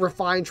to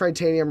refine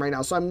Tritanium right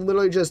now. So I'm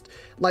literally just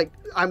like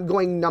I'm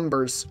going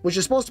numbers, which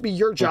is supposed to be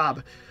your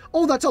job.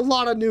 Oh, that's a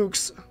lot of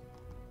nukes.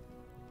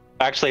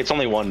 Actually, it's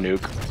only one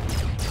nuke.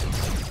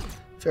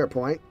 Fair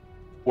point.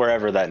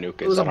 Wherever that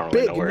nuke is, I don't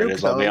really know where it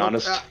is. I'll be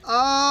honest.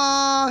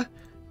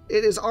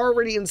 It is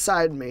already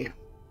inside me.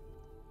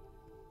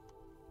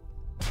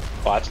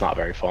 Well, that's not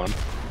very fun.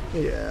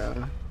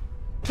 Yeah.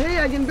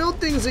 Hey, I can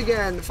build things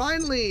again,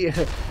 finally!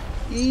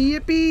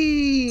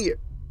 Yippee!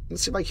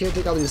 Let's see if I can't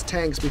take all these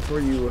tanks before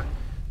you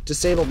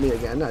disable me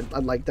again.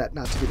 I'd like that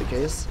not to be the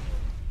case.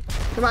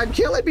 Come on,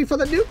 kill it before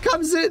the nuke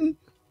comes in!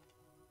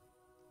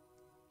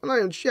 I'm not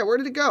even sure, where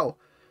did it go?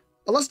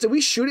 Unless, did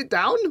we shoot it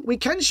down? We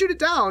can shoot it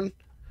down.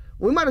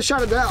 We might have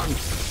shot it down.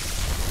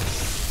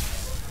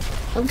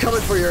 I'm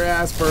coming for your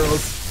ass,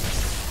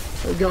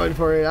 Purls. I'm going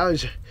for it. I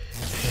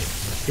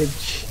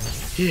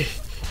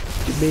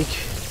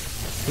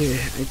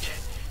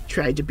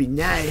tried to be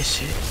nice.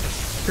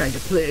 Tried to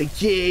play a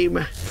game.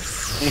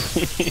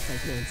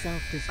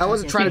 I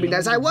wasn't trying to be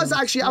nice. I was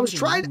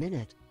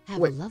trying.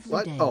 Wait,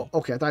 what? Oh,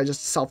 okay. I thought I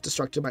just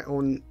self-destructed my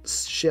own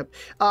ship.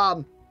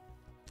 But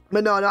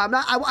no, I'm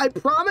not. I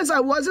promise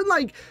I wasn't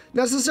like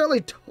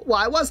necessarily. Well,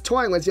 I was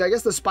toying with you. I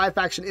guess the spy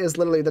faction is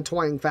literally the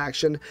toying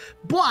faction.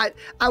 But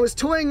I was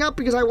toying up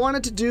because I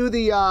wanted to do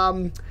the.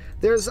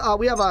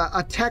 We have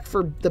a tech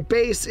for the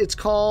base. It's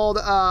called.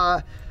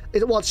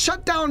 It's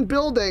shut down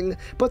building.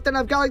 But then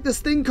I've got like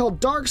this thing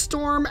called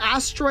Darkstorm,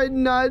 Asteroid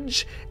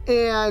Nudge,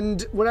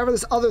 and whatever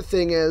this other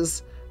thing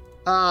is.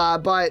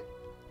 But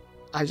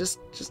I just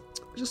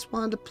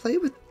wanted to play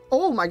with.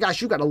 Oh my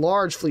gosh, you got a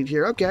large fleet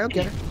here. Okay.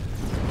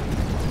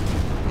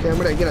 Okay, I'm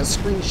gonna get a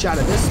screenshot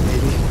of this,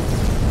 maybe.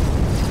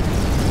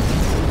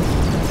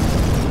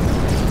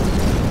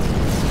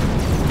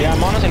 Yeah,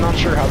 I'm honestly not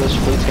sure how this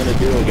fleet's gonna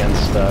do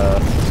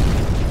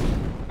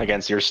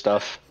against your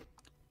stuff.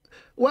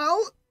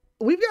 Well,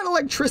 we've got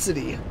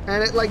electricity,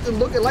 and it like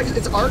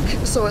it's arc,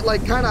 so it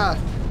like kind of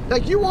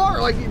like you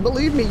are like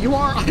believe me, you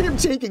are. I am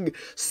taking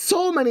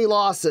so many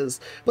losses,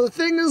 but the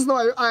thing is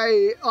though,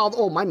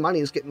 oh my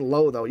money is getting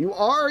low though. You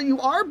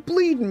are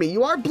bleeding me.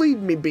 You are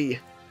bleeding me, B.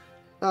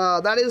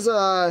 That is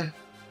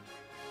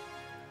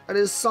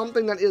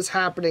something that is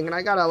happening, and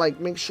I gotta like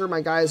make sure my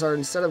guys are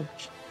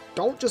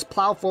don't just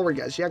plow forward,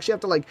 guys. You actually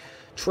have to like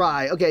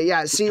try. Okay,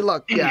 yeah. See,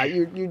 look, yeah,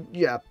 you're doing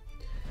things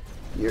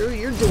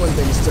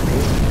to me.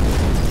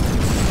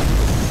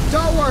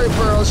 Don't worry,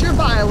 Purls, you're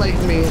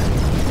violating me.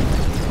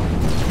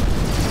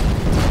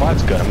 Well,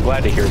 that's good. I'm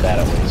glad to hear that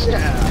at least.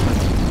 Yeah.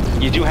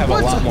 You do have a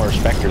lot more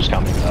Spectres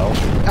coming, though.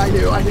 I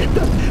do.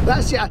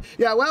 That's yeah.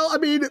 Well, I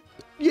mean.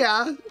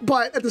 Yeah,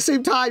 but at the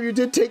same time, you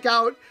did take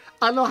out,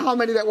 I don't know how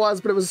many that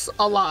was, but it was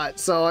a lot.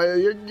 So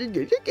you're good.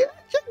 You're good.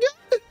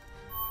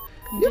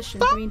 You're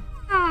fine.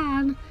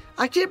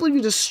 I can't believe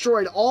you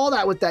destroyed all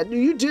that with that.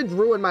 You did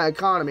ruin my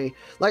economy.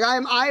 Like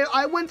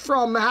I went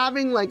from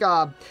having like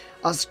a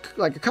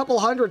couple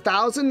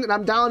 100,000, and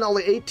I'm down to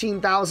only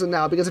 18,000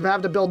 now because I'm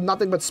having to build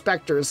nothing but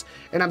specters,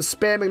 and I'm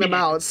spamming them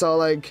out. So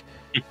like,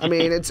 I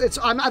mean, I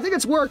think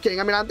it's working.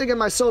 I mean, I'm thinking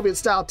my Soviet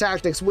style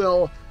tactics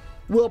will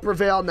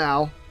prevail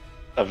now.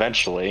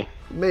 Eventually.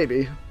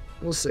 Maybe.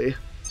 We'll see.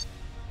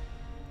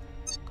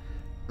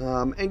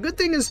 And good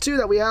thing is too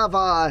that we have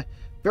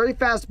very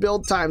fast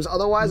build times.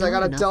 Otherwise, I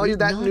gotta tell you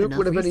that nuke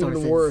would have been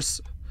even worse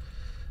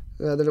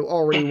than it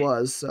already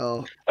was.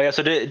 So. Oh yeah.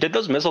 So did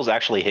those missiles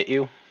actually hit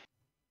you?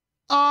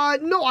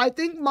 No, I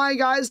think my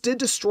guys did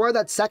destroy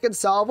that second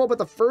salvo, but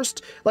the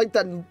first, like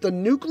the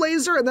nuke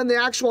laser and then the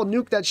actual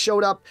nuke that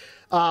showed up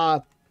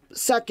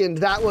second,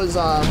 that was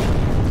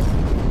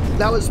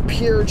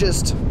pure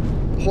just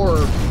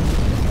horror.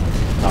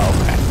 Oh,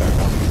 okay, fair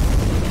enough.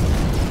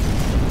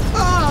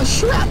 Ah,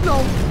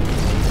 shrapnel!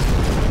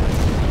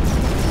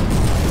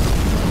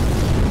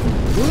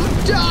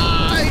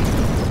 Die!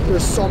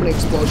 There's so many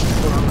explosions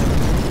going on.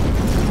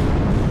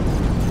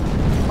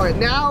 Alright,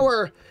 now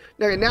we're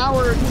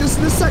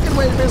this second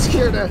wave is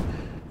here to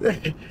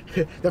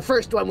the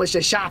first one was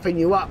just chopping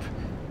you up.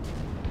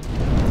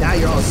 Now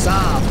you're all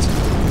soft.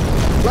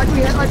 Like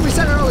we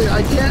said earlier,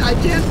 I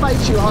can't fight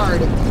you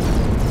hard.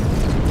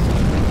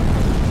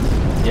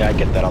 Yeah, I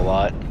get that a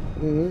lot.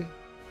 Mm-hmm.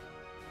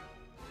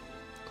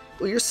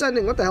 Well, you're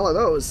sending, what the hell are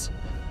those?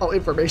 Oh,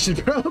 information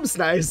probes,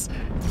 nice.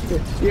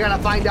 You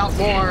gotta find out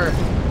more.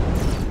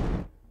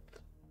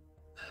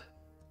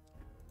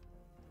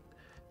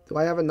 Do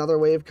I have another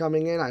wave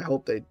coming in? I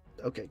hope they,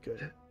 okay,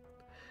 good.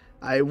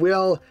 I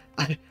will,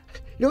 you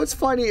know what's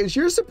funny is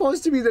you're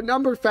supposed to be the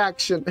number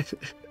faction.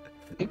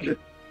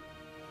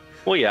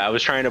 Well, yeah, I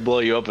was trying to blow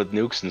you up with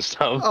nukes and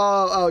stuff.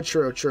 Oh,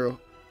 true.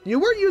 You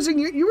were using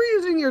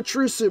your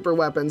true super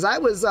weapons. I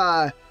was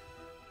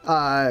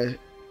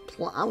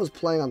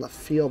playing on the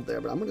field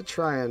there, but I'm gonna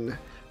try and.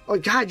 Oh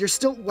God, you're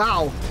still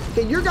wow.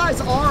 Okay, your guys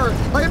are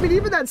like. I mean,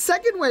 even that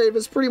second wave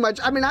is pretty much.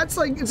 I mean, that's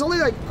like it's only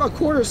like a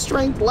quarter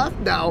strength left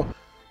now.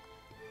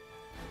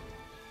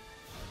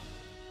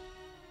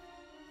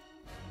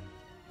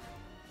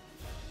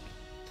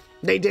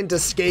 They didn't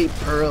escape,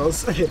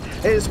 Purls. They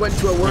just went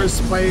to a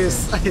worse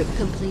place.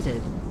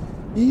 Completed.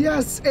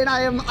 Yes, and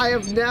I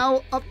have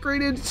now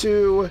upgraded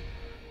to.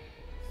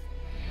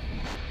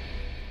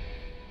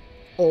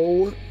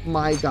 Oh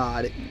my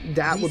God,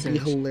 that would be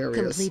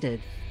hilarious.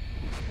 Completed.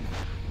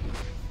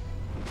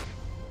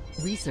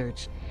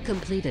 Research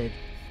completed.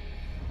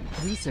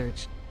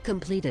 Research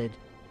completed.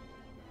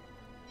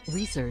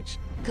 Research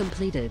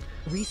completed.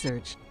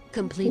 Research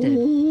completed.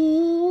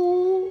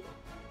 Ooh.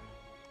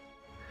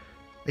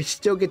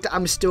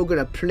 I'm still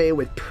gonna play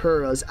with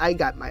Purls. I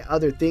got my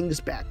other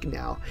things back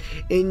now,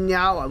 and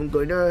now I'm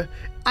gonna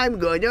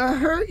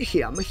hurt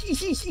him.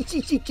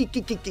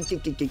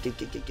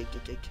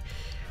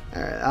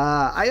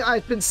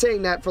 I've been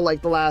saying that for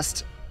like the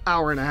last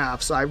hour and a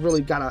half, so I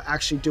really gotta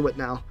actually do it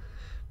now.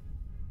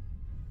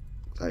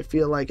 I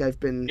feel like I've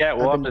been. Yeah,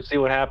 we'll have to see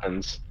what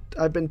happens.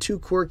 I've been too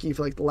quirky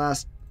for like the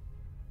last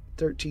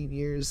 13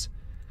 years.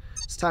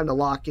 It's time to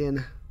lock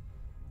in.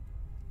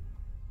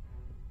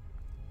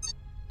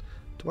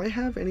 Do I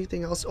have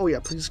anything else? Oh yeah,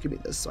 please give me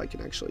this so I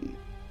can actually.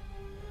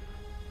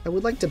 I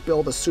would like to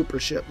build a super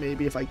ship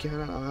maybe if I can.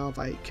 I don't know if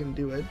I can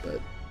do it, but.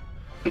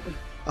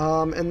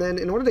 And then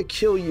in order to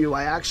kill you,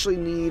 I actually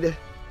need.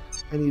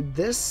 I need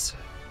this.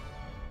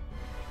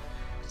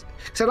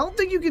 Because I don't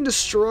think you can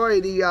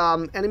destroy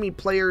the enemy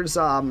player's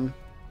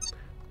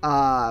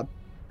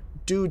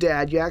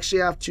doodad. You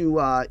actually have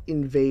to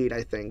invade,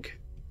 I think.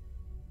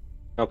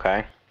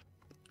 Okay.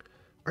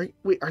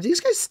 Wait, are these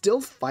guys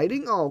still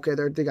fighting? Oh, okay,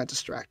 they got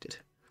distracted.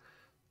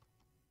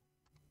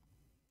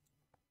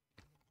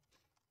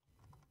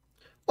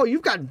 Oh,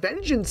 you've got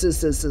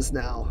vengeances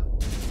now.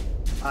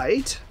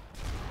 Alright.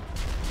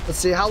 Let's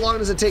see, how long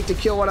does it take to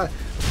kill one of...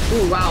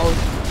 Ooh, wow.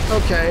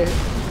 Okay.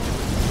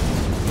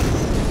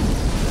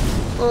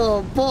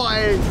 Oh,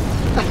 boy.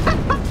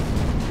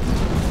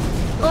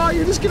 Oh,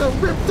 you're just gonna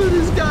rip through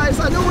these guys.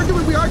 I know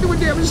we are doing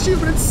damage too,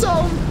 but it's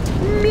so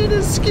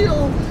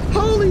minuscule.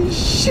 Holy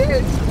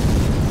shit.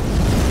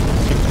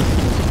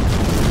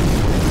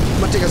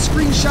 I'm gonna take a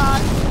screenshot.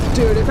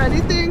 Dude, if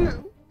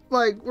anything,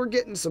 like, we're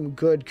getting some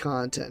good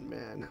content,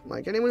 man.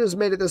 Like, anyone who's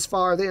made it this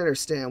far, they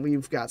understand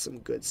we've got some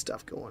good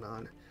stuff going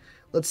on.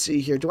 Let's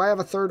see here. Do I have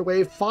a third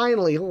wave?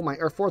 Finally. Oh my,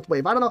 or fourth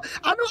wave. I don't know.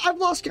 I've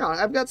lost count.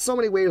 I've got so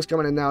many waves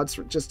coming in now. It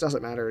just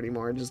doesn't matter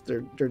anymore.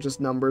 They're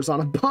just numbers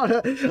on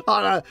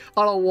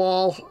a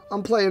wall.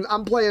 I'm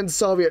playing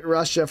Soviet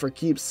Russia for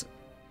keeps.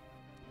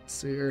 Let's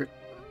see here.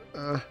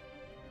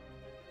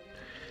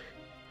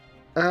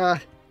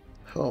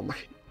 Oh my.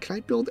 Can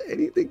I build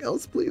anything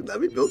else, please?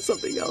 Let me build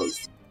something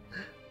else.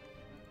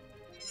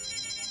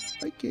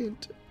 I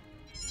can't.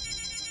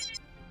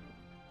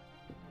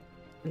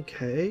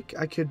 Okay,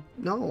 I could...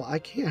 No, I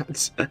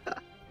can't.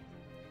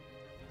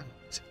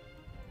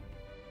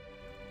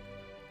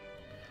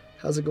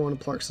 How's it going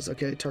to Plarxus?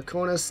 Okay,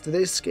 Tarkonis, did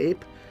they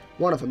escape?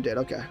 One of them did,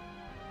 okay.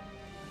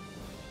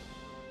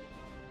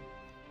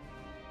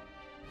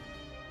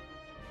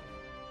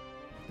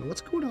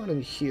 on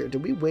in here?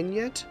 Did we win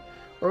yet?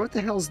 Or what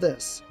the hell's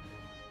this?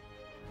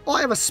 Oh,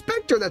 I have a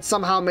Spectre that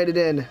somehow made it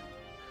in.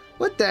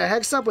 What the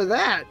heck's up with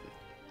that?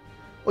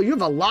 Oh, you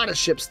have a lot of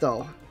ships,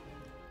 though.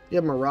 You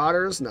have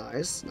Marauders.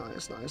 Nice,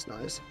 nice, nice,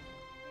 nice.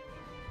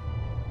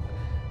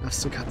 I've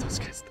still got those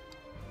guys.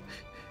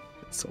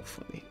 It's so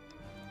funny.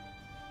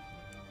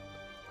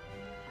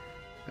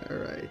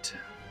 Alright.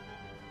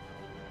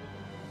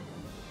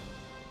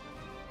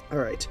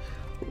 Alright.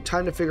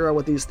 Time to figure out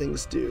what these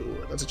things do.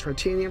 That's a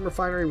titanium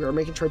refinery. We are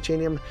making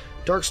titanium.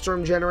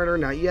 Darkstorm generator,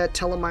 not yet.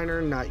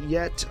 Teleminer, not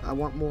yet. I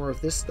want more of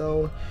this,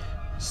 though.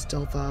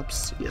 Stealth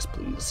ops, yes,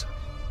 please.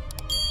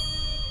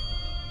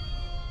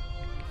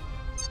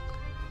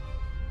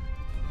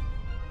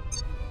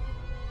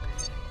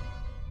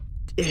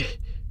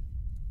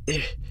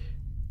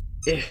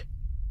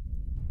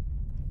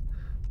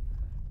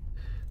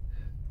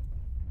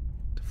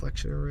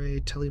 Deflection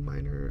array,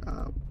 teleminer.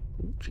 Oh,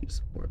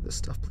 jeez, more of this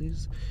stuff,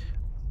 please.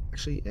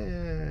 Actually,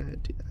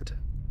 do that.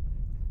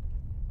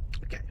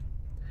 Okay.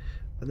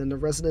 And then the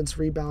resonance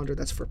rebounder,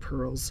 that's for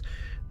Purls.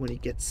 When he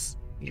gets,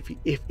 if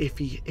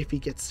he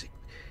gets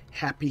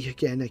happy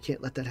again, I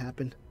can't let that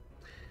happen.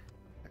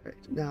 All right.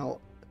 Now,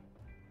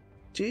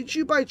 did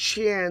you by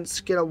chance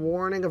get a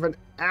warning of an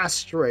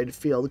asteroid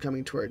field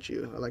coming towards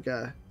you, like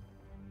a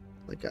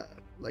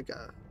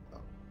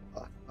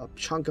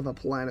chunk of a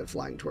planet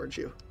flying towards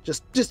you?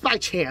 Just by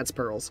chance,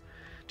 Purls.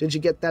 Did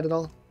you get that at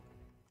all?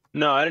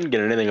 No, I didn't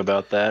get anything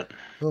about that.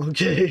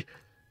 Okay.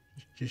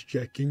 Just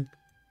checking.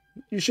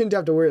 You shouldn't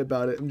have to worry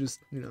about it. I'm just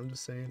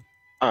saying.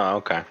 Oh,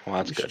 okay. Well,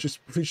 that's good.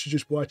 We should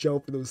just watch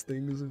out for those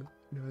things,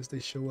 as they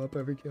show up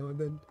every now and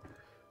then.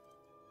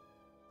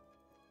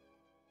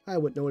 I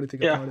wouldn't know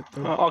anything about it,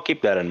 though. I'll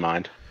keep that in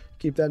mind.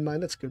 Keep that in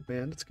mind. That's good,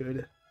 man. That's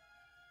good.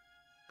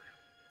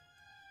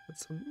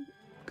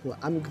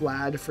 I'm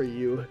glad for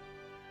you.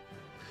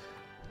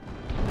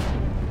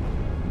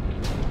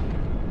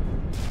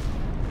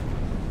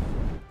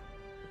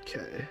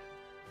 Okay.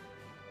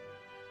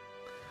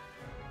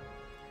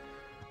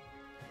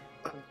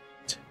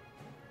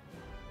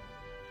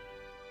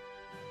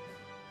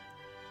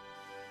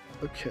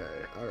 Okay.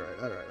 All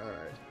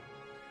right.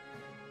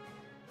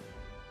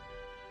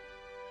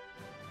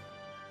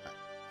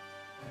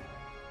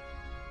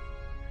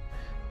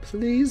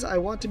 Please, I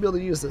want to be able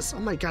to use this. Oh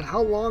my god,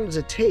 how long does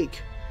it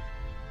take?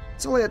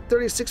 It's only at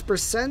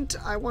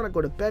 36%. I want to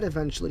go to bed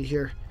eventually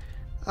here.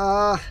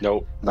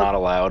 Nope, not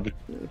allowed.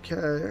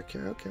 Okay.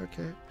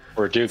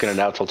 We're duking it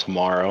out till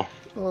tomorrow.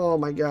 Oh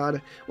my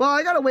god. Well,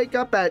 I gotta wake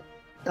up at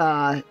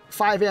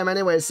 5 a.m.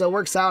 anyway, so it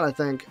works out, I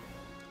think.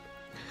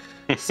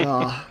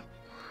 So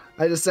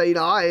I just say,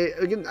 I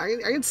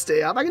can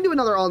stay up. I can do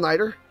another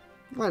all-nighter.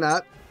 Why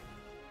not?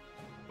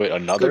 Wait,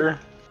 another?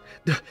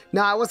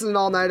 No, it wasn't an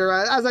all-nighter.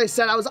 As I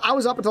said, I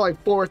was up until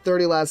like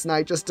 4:30 last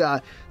night, just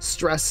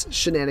stress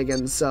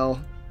shenanigans. So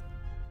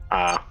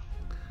I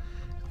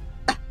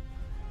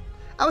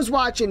was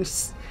watching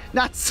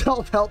not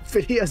self-help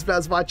videos, but I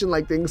was watching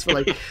like things for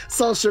like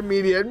social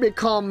media. It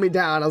calmed me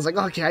down. I was like,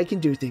 okay, I can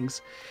do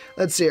things.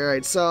 Let's see. All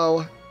right,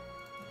 so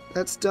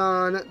that's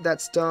done.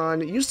 That's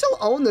done. You still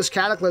own this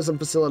Cataclysm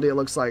facility, it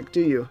looks like,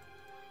 do you?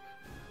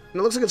 And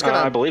it looks like it's gonna.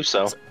 I believe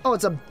so. Oh,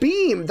 it's a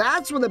beam.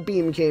 That's where the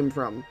beam came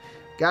from.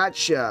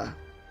 Gotcha.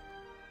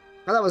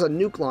 I thought it was a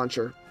nuke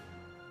launcher.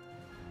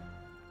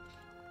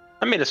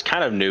 I mean, it's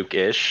kind of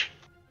nuke-ish.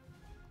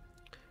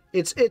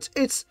 It's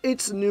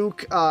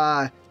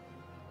nuke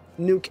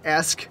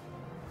nuke-esque.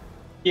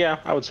 Yeah,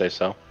 I would say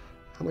so.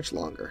 How much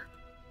longer?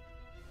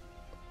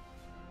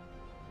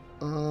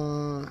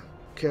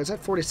 Okay, it's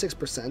at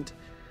 46%.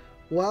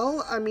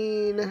 Well, I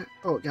mean,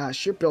 oh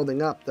gosh, you're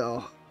building up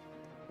though.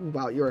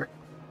 Wow,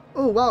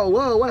 oh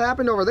whoa, what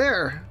happened over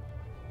there?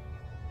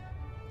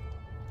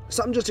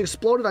 Something just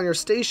exploded on your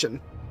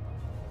station.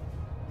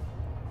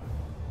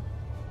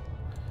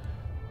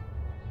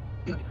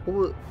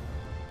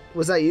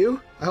 Was that you?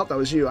 I hope that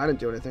was you. I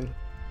didn't do anything.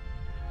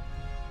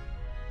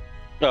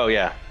 Oh,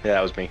 yeah,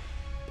 that was me.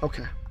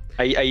 Okay.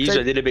 I used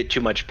a little bit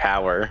too much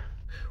power.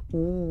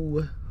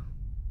 Ooh.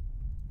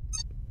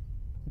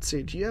 Let's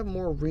see. Do you have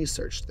more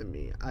research than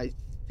me? I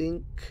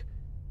think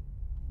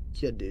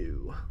you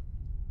do.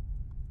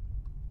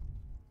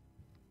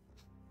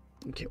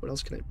 Okay, what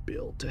else can I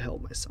build to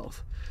help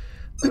myself?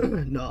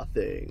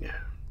 Nothing.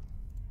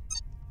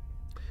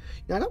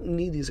 Yeah, I don't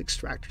need these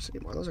extractors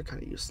anymore. Those are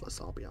kind of useless,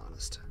 I'll be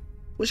honest. I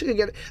wish I could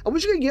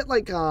get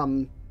like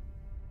I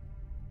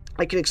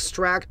could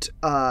extract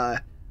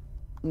ore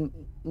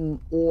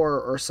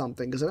or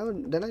something, because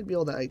then I'd be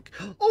able to like,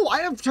 oh,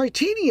 I have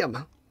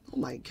titanium. Oh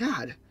my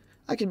god.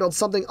 I can build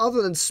something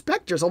other than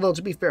specters, although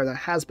to be fair, that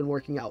has been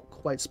working out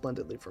quite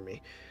splendidly for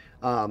me.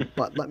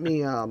 But let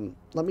me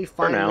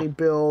finally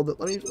build.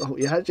 Oh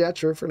yeah,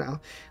 true for now.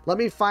 Let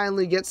me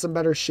finally get some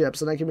better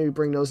ships, and I can maybe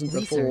bring those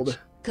into the fold.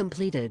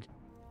 Completed.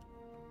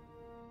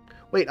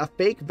 Wait, a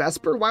fake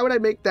Vesper? Why would I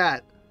make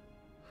that?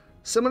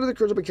 Similar to the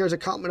cruiser, but carries a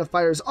complement of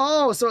fighters.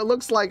 Oh, so it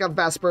looks like a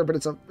Vesper, but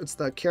it's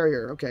the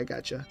carrier. Okay,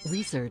 gotcha.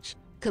 Research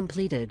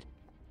completed.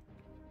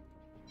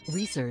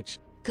 Research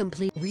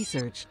complete.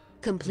 Research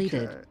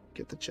completed. Okay,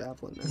 get the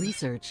javelin then.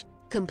 Research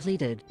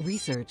completed.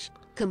 Research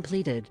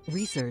completed.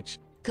 Research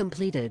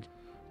completed.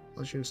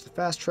 Let's use the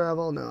fast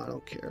travel. No, I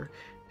don't care.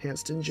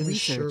 Enhanced engine,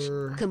 Research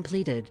sure.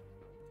 completed.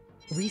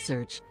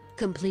 Research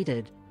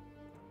completed.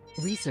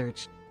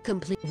 Research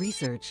complete.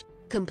 Research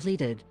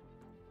completed.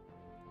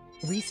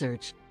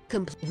 Research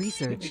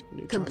research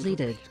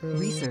completed.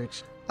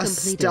 Research a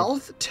completed.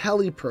 stealth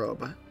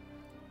teleprobe.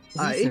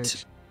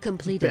 Research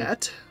completed.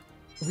 Bet.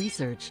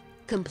 Research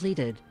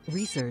completed.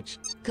 Research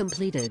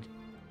completed.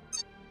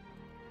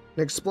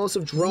 An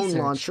explosive drone Research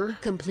launcher.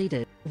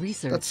 completed.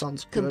 Research That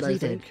sounds good,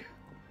 completed. I think.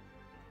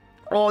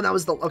 Oh, that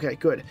was the... Okay,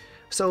 good.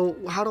 So,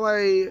 how do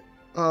I...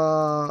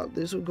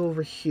 this would go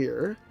over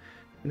here.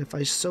 And if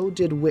I so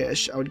did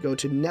wish, I would go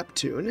to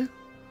Neptune.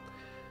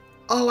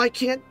 Oh, I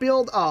can't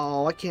build...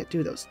 Oh, I can't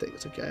do those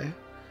things, okay.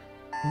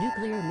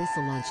 Nuclear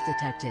missile launch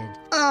detected.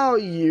 Oh,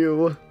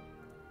 you...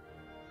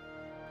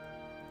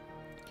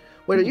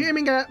 Wait, are you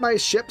aiming at my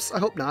ships? I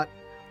hope not.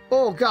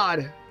 Oh,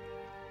 God.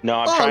 No,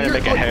 I'm trying to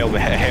make a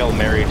Hail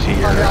Mary to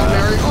your... Hail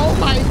Mary. Oh,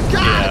 my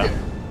God! Yeah.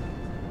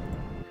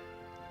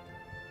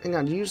 Hang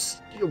on,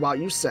 wow,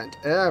 you sent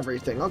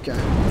everything. Okay.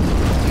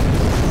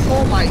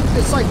 Oh, my...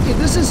 It's like...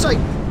 This is, like,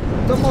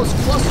 the most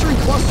clustery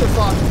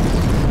clusterfuck.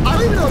 I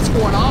don't even know what's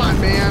going on,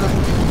 man.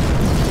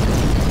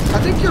 I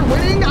think you're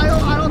winning?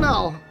 I don't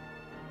know.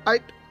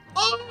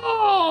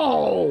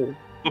 Oh!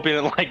 Hope you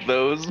didn't like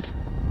those.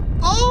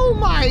 Oh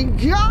my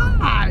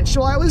gosh!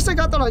 Well, at least I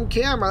got that on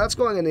camera. That's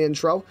going in the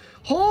intro.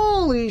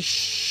 Holy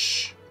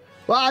sh...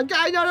 Well, I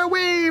got another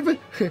wave!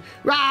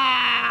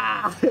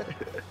 Rah!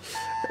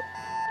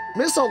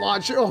 Missile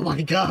launcher. Oh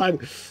my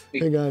god.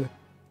 Hang on.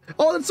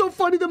 Oh, that's so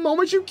funny. The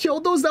moment you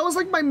killed those, that was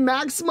like my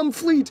maximum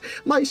fleet.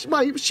 My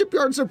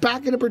shipyards are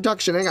back into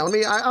production. Hang on.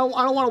 I don't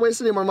want to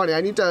waste any more money.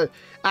 I need to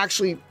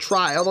actually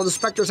try. Although the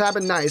Spectres have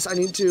been nice, I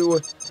need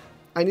to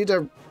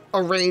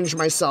arrange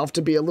myself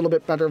to be a little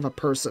bit better of a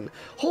person.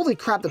 Holy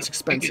crap, that's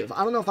expensive.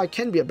 I don't know if I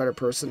can be a better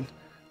person.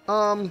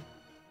 I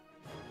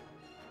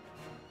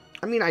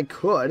mean, I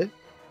could.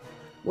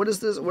 What is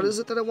this? What is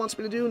it that it wants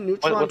me to do?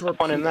 Neutron What's the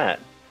fun in that?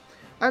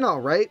 I know,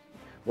 right?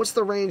 What's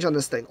the range on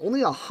this thing?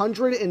 Only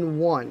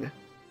 101.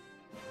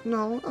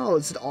 No. Oh,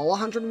 is it all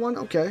 101?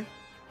 Okay.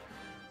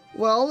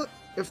 Well,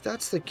 if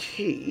that's the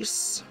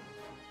case...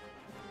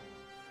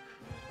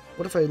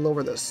 What if I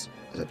lower this?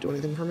 Does that do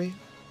anything for me?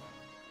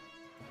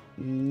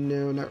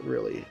 No, not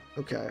really.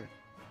 Okay.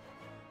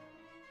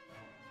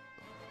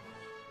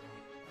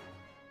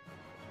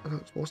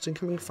 It's most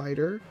incoming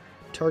fighter.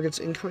 Targets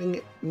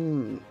incoming...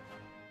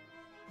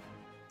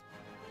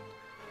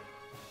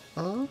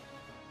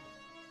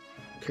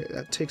 Okay,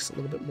 that takes a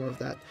little bit more of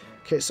that.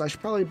 Okay, so I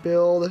should probably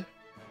build...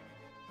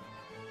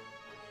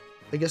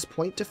 I guess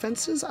point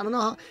defenses? I don't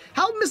know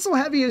how missile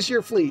heavy is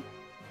your fleet?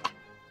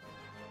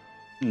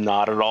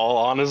 Not at all,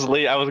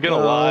 honestly. I was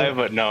gonna lie,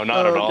 but no,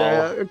 not at all.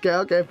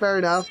 Okay, fair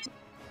enough.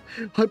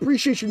 I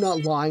appreciate you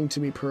not lying to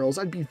me, Purls.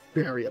 I'd be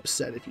very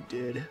upset if you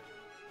did.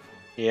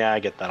 Yeah, I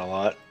get that a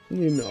lot.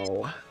 You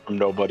know. From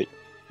nobody.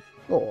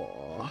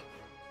 Aww.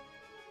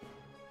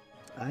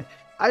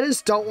 I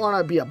just don't want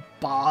to be a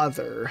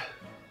bother.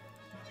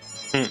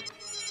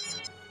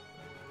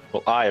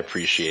 Well, I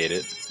appreciate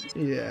it.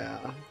 Yeah.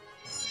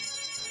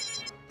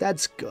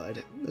 That's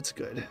good. That's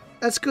good.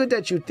 That's good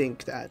that you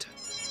think that.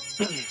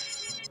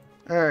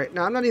 Alright,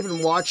 now I'm not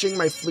even watching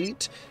my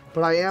fleet,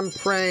 but I am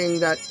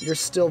praying that you're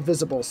still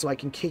visible so I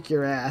can kick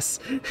your ass.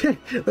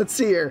 Let's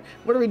see here.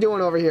 What are we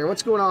doing over here?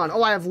 What's going on?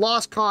 Oh, I have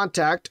lost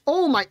contact.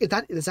 Oh my,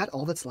 is that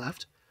all that's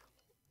left?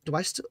 Do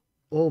I still,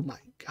 oh my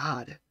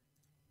god.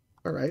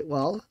 Alright,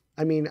 well,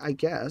 I mean, I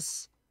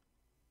guess.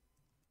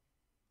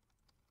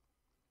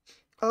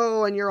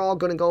 Oh, and you're all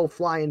gonna go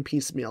fly in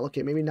piecemeal.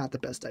 Okay, maybe not the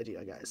best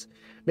idea, guys.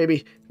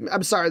 Maybe,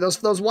 I'm sorry,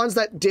 those ones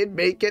that did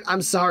make it,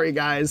 I'm sorry,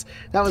 guys.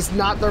 That was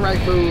not the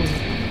right move.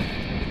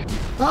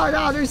 Oh,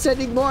 no, they're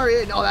sending more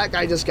in. Oh, that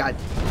guy just got,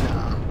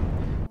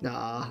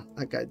 nah,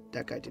 that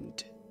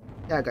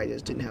guy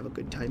just didn't have a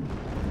good time.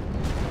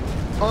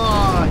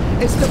 Oh,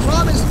 it's the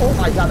problem is, oh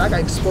my god, that guy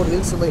exploded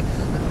instantly.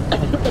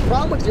 The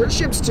problem with your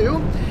ships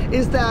too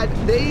is that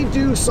they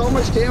do so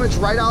much damage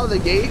right out of the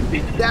gate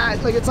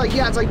that like it's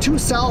like 2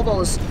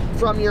 salvos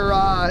from your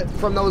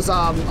from those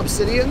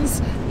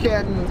obsidians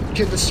can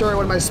destroy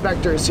one of my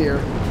specters here.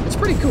 It's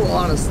pretty cool,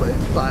 honestly,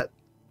 but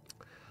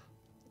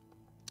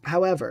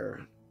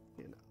however,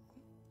 you know.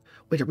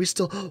 Wait, are we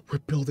still? Oh, we're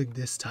building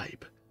this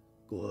type.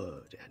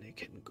 Good,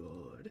 Anakin,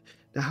 good.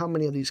 Now, how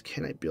many of these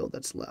can I build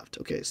that's left?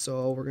 Okay,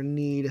 so we're gonna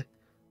need.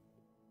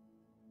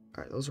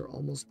 All right, those are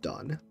almost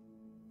done.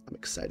 I'm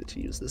excited to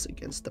use this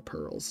against the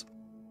Purls.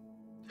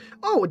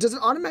 Oh, does it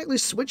automatically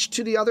switch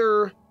to the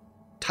other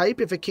type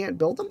if it can't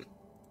build them?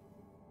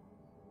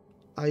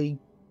 It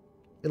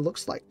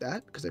looks like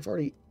that, because I've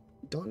already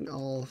done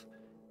all,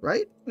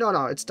 right? No,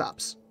 it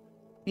stops.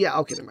 Yeah,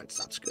 okay, never mind, it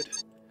stops, good.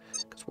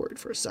 I was worried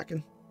for a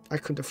second. I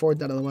couldn't afford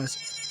that otherwise.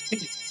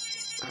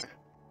 All right.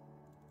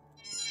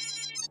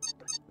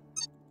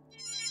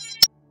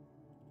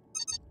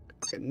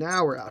 Okay,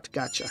 now we're out,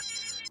 gotcha.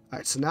 All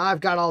right, so now I've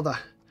got all the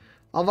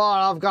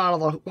I've got all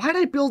the... Why'd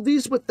I build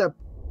these with the...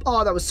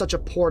 Oh, that was such a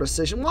poor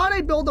decision. Why'd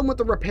I build them with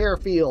the repair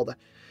field?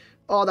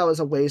 Oh, that was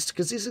a waste,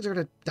 because these things are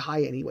going to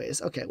die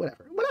anyways. Okay,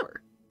 whatever.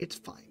 Whatever. It's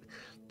fine.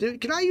 Dude,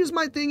 can I use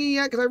my thingy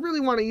yet? Because I really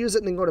want to use it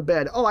and then go to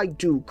bed. Oh, I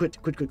do. Good.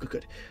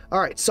 All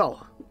right, so...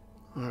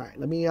 All right,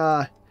 let me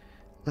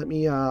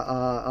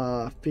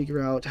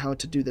figure out how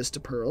to do this to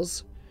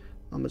Purls.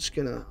 I'm just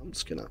gonna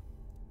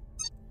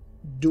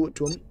do it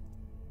to him.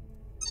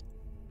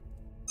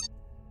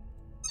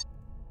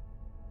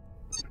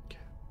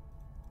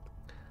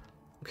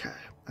 Okay,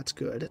 that's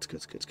good. That's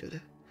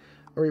good.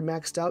 Are we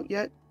maxed out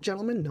yet,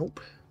 gentlemen?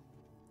 Nope.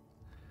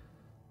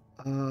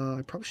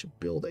 I probably should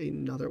build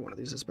another one of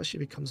these, especially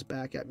if he comes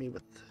back at me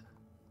with...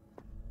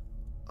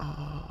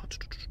 how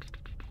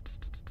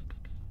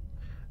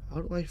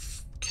do I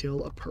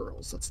kill a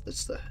Purls? That's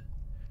the...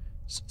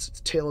 It's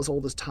a tale as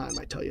old as time,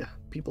 I tell you.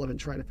 People have been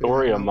trying to figure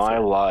Story that out. Story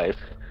of my life.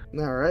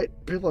 All right.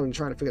 People have been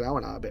trying to figure that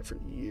one out a bit for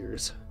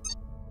years.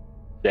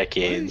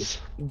 Decades.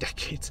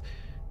 Decades.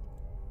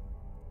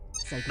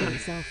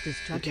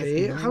 Self-destruct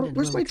Okay,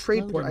 where's my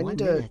trade port? I need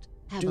to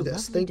do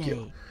this. Thank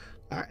you.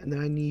 All right, and then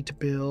I need to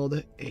build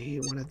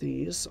one of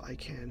these so I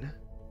can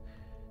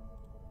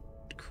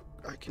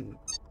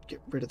get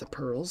rid of the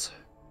Purls.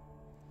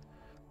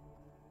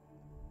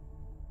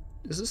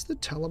 Is this the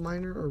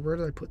teleminer, or where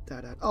did I put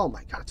that at? Oh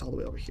my god, it's all the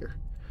way over here.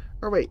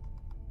 Or wait,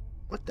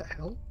 what the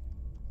hell?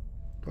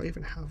 Do I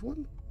even have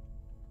one?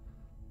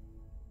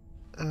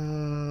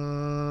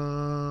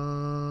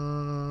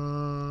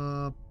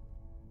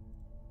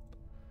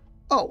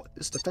 Oh,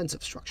 it's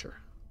defensive structure.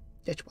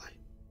 That's why.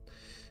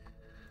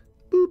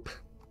 Boop.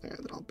 There,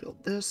 then I'll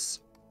build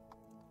this.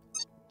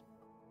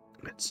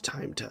 It's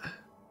time to...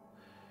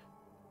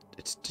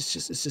 It's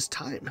just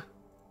time.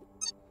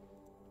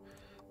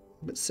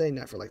 I've been saying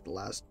that for like the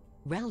last...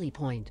 Rally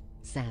point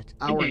set.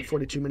 Hour and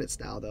 42 minutes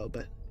now, though,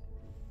 but...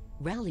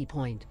 Rally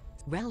point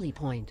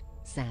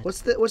set.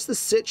 What's the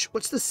sitch?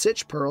 What's the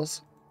sitch,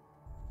 Purls?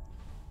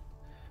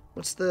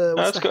 What's the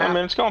I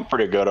mean, it's going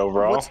pretty good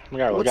overall. We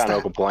got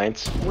no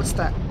complaints. What's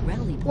that?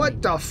 Rally point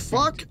what the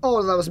fuck?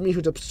 Oh, that was me who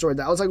destroyed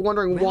that. I was like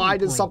wondering why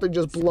did something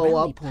just blow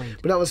up,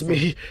 but that was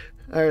me.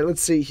 All right,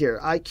 let's see here.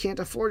 I can't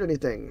afford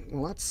anything.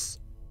 Well,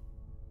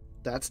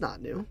 that's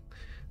not new.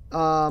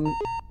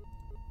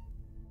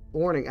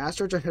 Warning: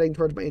 asteroids are heading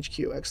towards my HQ.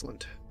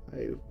 Excellent.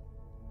 I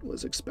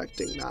was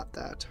expecting not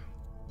that.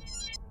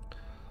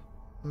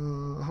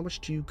 How much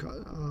do you got?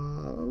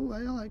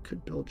 Well, I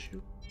could build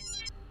you.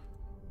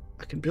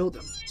 I can build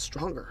them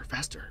stronger,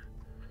 faster.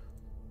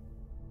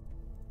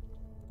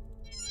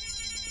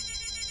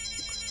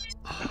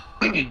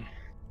 Okay,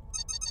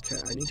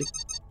 I need to...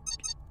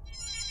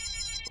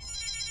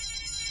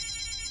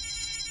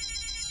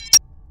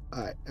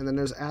 Alright, and then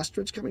there's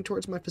asteroids coming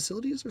towards my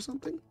facilities or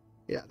something?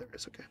 Yeah, there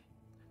is, okay.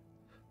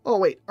 Oh,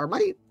 wait, are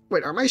my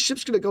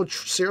ships going to go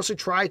seriously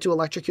try to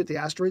electrocute the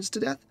asteroids to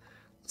death?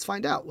 Let's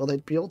find out. Will they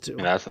be able to?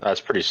 Yeah,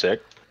 that's pretty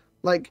sick.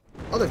 Like,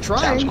 oh, they're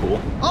trying. Sounds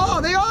cool.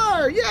 Oh, they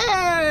are!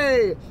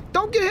 Yay!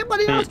 Don't get hit by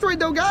the asteroid,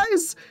 though,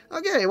 guys!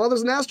 Okay, well,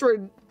 there's an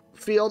asteroid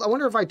field. I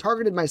wonder if I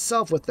targeted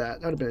myself with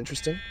that. That would have been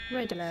interesting.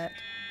 Red alert.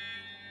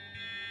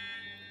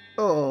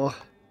 Oh.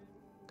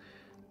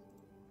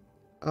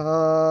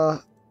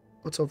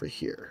 What's over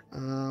here?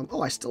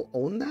 Oh, I still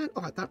own that?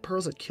 Oh, I thought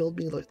Purls had killed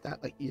me like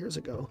that like years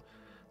ago.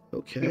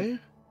 Okay.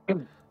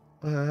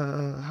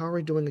 How are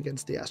we doing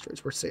against the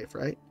asteroids? We're safe,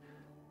 right?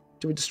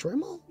 Do we destroy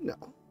them all? No.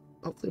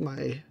 Hopefully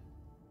my...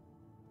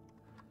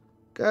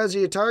 Guys, are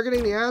you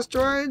targeting the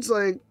asteroids?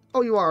 Like,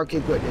 oh, you are. Okay,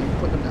 good. Yeah, you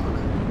put them down.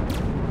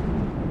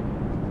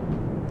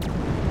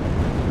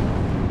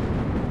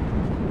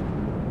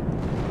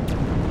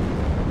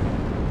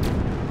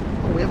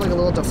 Oh, we have like a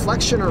little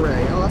deflection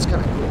array. Oh, that's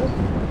kind of cool.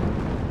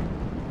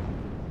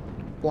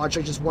 Watch,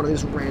 like just one of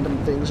these random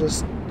things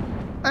just...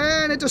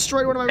 And it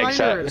destroyed one of my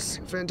miners.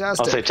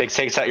 Fantastic. Also, it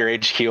takes out your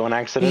HQ on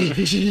accident.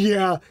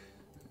 Yeah. All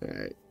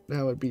right.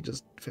 That would be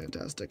just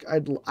fantastic.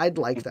 I'd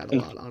like that a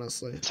lot,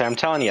 honestly. So I'm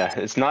telling you,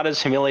 it's not as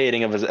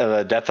humiliating of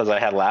a death as I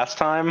had last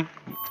time,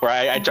 where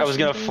I was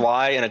gonna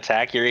fly and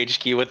attack your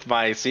HQ with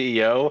my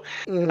CEO,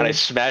 and I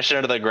smashed it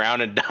into the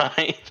ground and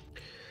died.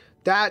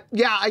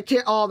 Yeah, I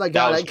can't. Oh my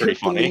god, I couldn't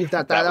believe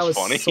that. That was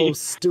funny. So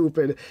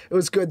stupid. It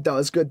was good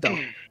though.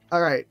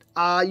 All right,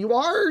 you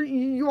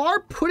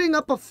are putting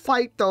up a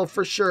fight though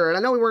for sure, and I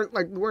know we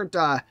weren't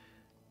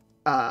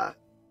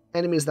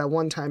enemies that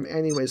one time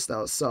anyways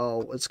though,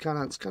 so it's kind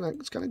of good.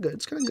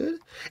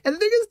 And the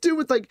thing is too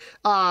with like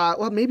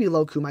well, maybe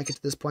Loku might get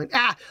to this point.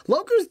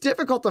 Loku's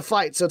difficult to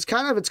fight, so it's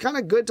kind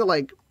of good to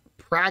like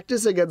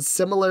practice against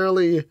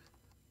similarly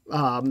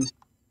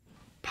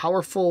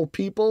powerful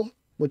people,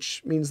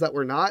 which means that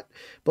we're not,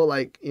 but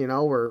like, you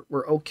know,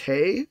 we're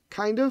okay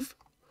kind of.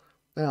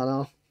 I don't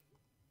know.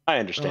 I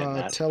understand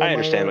that. I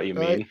understand what you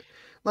mean.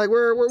 Like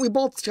we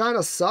both kind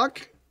of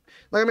suck.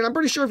 Like, I mean, I'm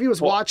pretty sure if he was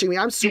watching me,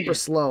 I'm super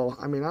slow.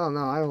 I mean, I don't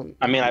know.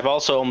 I mean, I've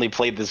also only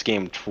played this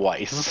game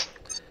twice.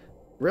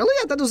 Really?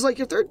 I thought it was like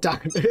your third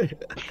time.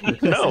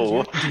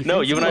 No,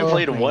 you and I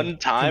played one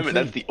time, and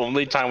that's the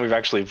only time we've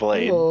actually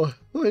played. Oh,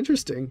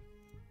 interesting.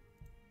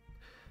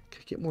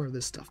 Get more of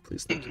this stuff,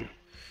 please. Thank you.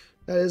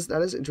 That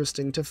is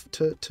interesting to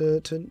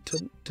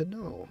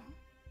know.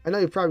 I know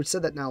you probably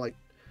said that now like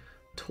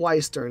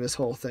twice during this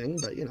whole thing,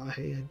 but you know,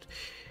 hey,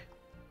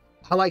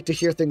 I like to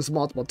hear things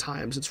multiple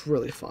times. It's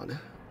really fun.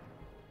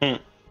 I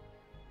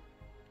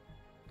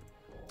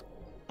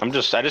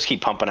just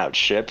keep pumping out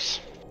ships.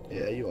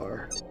 Yeah, you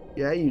are.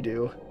 Yeah, you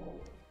do.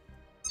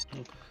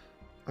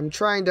 I'm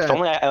trying to.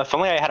 If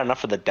only I had enough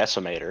for the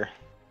decimator.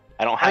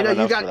 I don't have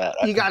enough for that.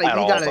 You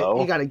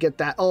gotta get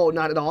that. Oh,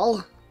 not at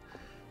all.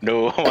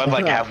 No, I'm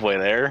like halfway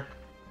there.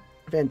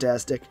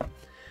 Fantastic.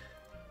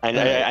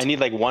 I need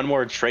like one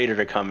more trader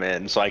to come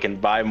in so I can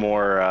buy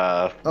more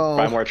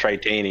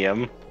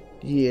titanium.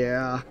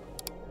 Yeah.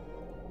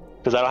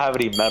 Because I don't have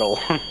any metal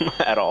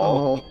at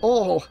all.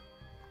 Oh.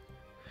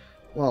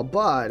 Well,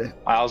 bud.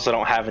 I also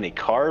don't have any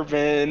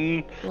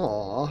carbon.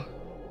 Aw.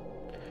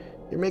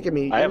 You're making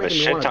me. I have a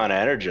shit ton of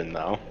energy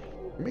though.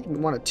 You're making me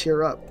want to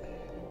tear up.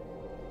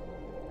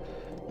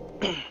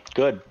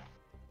 Good.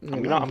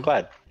 I'm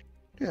glad.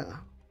 Yeah.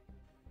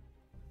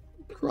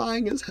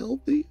 Crying is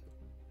healthy.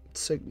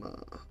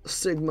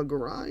 Sigma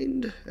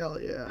grind.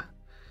 Hell yeah.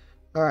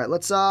 All right,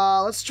 let's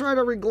try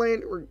to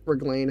regain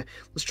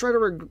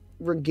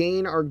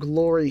our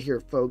glory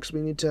here, folks. I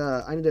need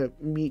to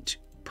meet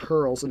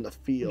Purls in the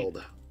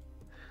field.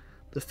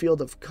 The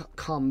field of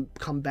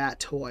combat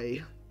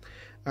toy.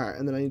 All right,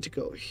 and then I need to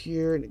go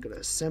here. I need to go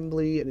to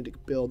assembly. I need to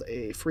build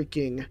a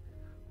freaking.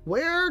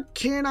 Where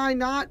can I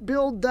not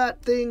build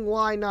that thing?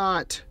 Why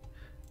not?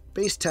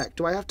 Base tech.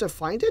 Do I have to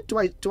find it? Do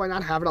I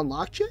not have it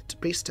unlocked yet?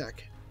 Base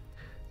tech.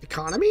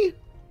 Economy?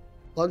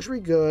 Luxury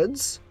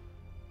goods.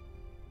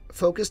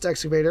 Focused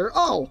excavator.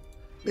 Oh!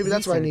 Maybe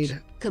that's what I need.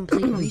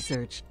 Complete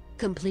research.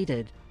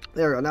 Completed.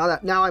 There we go.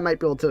 Now I might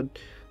be able to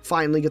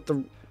finally get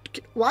the...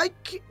 Why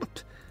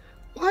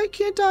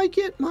can't I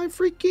get my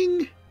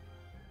freaking...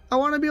 I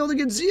want to be able to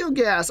get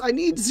Zeogas. I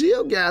need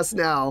Zeogas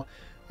now.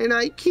 And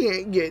I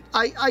can't get...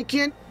 I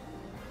can't...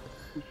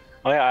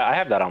 Oh yeah, I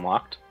have that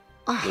unlocked.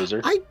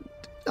 Loser.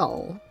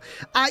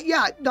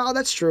 Yeah, no,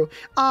 that's true.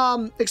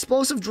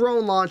 Explosive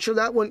drone launcher,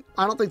 that one,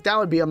 I don't think that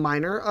would be a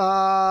minor.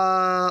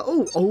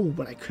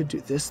 But I could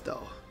do this,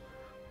 though.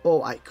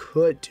 All right,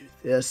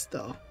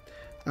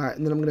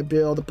 and then I'm going to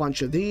build a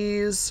bunch of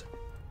these.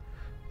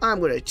 I'm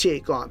going to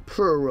take on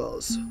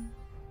Purls.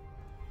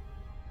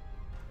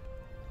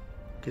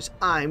 Because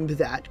I'm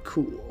that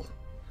cool.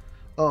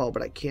 Oh,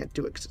 but I can't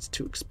do it because it's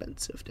too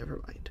expensive.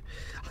 Never mind.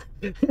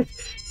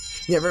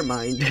 Never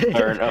mind.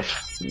 Fair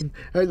enough.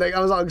 I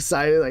was all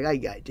excited. Like, I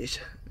got this.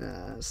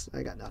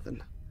 I got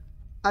nothing.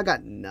 I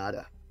got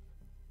nada.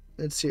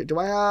 Let's see. Do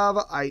I have...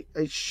 I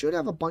should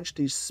have a bunch of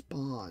these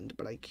spawned,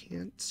 but I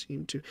can't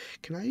seem to...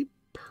 Can I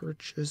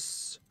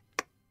purchase...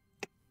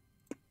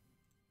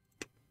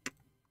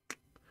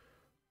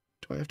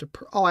 Do I have to...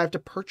 I have to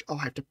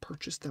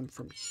purchase them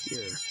from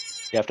here.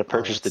 You have to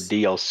purchase the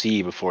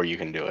DLC before you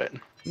can do it.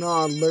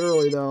 No,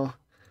 literally, though.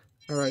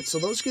 All right, so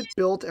those get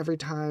built every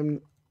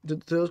time...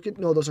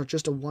 No, those are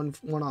just a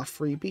one-off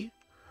freebie.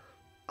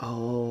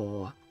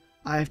 Oh,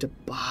 I have to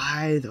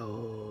buy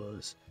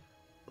those.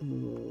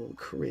 Ooh,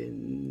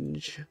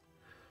 cringe.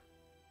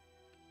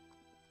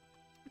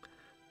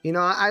 You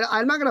know,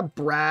 I'm not gonna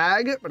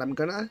brag, but I'm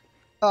gonna.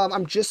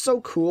 I'm just so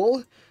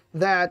cool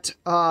that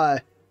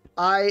I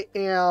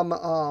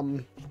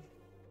am.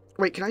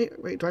 Wait, do I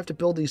have to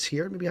build these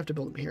here? Maybe I have to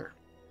build them here.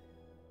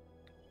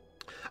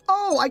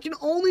 Oh, I can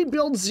only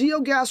build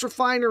Zeogas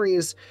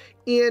refineries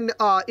in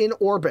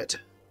orbit.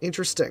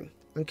 Interesting.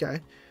 Okay,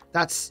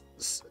 that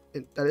is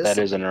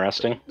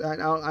interesting. I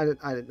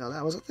didn't know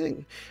that was a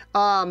thing.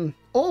 Oh,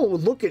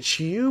 look at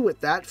you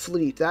with that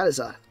fleet. That is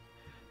a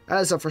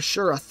for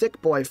sure a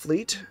thick boy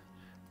fleet.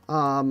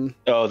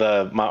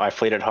 My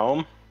fleet at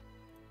home.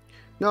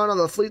 No,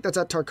 the fleet that's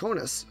at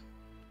Tarkonis.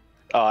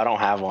 Oh, I don't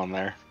have one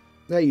there.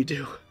 Yeah, you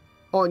do.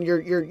 Oh, and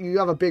you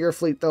have a bigger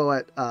fleet though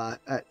at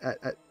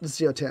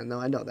Zeo10. No,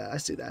 I know that. I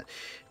see that.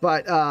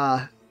 But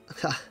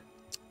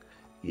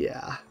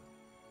yeah,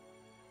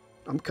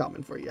 I'm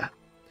coming for you.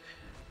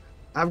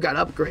 I've got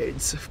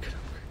upgrades.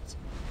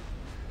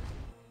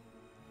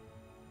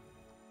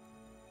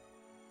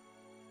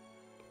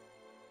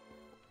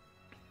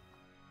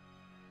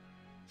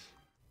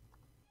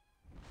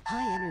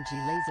 High energy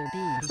laser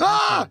beam.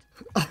 Ah!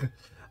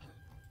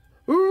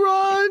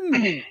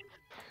 Run!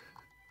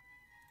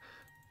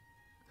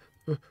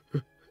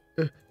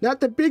 Not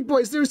the big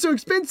boys. They're so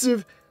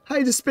expensive. I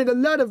had to spend a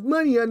lot of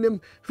money on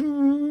them.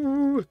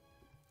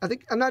 I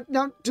think I'm not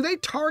now. Do they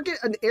target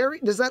an area?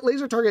 Does that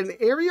laser target an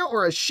area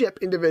or a ship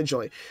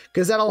individually?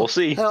 Because we'll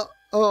see.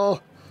 Run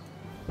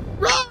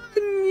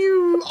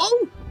you!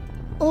 Oh,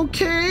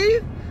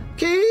 okay.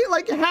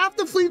 Like half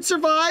the fleet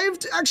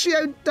survived.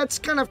 Actually, that's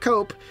kind of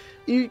cope.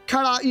 You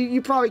cut out.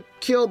 You probably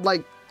killed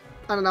like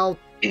I don't know.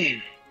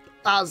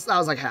 I was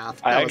like half.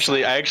 I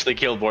actually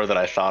killed more than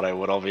I thought I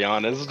would. I'll be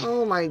honest.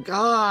 Oh my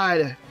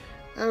god.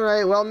 All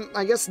right. Well,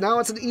 I guess now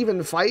it's an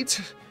even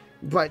fight,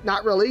 but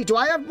not really. Do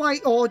I have my?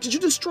 Oh, did you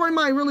destroy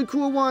my really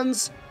cool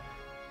ones?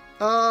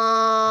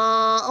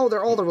 Oh,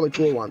 they're all the really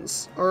cool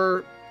ones.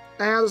 Or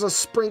there's a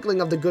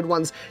sprinkling of the good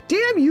ones.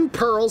 Damn you,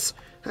 Purls.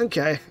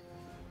 Okay.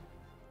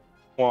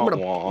 I'm gonna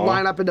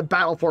line up into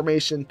battle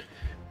formation.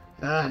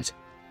 Yeah,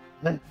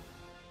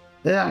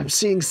 I'm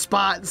seeing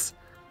spots.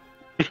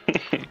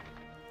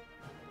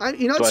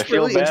 You know, it's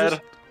really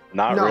interesting.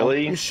 Not no,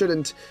 really. You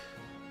shouldn't.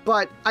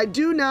 But I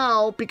do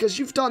now, because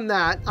you've done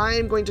that, I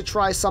am going to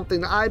try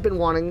something that I've been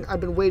wanting.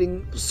 I've been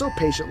waiting so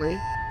patiently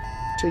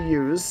to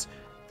use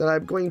that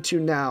I'm going to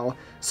now.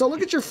 So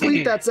look at your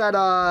fleet that's at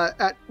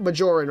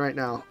Majoran right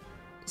now.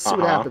 Let's see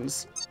what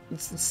happens.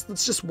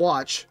 Let's just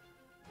watch.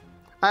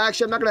 I'm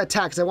not going to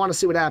attack because I want to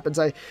see what happens.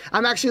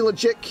 I'm actually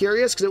legit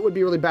curious because it would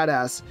be really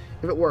badass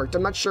if it worked.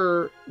 I'm not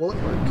sure. Will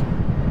it work?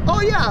 Oh,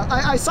 yeah.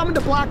 I summoned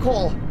a black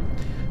hole.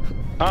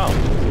 Oh.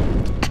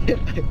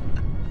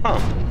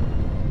 Huh.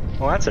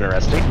 Well, that's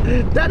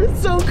interesting. That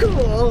is so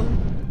cool.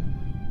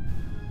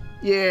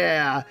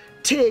 Yeah.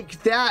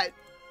 Take that,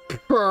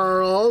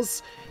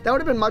 Purls. That would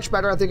have been much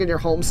better, I think, in your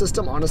home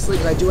system, honestly,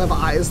 because I do have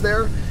eyes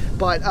there.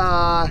 But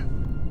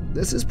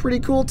this is pretty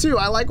cool, too.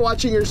 I like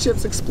watching your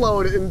ships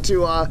explode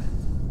into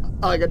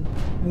like a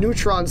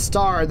neutron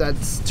star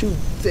that's too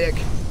thick.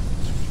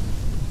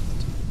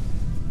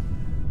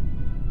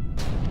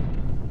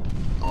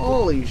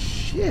 Holy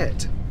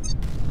shit.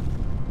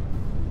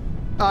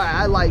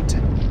 I liked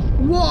it.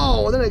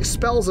 Whoa, and then it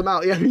expels them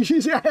out. Yeah,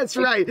 that's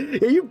right.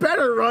 Yeah, you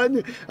better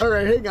run. All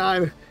right, hang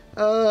on.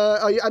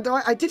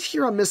 I did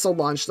hear a missile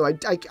launch, though.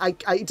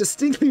 I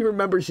distinctly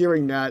remember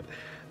hearing that.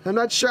 I'm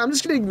not sure. I'm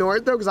just going to ignore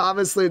it, though, because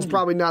obviously it's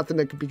probably nothing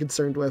that could be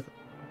concerned with.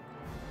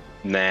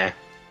 Nah.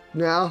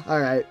 No?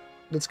 All right.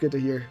 That's good to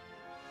hear.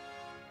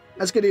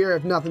 That's good to hear. I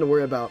have nothing to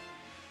worry about.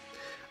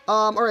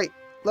 All right.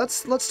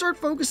 Let's start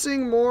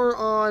focusing more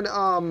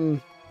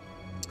on,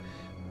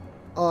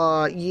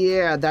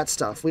 yeah, that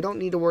stuff. We don't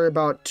need to worry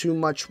about too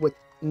much with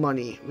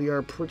money. We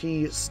are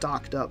pretty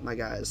stocked up, my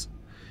guys.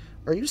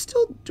 Are you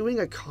still doing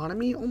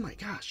economy? Oh my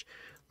gosh.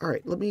 All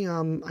right, let me,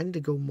 I need to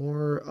go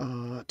more,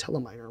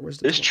 teleminer. Where's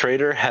the This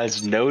trader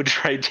has no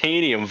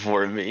titanium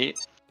for me.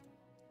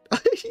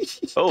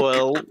 Oh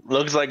well,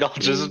 looks like I'll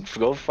just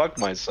go fuck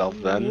myself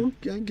then.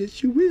 I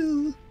guess you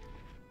will.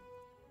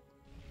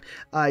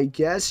 I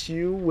guess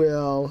you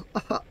will.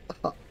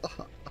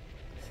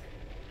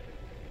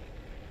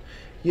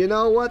 You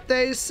know what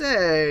they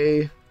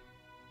say.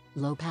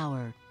 Low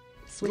power.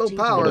 Low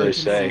power. What do they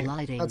say?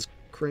 That's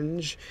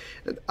cringe.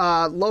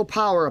 Low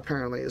power,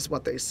 apparently, is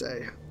what they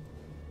say.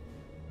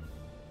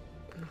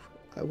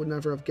 I would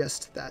never have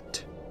guessed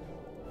that.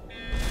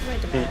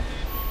 Wait a minute.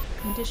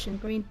 Condition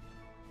green.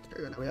 There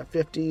we go. Now we have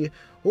 50.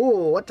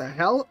 Oh, what the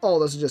hell? Oh,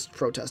 those are just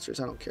protesters.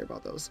 I don't care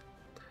about those.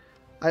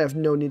 I have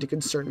no need to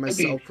concern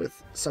myself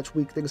with such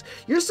weak things.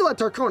 You're still at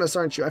Tarkonis,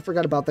 aren't you? I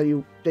forgot about that.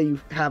 You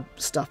have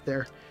stuff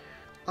there.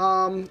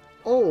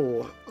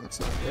 Oh, that's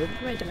not good.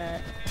 Wait a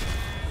minute.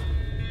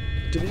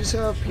 Did we just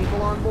have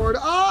people on board?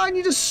 Oh, and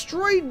you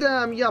destroyed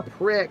them, you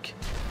prick.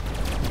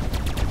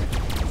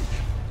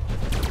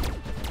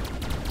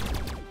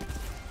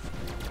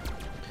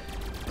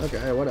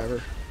 Okay,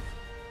 whatever.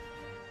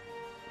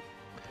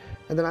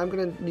 And then I'm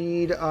gonna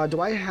need,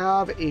 do I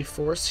have a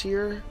force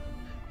here?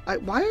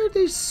 Why are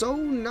they so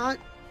not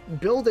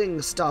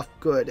building stuff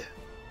good?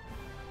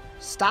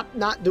 Stop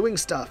not doing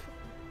stuff.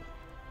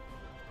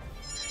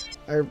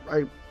 I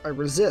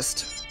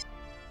resist.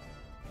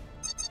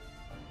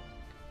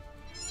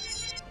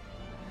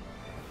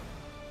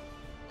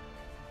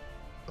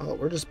 Oh,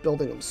 we're just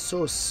building them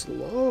so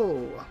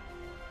slow.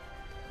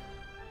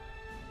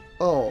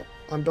 Oh,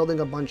 I'm building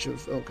a bunch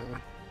of... Okay.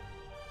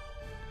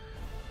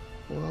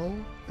 Well,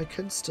 I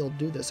could still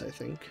do this, I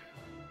think.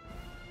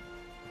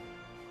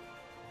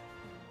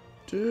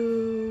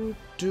 Do.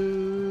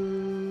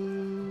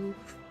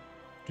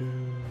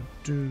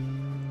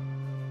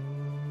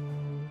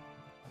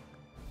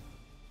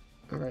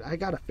 Alright, I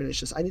gotta finish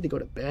this. I need to go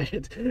to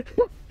bed.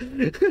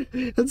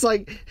 It's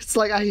like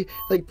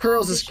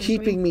Purls is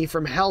keeping me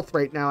from health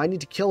right now. I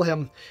need to kill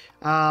him.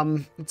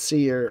 Let's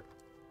see here.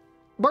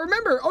 But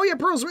remember, oh yeah,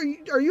 Purls,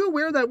 are you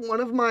aware that one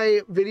of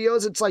my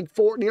videos, it's like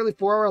nearly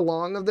 4 hour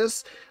long of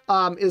this,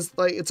 is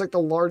like, it's like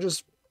the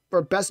largest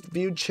or best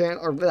viewed channel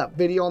or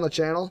video on the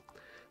channel?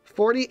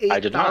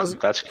 48,000.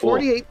 That's cool.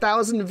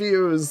 48,000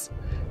 views.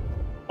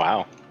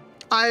 Wow.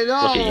 I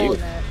know. Look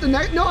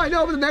at you. No, I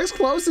know, but the next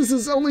closest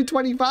is only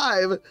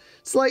 25.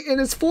 It's like,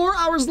 and it's 4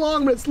 hours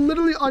long, but it's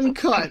literally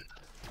uncut.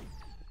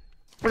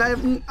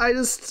 And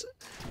it's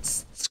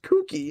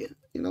kooky,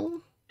 you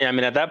know? Yeah, I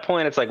mean, at that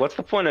point, it's like, what's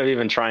the point of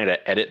even trying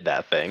to edit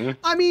that thing?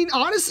 I mean,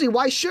 honestly,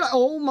 why should I?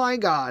 Oh my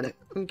god.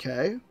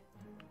 Okay.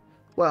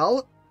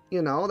 Well,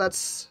 you know,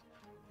 that's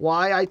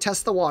why I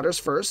test the waters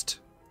first.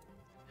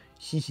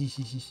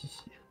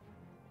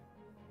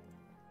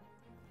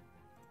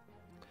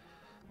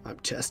 I'm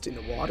testing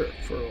the water,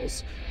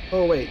 Purls.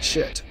 Oh wait,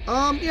 shit.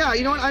 Yeah,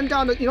 you know what? I'm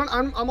down to. You know what?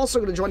 I'm also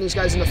going to join these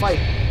guys in the fight.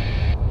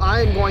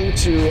 I'm going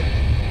to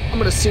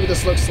see what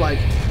this looks like.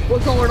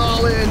 We're going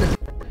all in.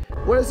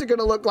 What is it going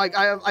to look like?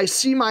 I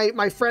see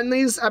my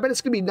friendlies. I bet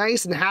it's going to be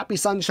nice and happy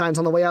sunshines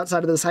on the way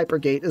outside of this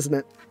hypergate, isn't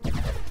it?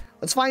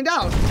 Let's find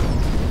out.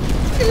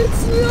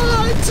 It's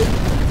not!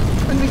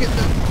 Let me get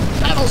the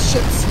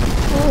battleships.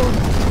 Oh,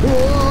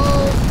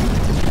 whoa.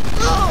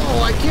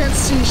 Oh, I can't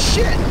see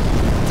shit.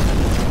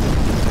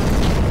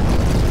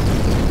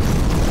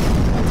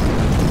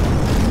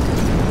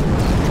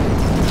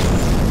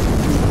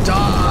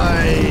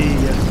 Die.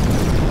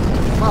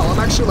 Wow, I'm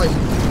actually like,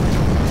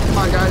 come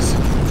on guys.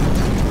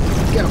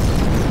 Get him.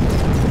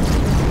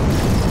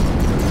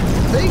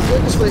 Thank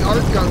goodness for the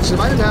arc guns. If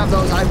I didn't have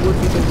those, I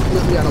would be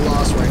completely at a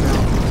loss right now.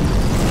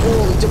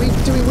 Oh, did we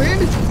win?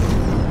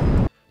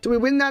 Did we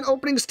win that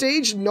opening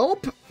stage?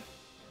 Nope.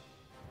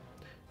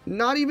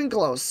 Not even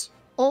close.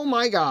 Oh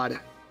my god.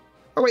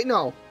 Oh wait,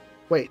 no.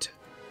 Wait.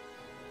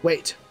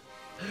 Wait.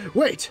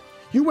 Wait.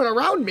 You went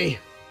around me.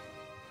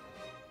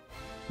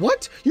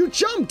 What? You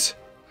jumped.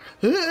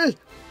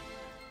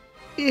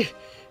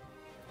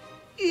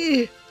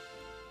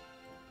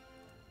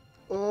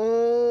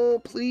 Oh,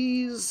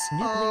 please.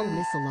 Nuclear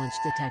missile launch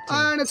detected.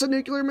 And it's a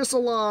nuclear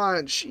missile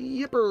launch.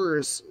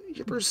 Yippers.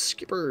 Yippers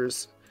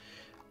skippers.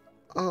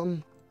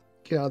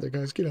 Get out of there,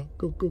 guys. Get out.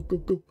 Go, go, go,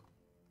 go.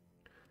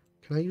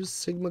 Can I use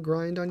Sigma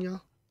grind on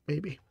y'all?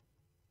 Maybe.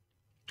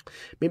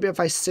 Maybe if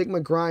I Sigma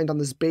grind on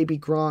this baby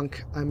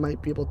Gronk, I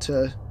might be able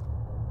to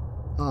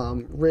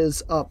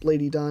riz up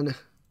Lady Dunn.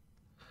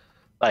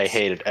 I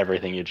hated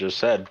everything you just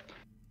said.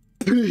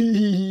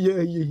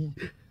 Wee!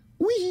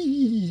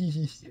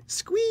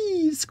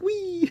 Squeeze!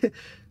 Squeeze!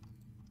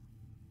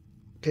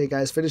 Okay,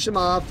 guys, finish him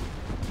off.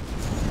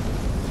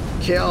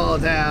 Kill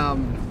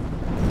them.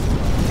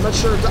 I'm not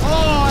sure.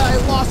 Oh, I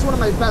lost one of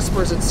my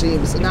Vespers, it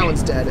seems, and now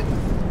it's dead.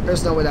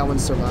 There's no way that one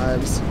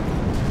survives.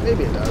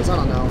 Maybe it does. I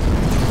don't know.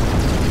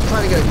 I'm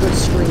trying to get a good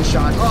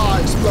screenshot. Oh,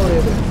 it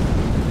exploded.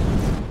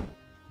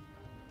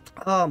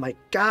 Oh my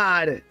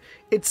god.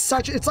 It's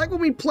like when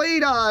we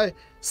played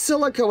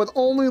Silica with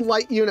only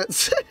light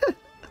units.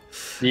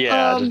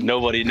 Yeah,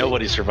 nobody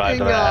survived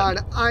that.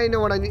 God, I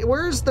know what I need.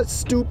 Where's the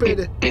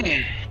stupid...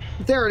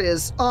 There it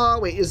is.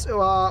 Wait,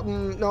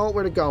 no,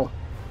 where'd it go?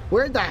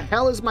 Where the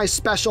hell is my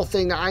special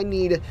thing that I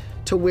need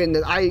to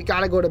win? I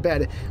gotta go to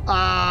bed.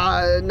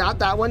 Not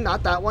that one,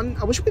 not that one.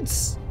 I wish we could...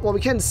 Well,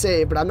 we can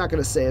save, but I'm not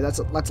gonna save.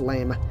 That's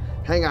lame.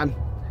 Hang on.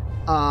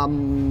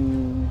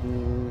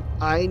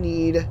 I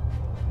need...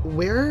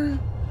 Where?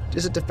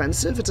 Is it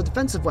defensive? It's a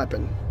defensive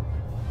weapon.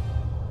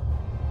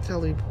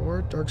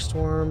 Teleport,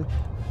 Darkstorm.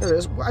 There it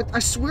is. I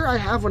swear I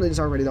have one of these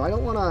already, though. I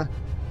don't want to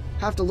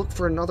have to look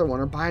for another one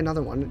or buy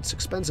another one. It's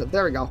expensive.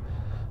 There we go.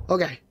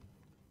 Okay.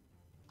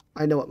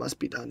 I know what must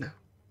be done.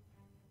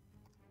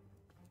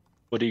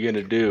 What are you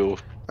gonna do?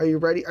 Are you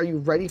ready? Are you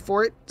ready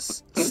for it?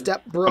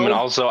 Step, bro. I mean,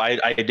 also,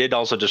 I did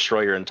also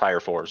destroy your entire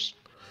force.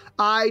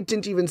 I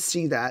didn't even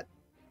see that.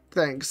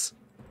 Thanks.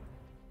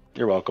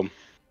 You're welcome.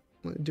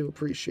 I do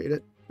appreciate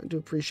it. I do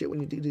appreciate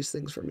when you do these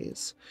things for me.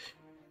 It's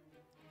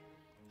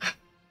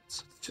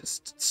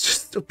just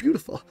so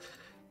beautiful.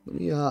 Let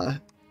me,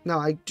 now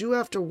I do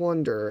have to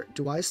wonder,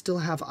 do I still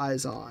have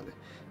eyes on?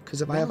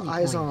 Because if I have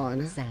eyes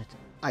on,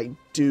 I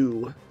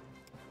do.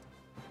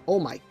 Oh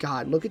my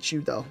god, look at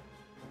you though.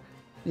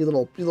 You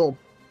little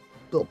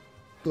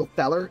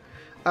feller.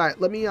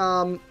 Alright, let me,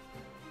 I'm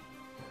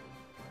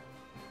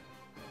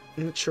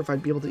not sure if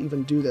I'd be able to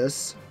even do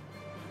this.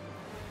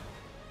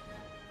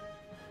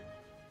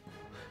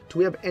 Do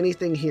we have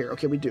anything here?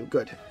 Okay, we do.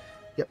 Good.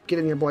 Yep, get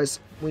in here,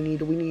 boys. We need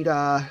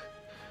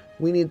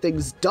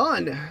things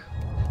done.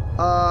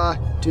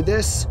 Do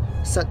this.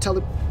 Set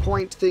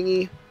telepoint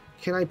thingy.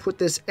 Can I put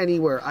this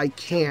anywhere? I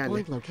can.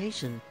 Point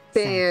location.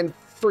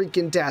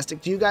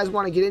 Fan-freaking-tastic. Do you guys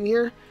want to get in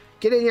here?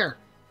 Get in here.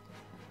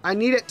 I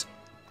need it.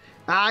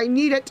 I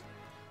need it.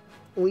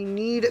 We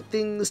need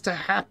things to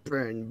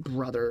happen,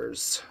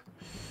 brothers.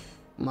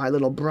 My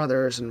little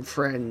brothers and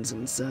friends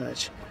and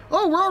such.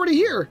 Oh, we're already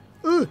here.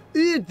 Do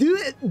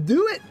it.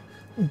 Do it.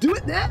 Do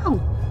it now.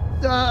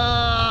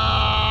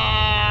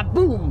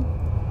 Boom.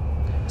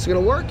 Is it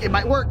gonna work? It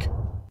might work.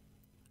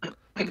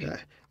 Okay.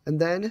 And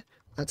then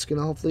that's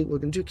gonna hopefully we're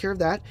gonna do care of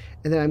that.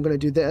 And then I'm gonna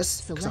do this.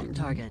 Select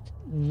target.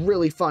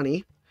 Really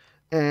funny.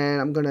 And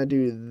I'm gonna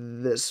do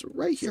this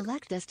right here.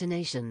 Select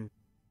destination.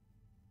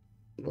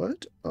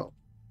 What? Oh.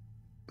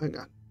 Hang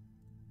on.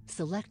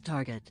 Select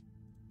target.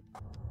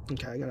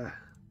 Okay, I gotta...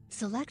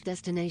 Select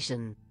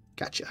destination.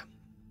 Gotcha.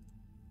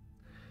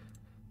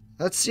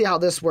 Let's see how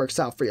this works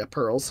out for you,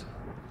 Purls.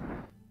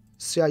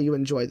 See how you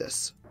enjoy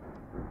this.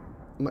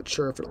 I'm not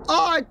sure if it'll...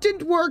 Oh, it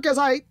didn't work as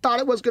I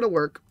thought it was gonna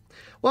work.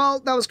 Well,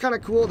 that was kind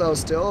of cool, though,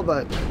 still,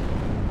 but...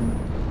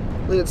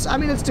 I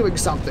mean, it's doing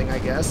something, I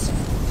guess.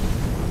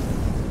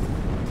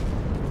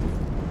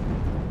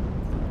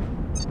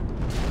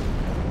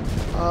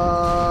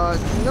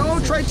 No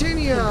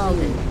Tritanium!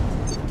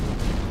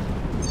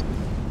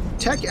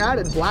 Tech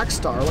added Black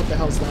Star. What the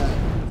hell's that?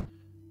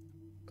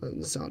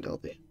 Doesn't sound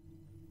healthy.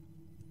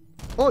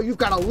 Oh, you've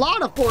got a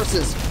lot of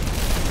forces!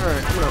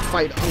 Alright, I'm gonna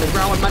fight on the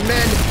ground with my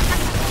men.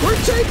 We're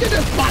taking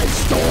this by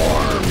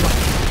storm!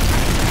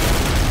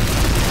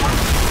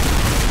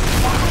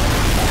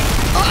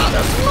 Ah,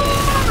 there's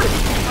more!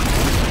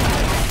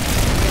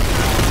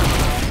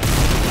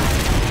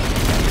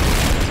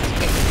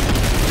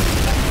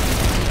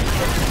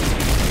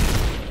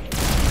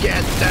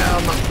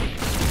 Bam!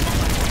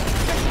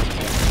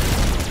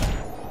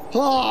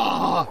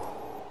 Oh!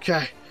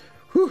 Okay.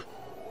 Whew.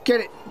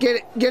 Get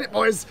it,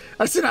 boys.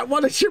 I see that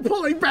one that you're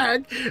pulling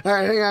back. All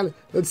right, hang on.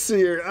 Let's see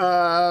here.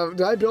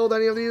 Did I build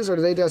any of these, or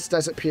do they just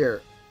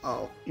disappear?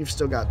 Oh, you've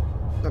still got...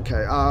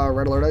 Okay,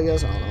 red alert, I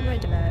guess? I don't know.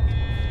 Wait a minute.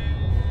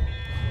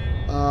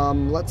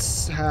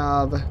 Let's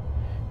have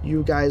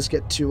you guys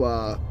get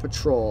to,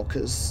 patrol,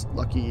 because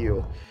lucky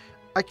you.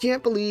 I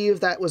can't believe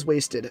that was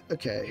wasted.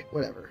 Okay,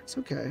 whatever. It's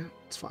okay.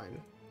 It's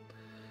fine.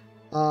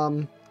 Are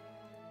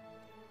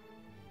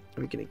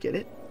we gonna get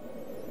it?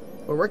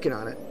 We're working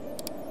on it.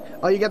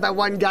 Oh, you got that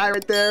one guy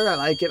right there? I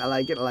like it, I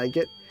like it, I like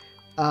it.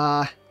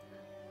 Alright.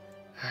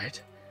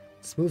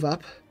 Let's move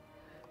up.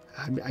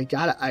 I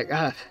gotta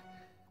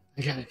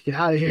get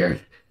out of here.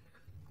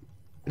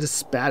 I just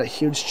spat a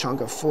huge chunk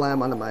of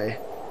phlegm onto my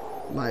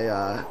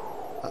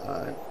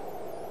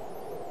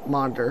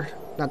monitor.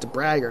 Not to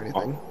brag or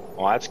anything. Oh,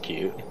 well, that's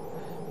cute.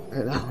 I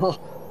know.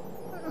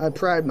 I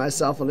pride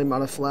myself on the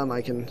amount of phlegm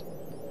I can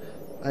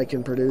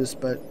produce,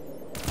 but...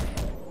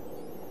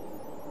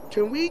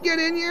 Can we get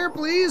in here,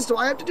 please? Do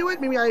I have to do it?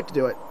 Maybe I have to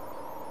do it.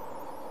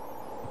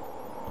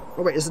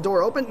 Oh, wait, is the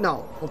door open?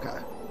 No. Okay.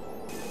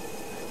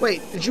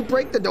 Wait, did you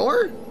break the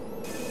door?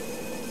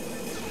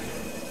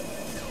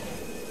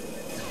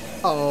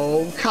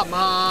 Oh, come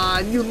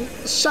on. You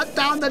shut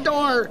down the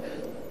door.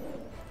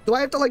 Do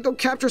I have to, like, go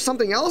capture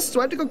something else?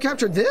 Do I have to go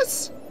capture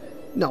this?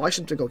 No, I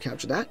shouldn't have to go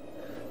capture that.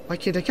 Why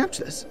can't I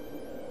capture this?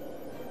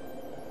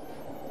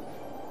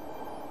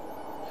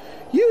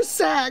 You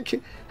sack!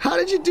 How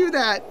did you do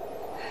that?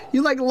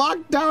 You like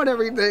locked down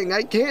everything.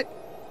 I can't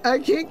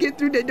get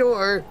through the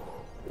door.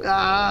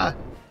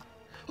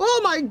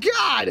 Oh my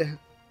god!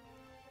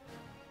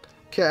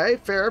 Okay,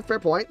 fair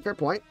point, fair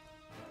point.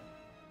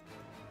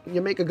 You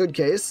make a good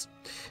case.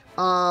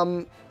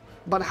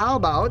 But how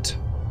about...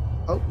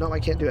 Oh, no, I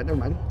can't do it. Never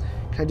mind.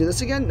 Can I do this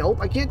again? Nope,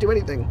 I can't do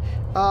anything.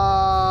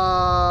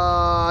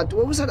 What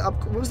was that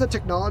what was the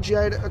technology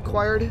I had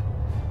acquired?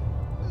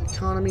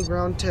 Economy,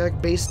 ground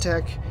tech, based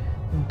tech,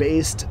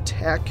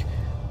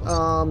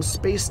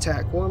 space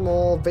tech,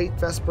 wormhole, Vate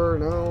Vesper,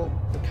 no.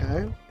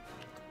 Okay.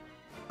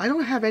 I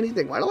don't have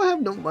anything. Why do I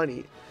have no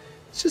money?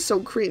 It's just so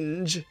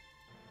cringe.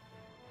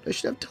 I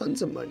should have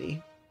tons of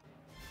money.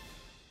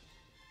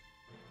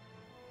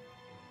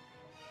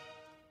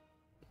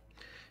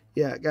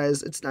 Yeah,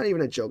 guys, it's not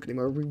even a joke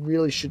anymore. We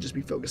really should just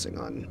be focusing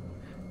on.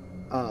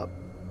 I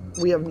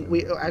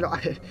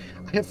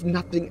have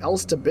nothing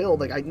else to build.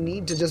 Like, I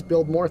need to just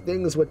build more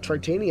things with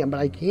titanium, but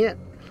I can't.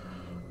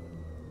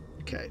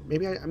 Okay,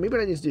 maybe what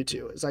I need to do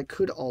too is I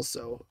could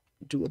also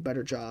do a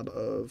better job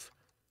of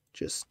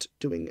just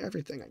doing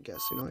everything. I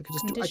guess, you know, I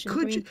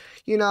could just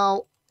you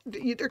know,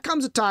 there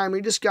comes a time where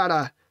you just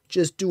gotta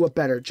just do a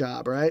better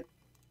job, right?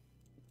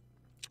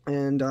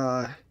 And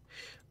I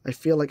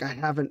feel like I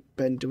haven't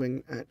been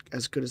doing it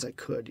as good as I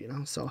could, you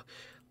know? So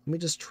let me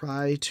just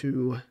try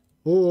to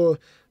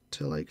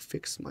like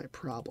fix my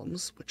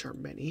problems, which are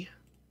many.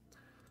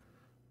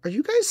 Are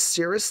you guys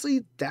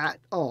seriously that?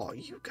 Oh,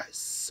 you guys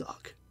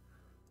suck.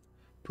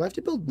 Do I have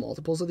to build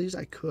multiples of these?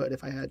 I could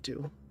if I had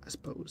to, I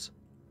suppose.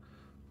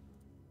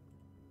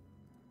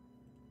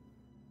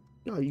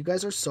 No, you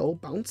guys are so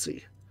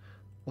bouncy.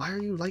 Why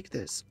are you like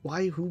this?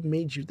 Who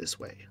made you this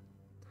way?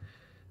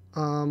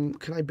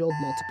 Can I build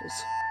multiples?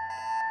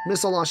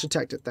 Missile launch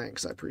detected.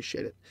 Thanks. I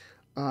appreciate it.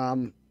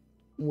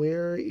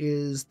 Where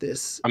is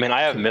this? I mean,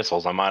 I have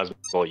missiles. I might as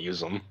well use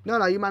them.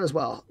 No, you might as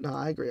well. No,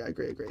 I agree.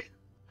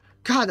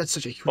 God, that's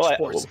such a huge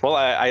force.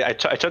 I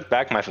took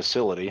back my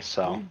facility,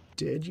 so.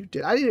 You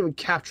did. I didn't even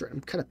capture it.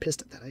 I'm kind of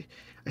pissed at that.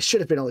 I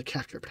should have been able to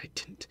capture it, but I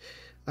didn't.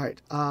 All right.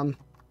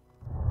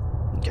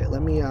 Okay,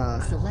 let me,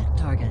 Select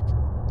target.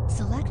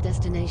 Select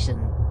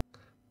destination.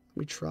 Let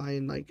me try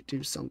and, like,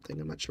 do something.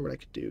 I'm not sure what I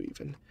could do,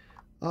 even.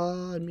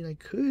 I mean, I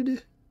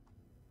could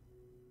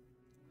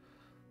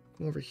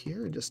go over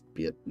here and just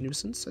be a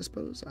nuisance, I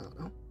suppose. I don't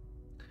know.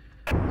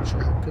 I'm not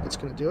sure how good it's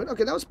going to do it.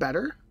 Okay, that was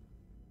better.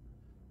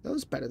 That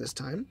was better this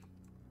time.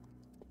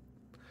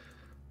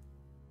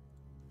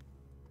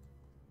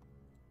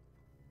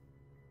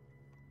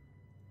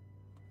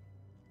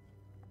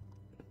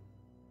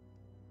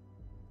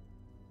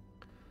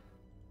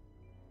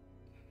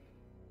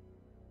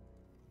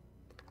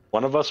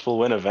 One of us will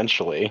win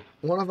eventually.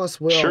 One of us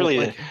will.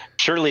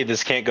 Surely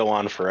this can't go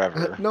on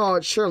forever. No,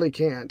 it surely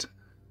can't.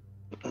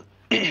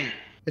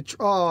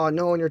 Oh,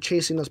 no, and you're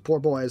chasing those poor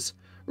boys.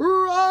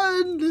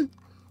 Run!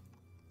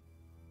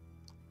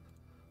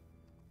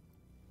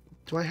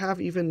 Do I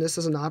have even this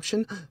as an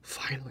option?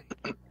 Finally.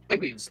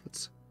 Maybe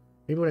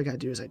what I gotta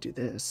do is I do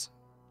this.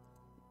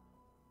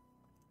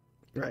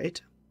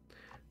 Right?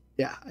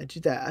 Yeah, I do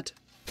that.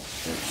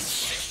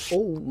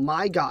 Oh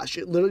my gosh,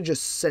 it literally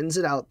just sends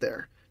it out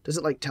there. Does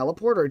it like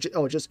teleport or it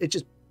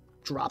just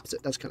drops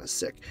it? That's kind of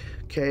sick.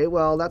 Okay,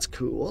 well, that's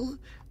cool.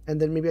 And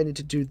then maybe I need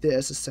to do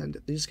this to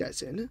send these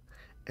guys in.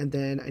 And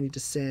then I need to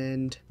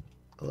send...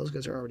 Oh, those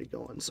guys are already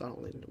going, so I don't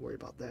really need to worry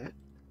about that.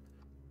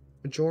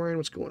 Majorian,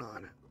 what's going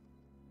on?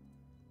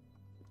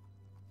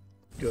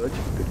 Good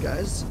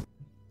guys.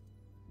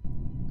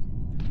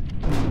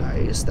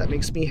 nice. That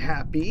makes me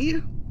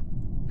happy.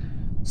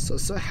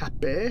 So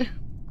happy.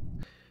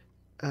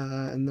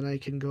 And then I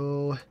can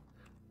go...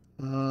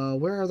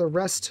 where are the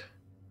rest?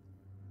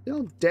 They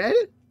all dead?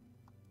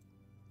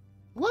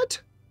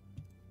 What?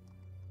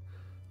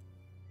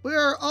 Where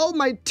are all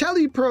my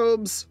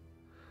teleprobes?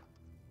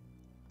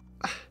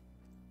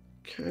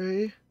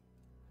 Okay.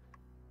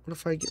 What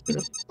if I get rid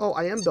of... Oh,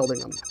 I am building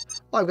them.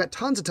 Oh, I've got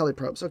tons of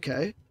teleprobes.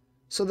 Okay.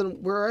 So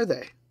then where are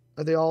they?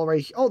 Are they all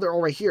right? Oh, they're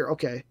all right here.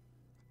 Okay.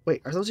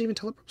 Wait, are those even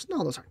teleprobes?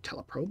 No, those aren't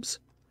teleprobes.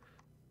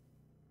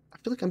 I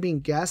feel like I'm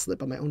being gaslit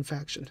by my own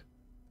faction.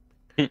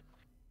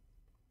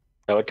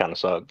 That would kind of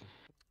suck.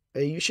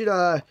 Hey, you should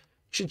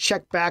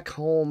check back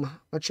home.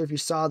 Not sure if you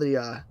saw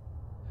the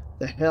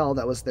hell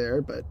that was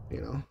there, but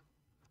you know,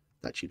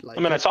 that you'd like.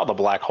 I mean, I saw the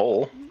black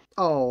hole.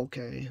 Oh,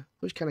 okay.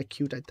 It was kind of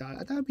cute. I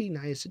thought it'd be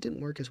nice. It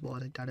didn't work as well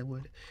as I thought it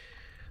would.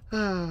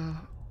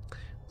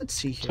 Let's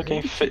see here.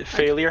 It's okay.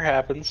 Failure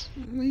happens.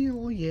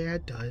 Well, yeah,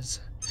 it does.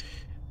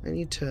 I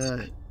need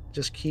to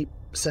just keep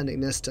sending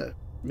this to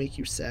make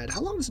you sad. How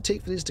long does it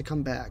take for these to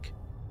come back?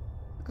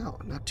 Oh,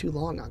 not too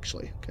long,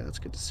 actually. Okay, that's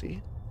good to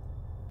see.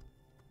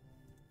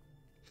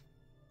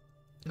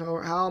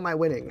 How am I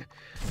winning?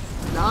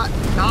 Not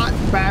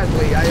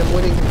badly. I am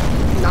winning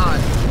not,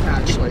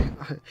 actually.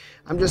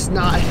 I'm just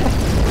not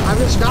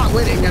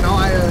winning, you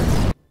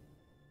know,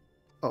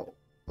 oh,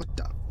 what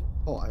the?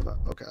 Oh, I have a,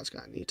 okay, that's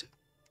kind of neat.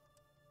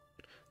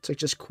 It's like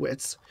just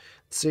quits.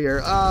 Let's see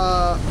here.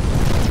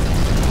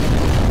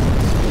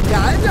 Yeah,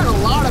 I've got a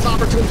lot of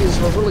opportunities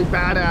for really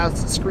badass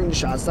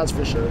screenshots, that's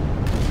for sure.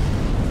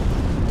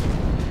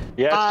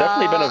 Yeah, it's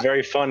definitely been a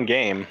very fun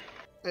game.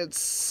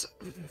 It's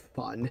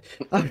fun.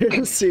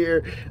 Let's see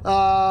here. We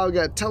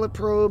got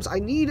teleprobes. I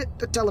need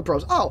the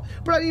teleprobes. Oh,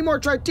 but I need more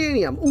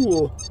titanium.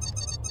 Ooh.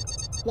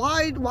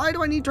 Why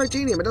do I need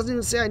titanium? It doesn't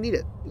even say I need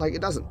it. Like,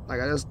 it doesn't.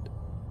 Like, it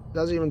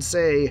doesn't even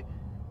say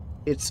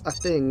it's a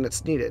thing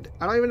that's needed.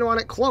 I don't even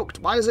want it cloaked.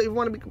 Why does it even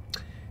want to be...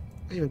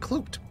 Not even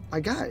cloaked. My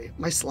guy.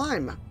 My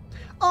slime.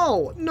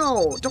 Oh,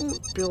 no.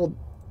 Don't build...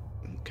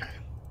 Okay.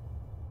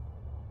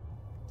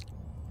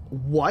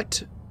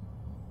 What?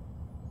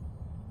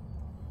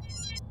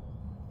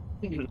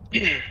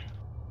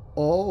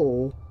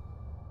 Oh.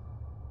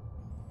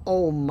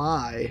 Oh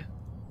my.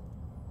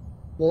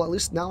 Well, at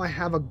least now I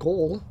have a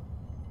goal.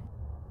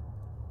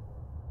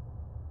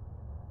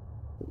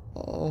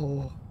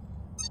 Oh.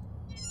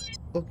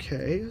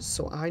 Okay,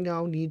 so I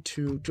now need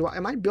to...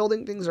 am I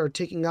building things that are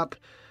taking up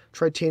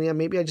titanium?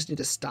 Maybe I just need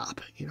to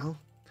stop, you know?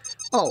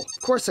 Oh,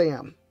 of course I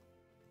am.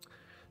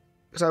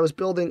 Because I was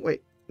building...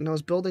 Wait, and I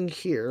was building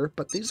here,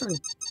 but these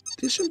aren't...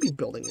 These shouldn't be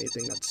building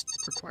anything that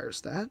requires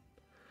that.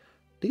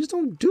 These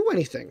don't do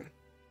anything.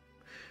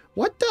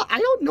 What the? I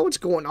don't know what's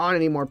going on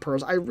anymore,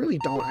 Purls. I really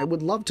don't. I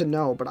would love to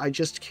know, but I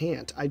just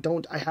can't. I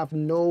have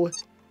no...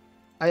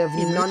 I have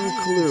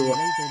none clue.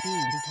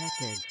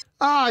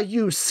 Ah,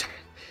 you sack.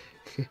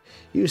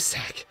 You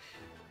sack.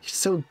 You're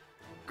so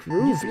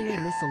groovy.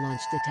 Nuclear missile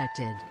launch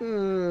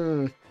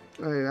detected.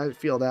 I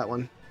feel that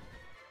one.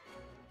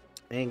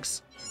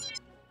 Thanks.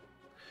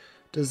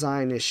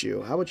 Design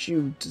issue. How about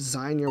you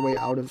design your way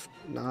out of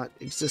not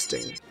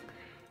existing?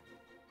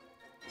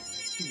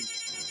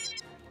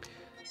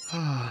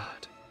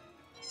 God.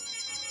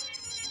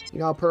 You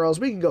know, Purls,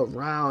 we can go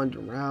round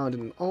and round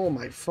and oh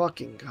my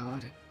fucking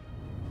god.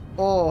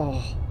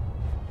 Oh.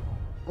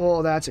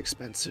 Oh, that's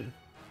expensive.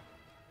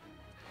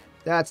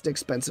 That's an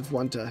expensive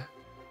one to...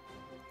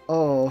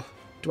 Oh.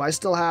 Do I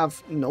still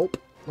have... Nope.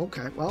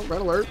 Okay, well,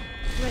 red alert.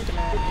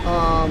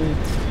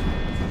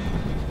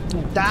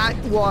 That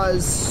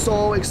was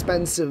so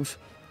expensive.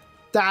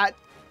 That...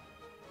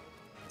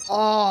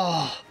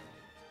 Oh...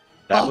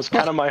 That was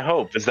kind of my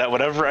hope, is that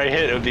whatever I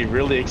hit, it would be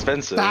really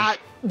expensive. Yeah,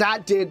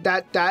 that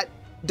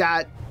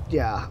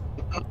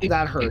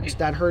hurt.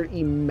 That hurt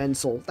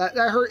immense. That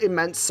hurt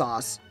immense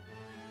sauce.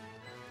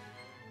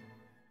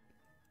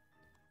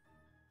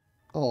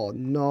 Oh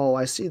no,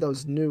 I see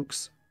those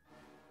nukes.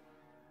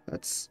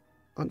 That's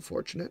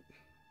unfortunate.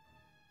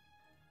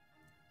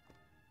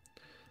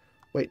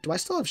 Wait, do I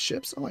still have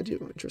ships? Oh, I do.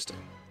 Interesting.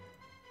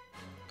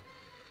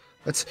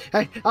 That's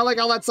hey, I like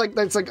how that's like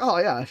oh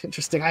yeah,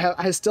 interesting.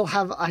 I still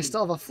have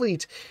a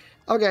fleet.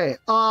 Okay,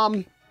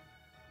 fuck.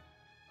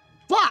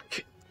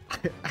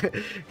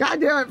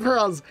 God damn it,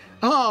 Purls.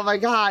 Oh my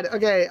god.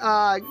 Okay,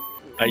 I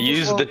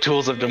used the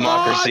tools of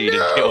democracy to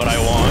get what I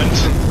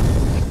want.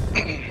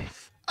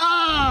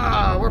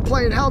 We're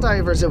playing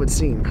Helldivers, it would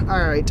seem.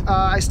 All right,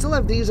 I still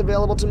have these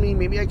available to me.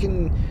 Maybe I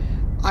can.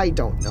 I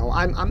don't know.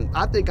 I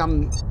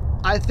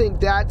think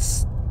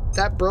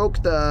that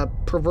broke the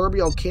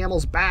proverbial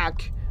camel's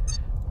back.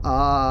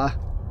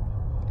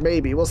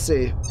 Maybe we'll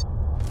see.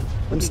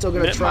 I'm still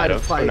gonna try to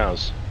fight. Who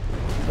knows?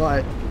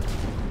 But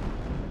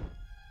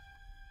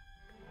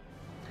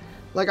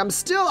like I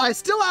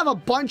still have a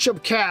bunch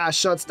of cash,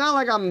 so it's not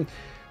like I'm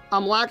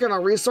lacking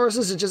on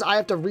resources. It's just I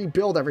have to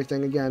rebuild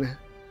everything again.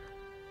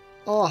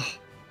 Oh.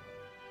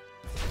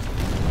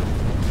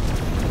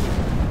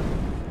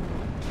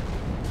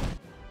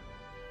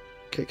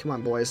 Okay, come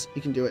on, boys.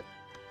 You can do it.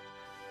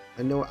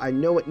 I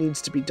know it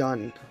needs to be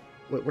done.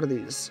 Wait, what are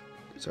these?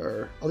 These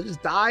are... Oh, they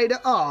just died?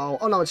 Oh,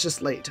 no, it's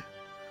just late.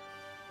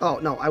 Oh,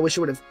 no, I wish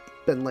it would have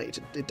been late.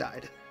 It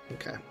died.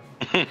 Okay.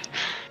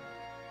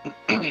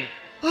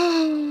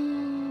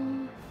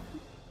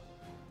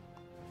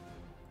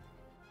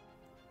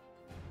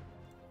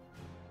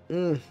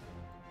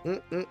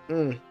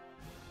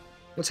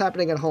 What's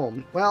happening at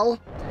home? Well,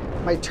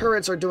 my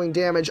turrets are doing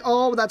damage.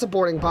 Oh, that's a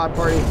boarding pod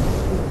party.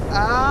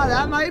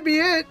 That might be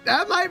it.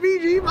 That might be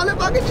G,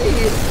 motherfucking G.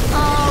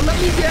 Let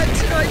me get,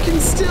 I can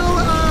still,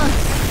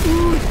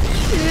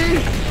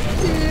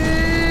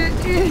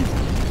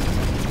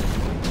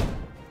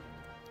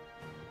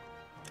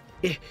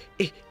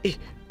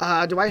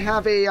 do I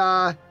have a,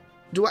 I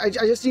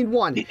just need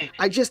one.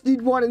 I just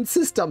need one in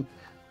system.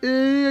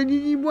 I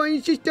need one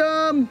in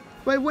system.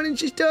 Do I have one in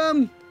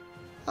system?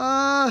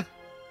 I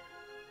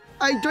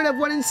don't have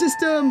one in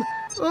system.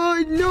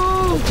 Oh,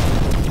 no.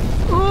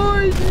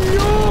 Oh,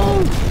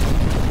 no!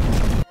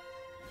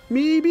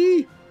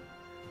 Maybe?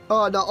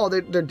 Oh, no. Oh,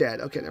 they're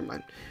dead. Okay, never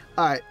mind.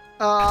 Alright.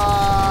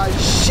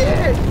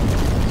 Shit!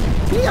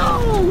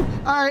 No!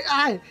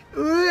 Alright,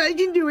 I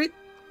can do it.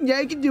 Yeah,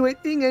 I can do it.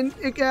 Hang on.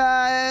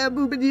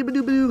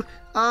 Boo-ba-dee-ba-doo-ba-doo.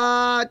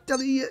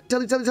 Telly!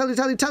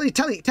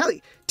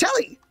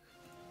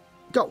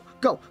 Go.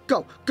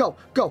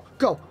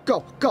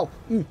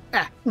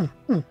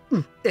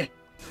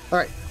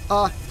 Alright,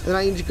 then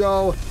I need to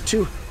go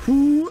to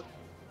who?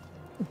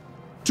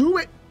 Do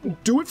it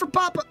for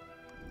Papa.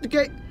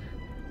 Okay.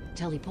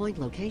 Telepoint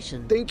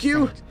location. Thank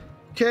you. Set.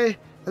 Okay,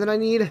 and then I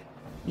need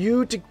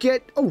you to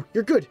get. Oh,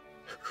 you're good.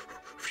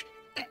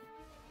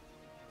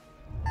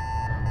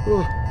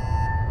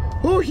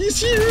 Oh, he's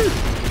here.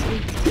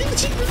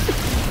 He's here.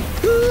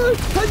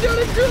 I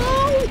gotta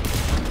go.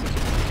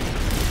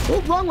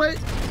 Oh, wrong way.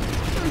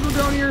 Gotta go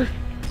down here.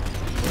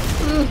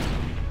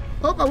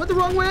 Oh, I went the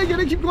wrong way. I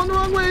gotta keep going the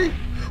wrong way.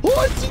 Oh,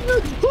 I see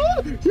you.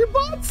 Oh, your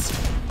butts.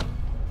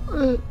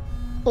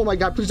 Oh my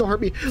God, please don't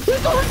hurt me.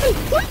 Please don't hurt me.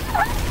 Please don't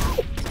hurt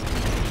me.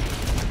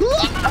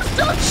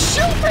 Don't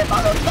shoot me,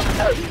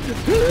 motherfucker.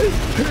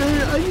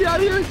 I get out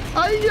of here. I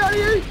get out of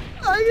here.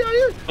 I get out of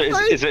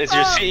here. Is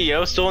your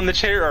CEO still in the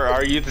chair, or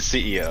are you the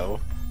CEO?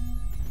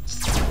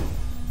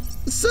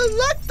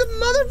 Select the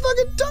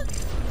motherfucking duck.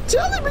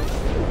 Telling me.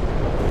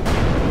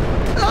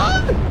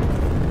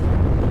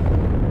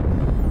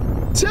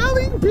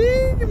 Telling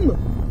beam.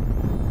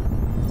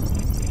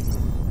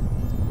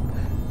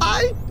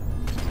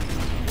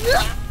 No!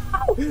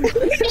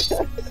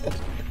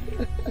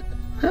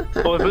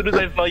 Well, as soon as I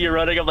saw you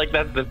running, I'm like,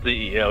 that's the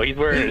CEO. He's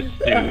wearing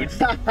a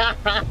suit.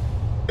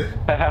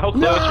 How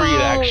close were you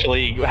to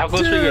actually? How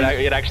close were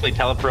you to actually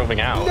teleproving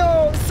out?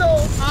 No, so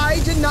I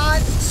did not.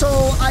 So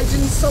I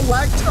didn't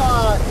select.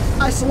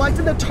 I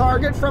selected the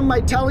target from my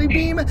tele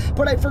beam,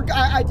 but I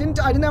forgot. I didn't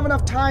have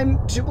enough time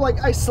to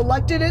I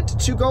selected it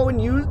to go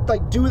and use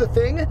do the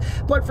thing,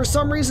 but for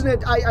some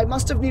reason I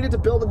must have needed to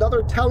build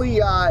another tele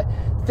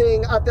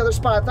thing at the other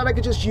spot. I thought I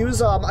could just use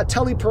a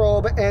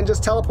teleprobe and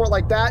just teleport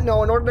like that.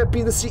 No, in order to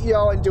be the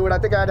CEO and do it, I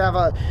think I'd have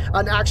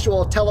an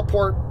actual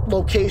teleport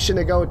location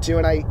to go to,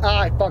 and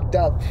I fucked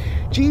up.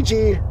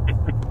 GG.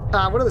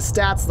 What are the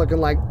stats looking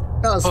like?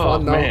 That was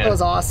fun though. Man. That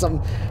was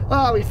awesome.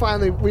 Oh,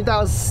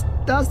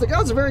 that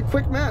was a very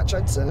quick match,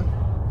 I'd say.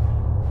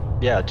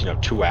 Yeah,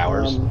 2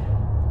 hours.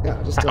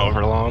 Yeah, just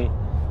however long.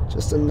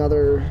 Just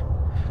another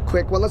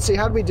quick one. Let's see,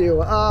 how'd we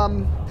do?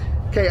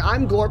 Okay,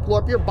 I'm Glorp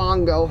Glorp, you're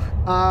Bongo.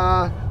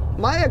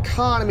 My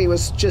economy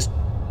was just,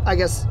 I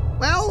guess,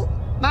 well,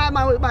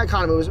 my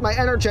economy was, my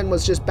energen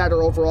was just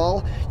better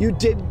overall. You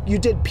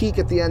did peak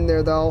at the end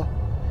there though.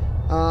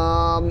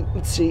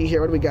 Let's see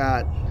here, what do we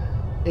got?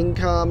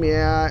 Income,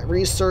 yeah.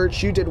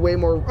 Research, you did way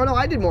more. Oh no,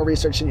 I did more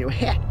research than you.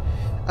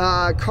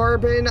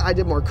 Carbon, I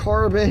did more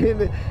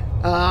carbon.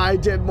 I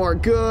did more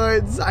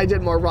goods. I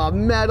did more raw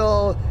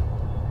metal.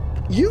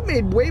 You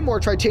made way more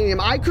titanium.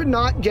 I could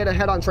not get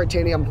ahead on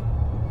titanium.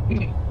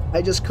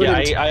 I just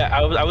couldn't. Yeah,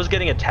 I was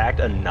getting attacked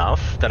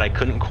enough that I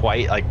couldn't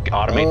quite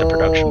automate the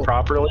production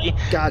properly.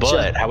 Gotcha.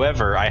 But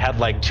however, I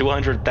had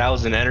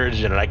 200,000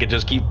 energy and I could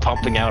just keep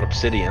pumping out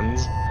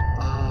obsidians.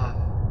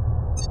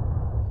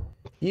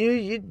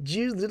 You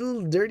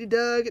little dirty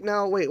dog.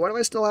 Now wait, why do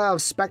I still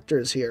have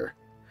specters here?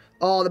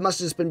 Oh, that must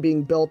have just been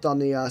being built on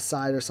the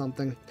side or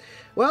something.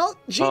 Well,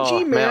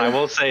 GG, man. I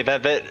will say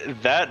that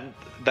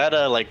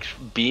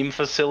beam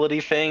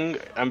facility thing,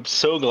 I'm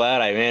so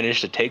glad I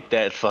managed to take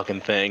that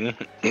fucking thing.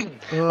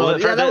 Well,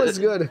 yeah, that was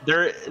good.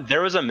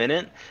 There was a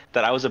minute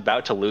that I was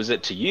about to lose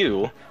it to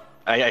you.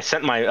 I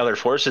sent my other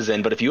forces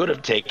in, but if you would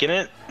have taken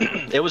it,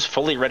 it was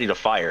fully ready to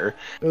fire.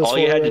 All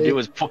you had to do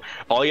was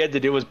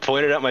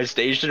point it at my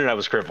station, and I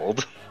was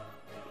crippled.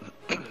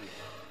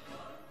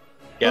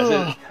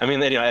 Yeah, I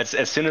mean,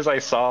 as soon as I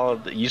saw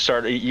you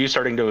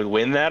starting to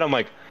win that, I'm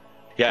like,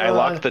 yeah, I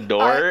locked the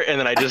door, and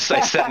then I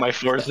set my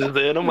forces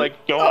in. I'm like,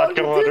 come on,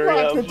 hurry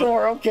up. The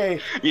door,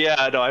 okay.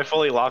 Yeah, no, I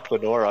fully locked the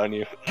door on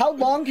you. How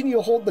long can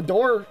you hold the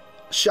door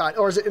shut,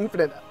 or is it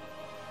infinite?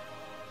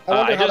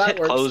 I just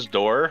hit closed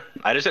door.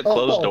 I just hit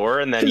closed door,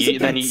 and then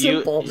you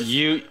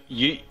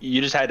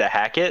just had to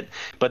hack it.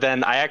 But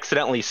then I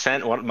accidentally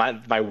sent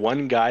my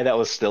one guy that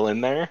was still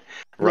in there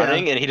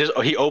running, and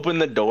he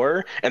opened the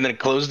door and then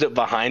closed it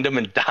behind him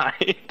and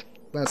died.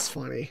 That's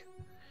funny.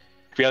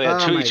 Yeah,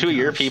 two of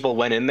your people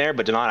went in there,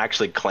 but did not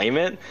actually claim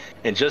it.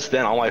 And just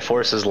then, all my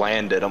forces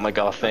landed. I'm like,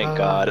 oh, thank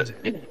God.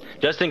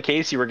 Just in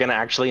case you were gonna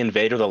actually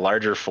invade with a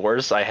larger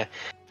force, I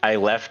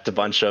left a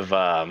bunch of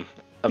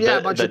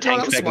the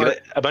tanks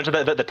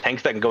the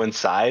tanks that can go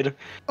inside.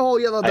 Oh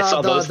yeah, the Banes, I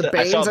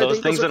saw those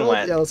things and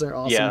went. Yeah, those are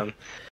awesome. Yeah.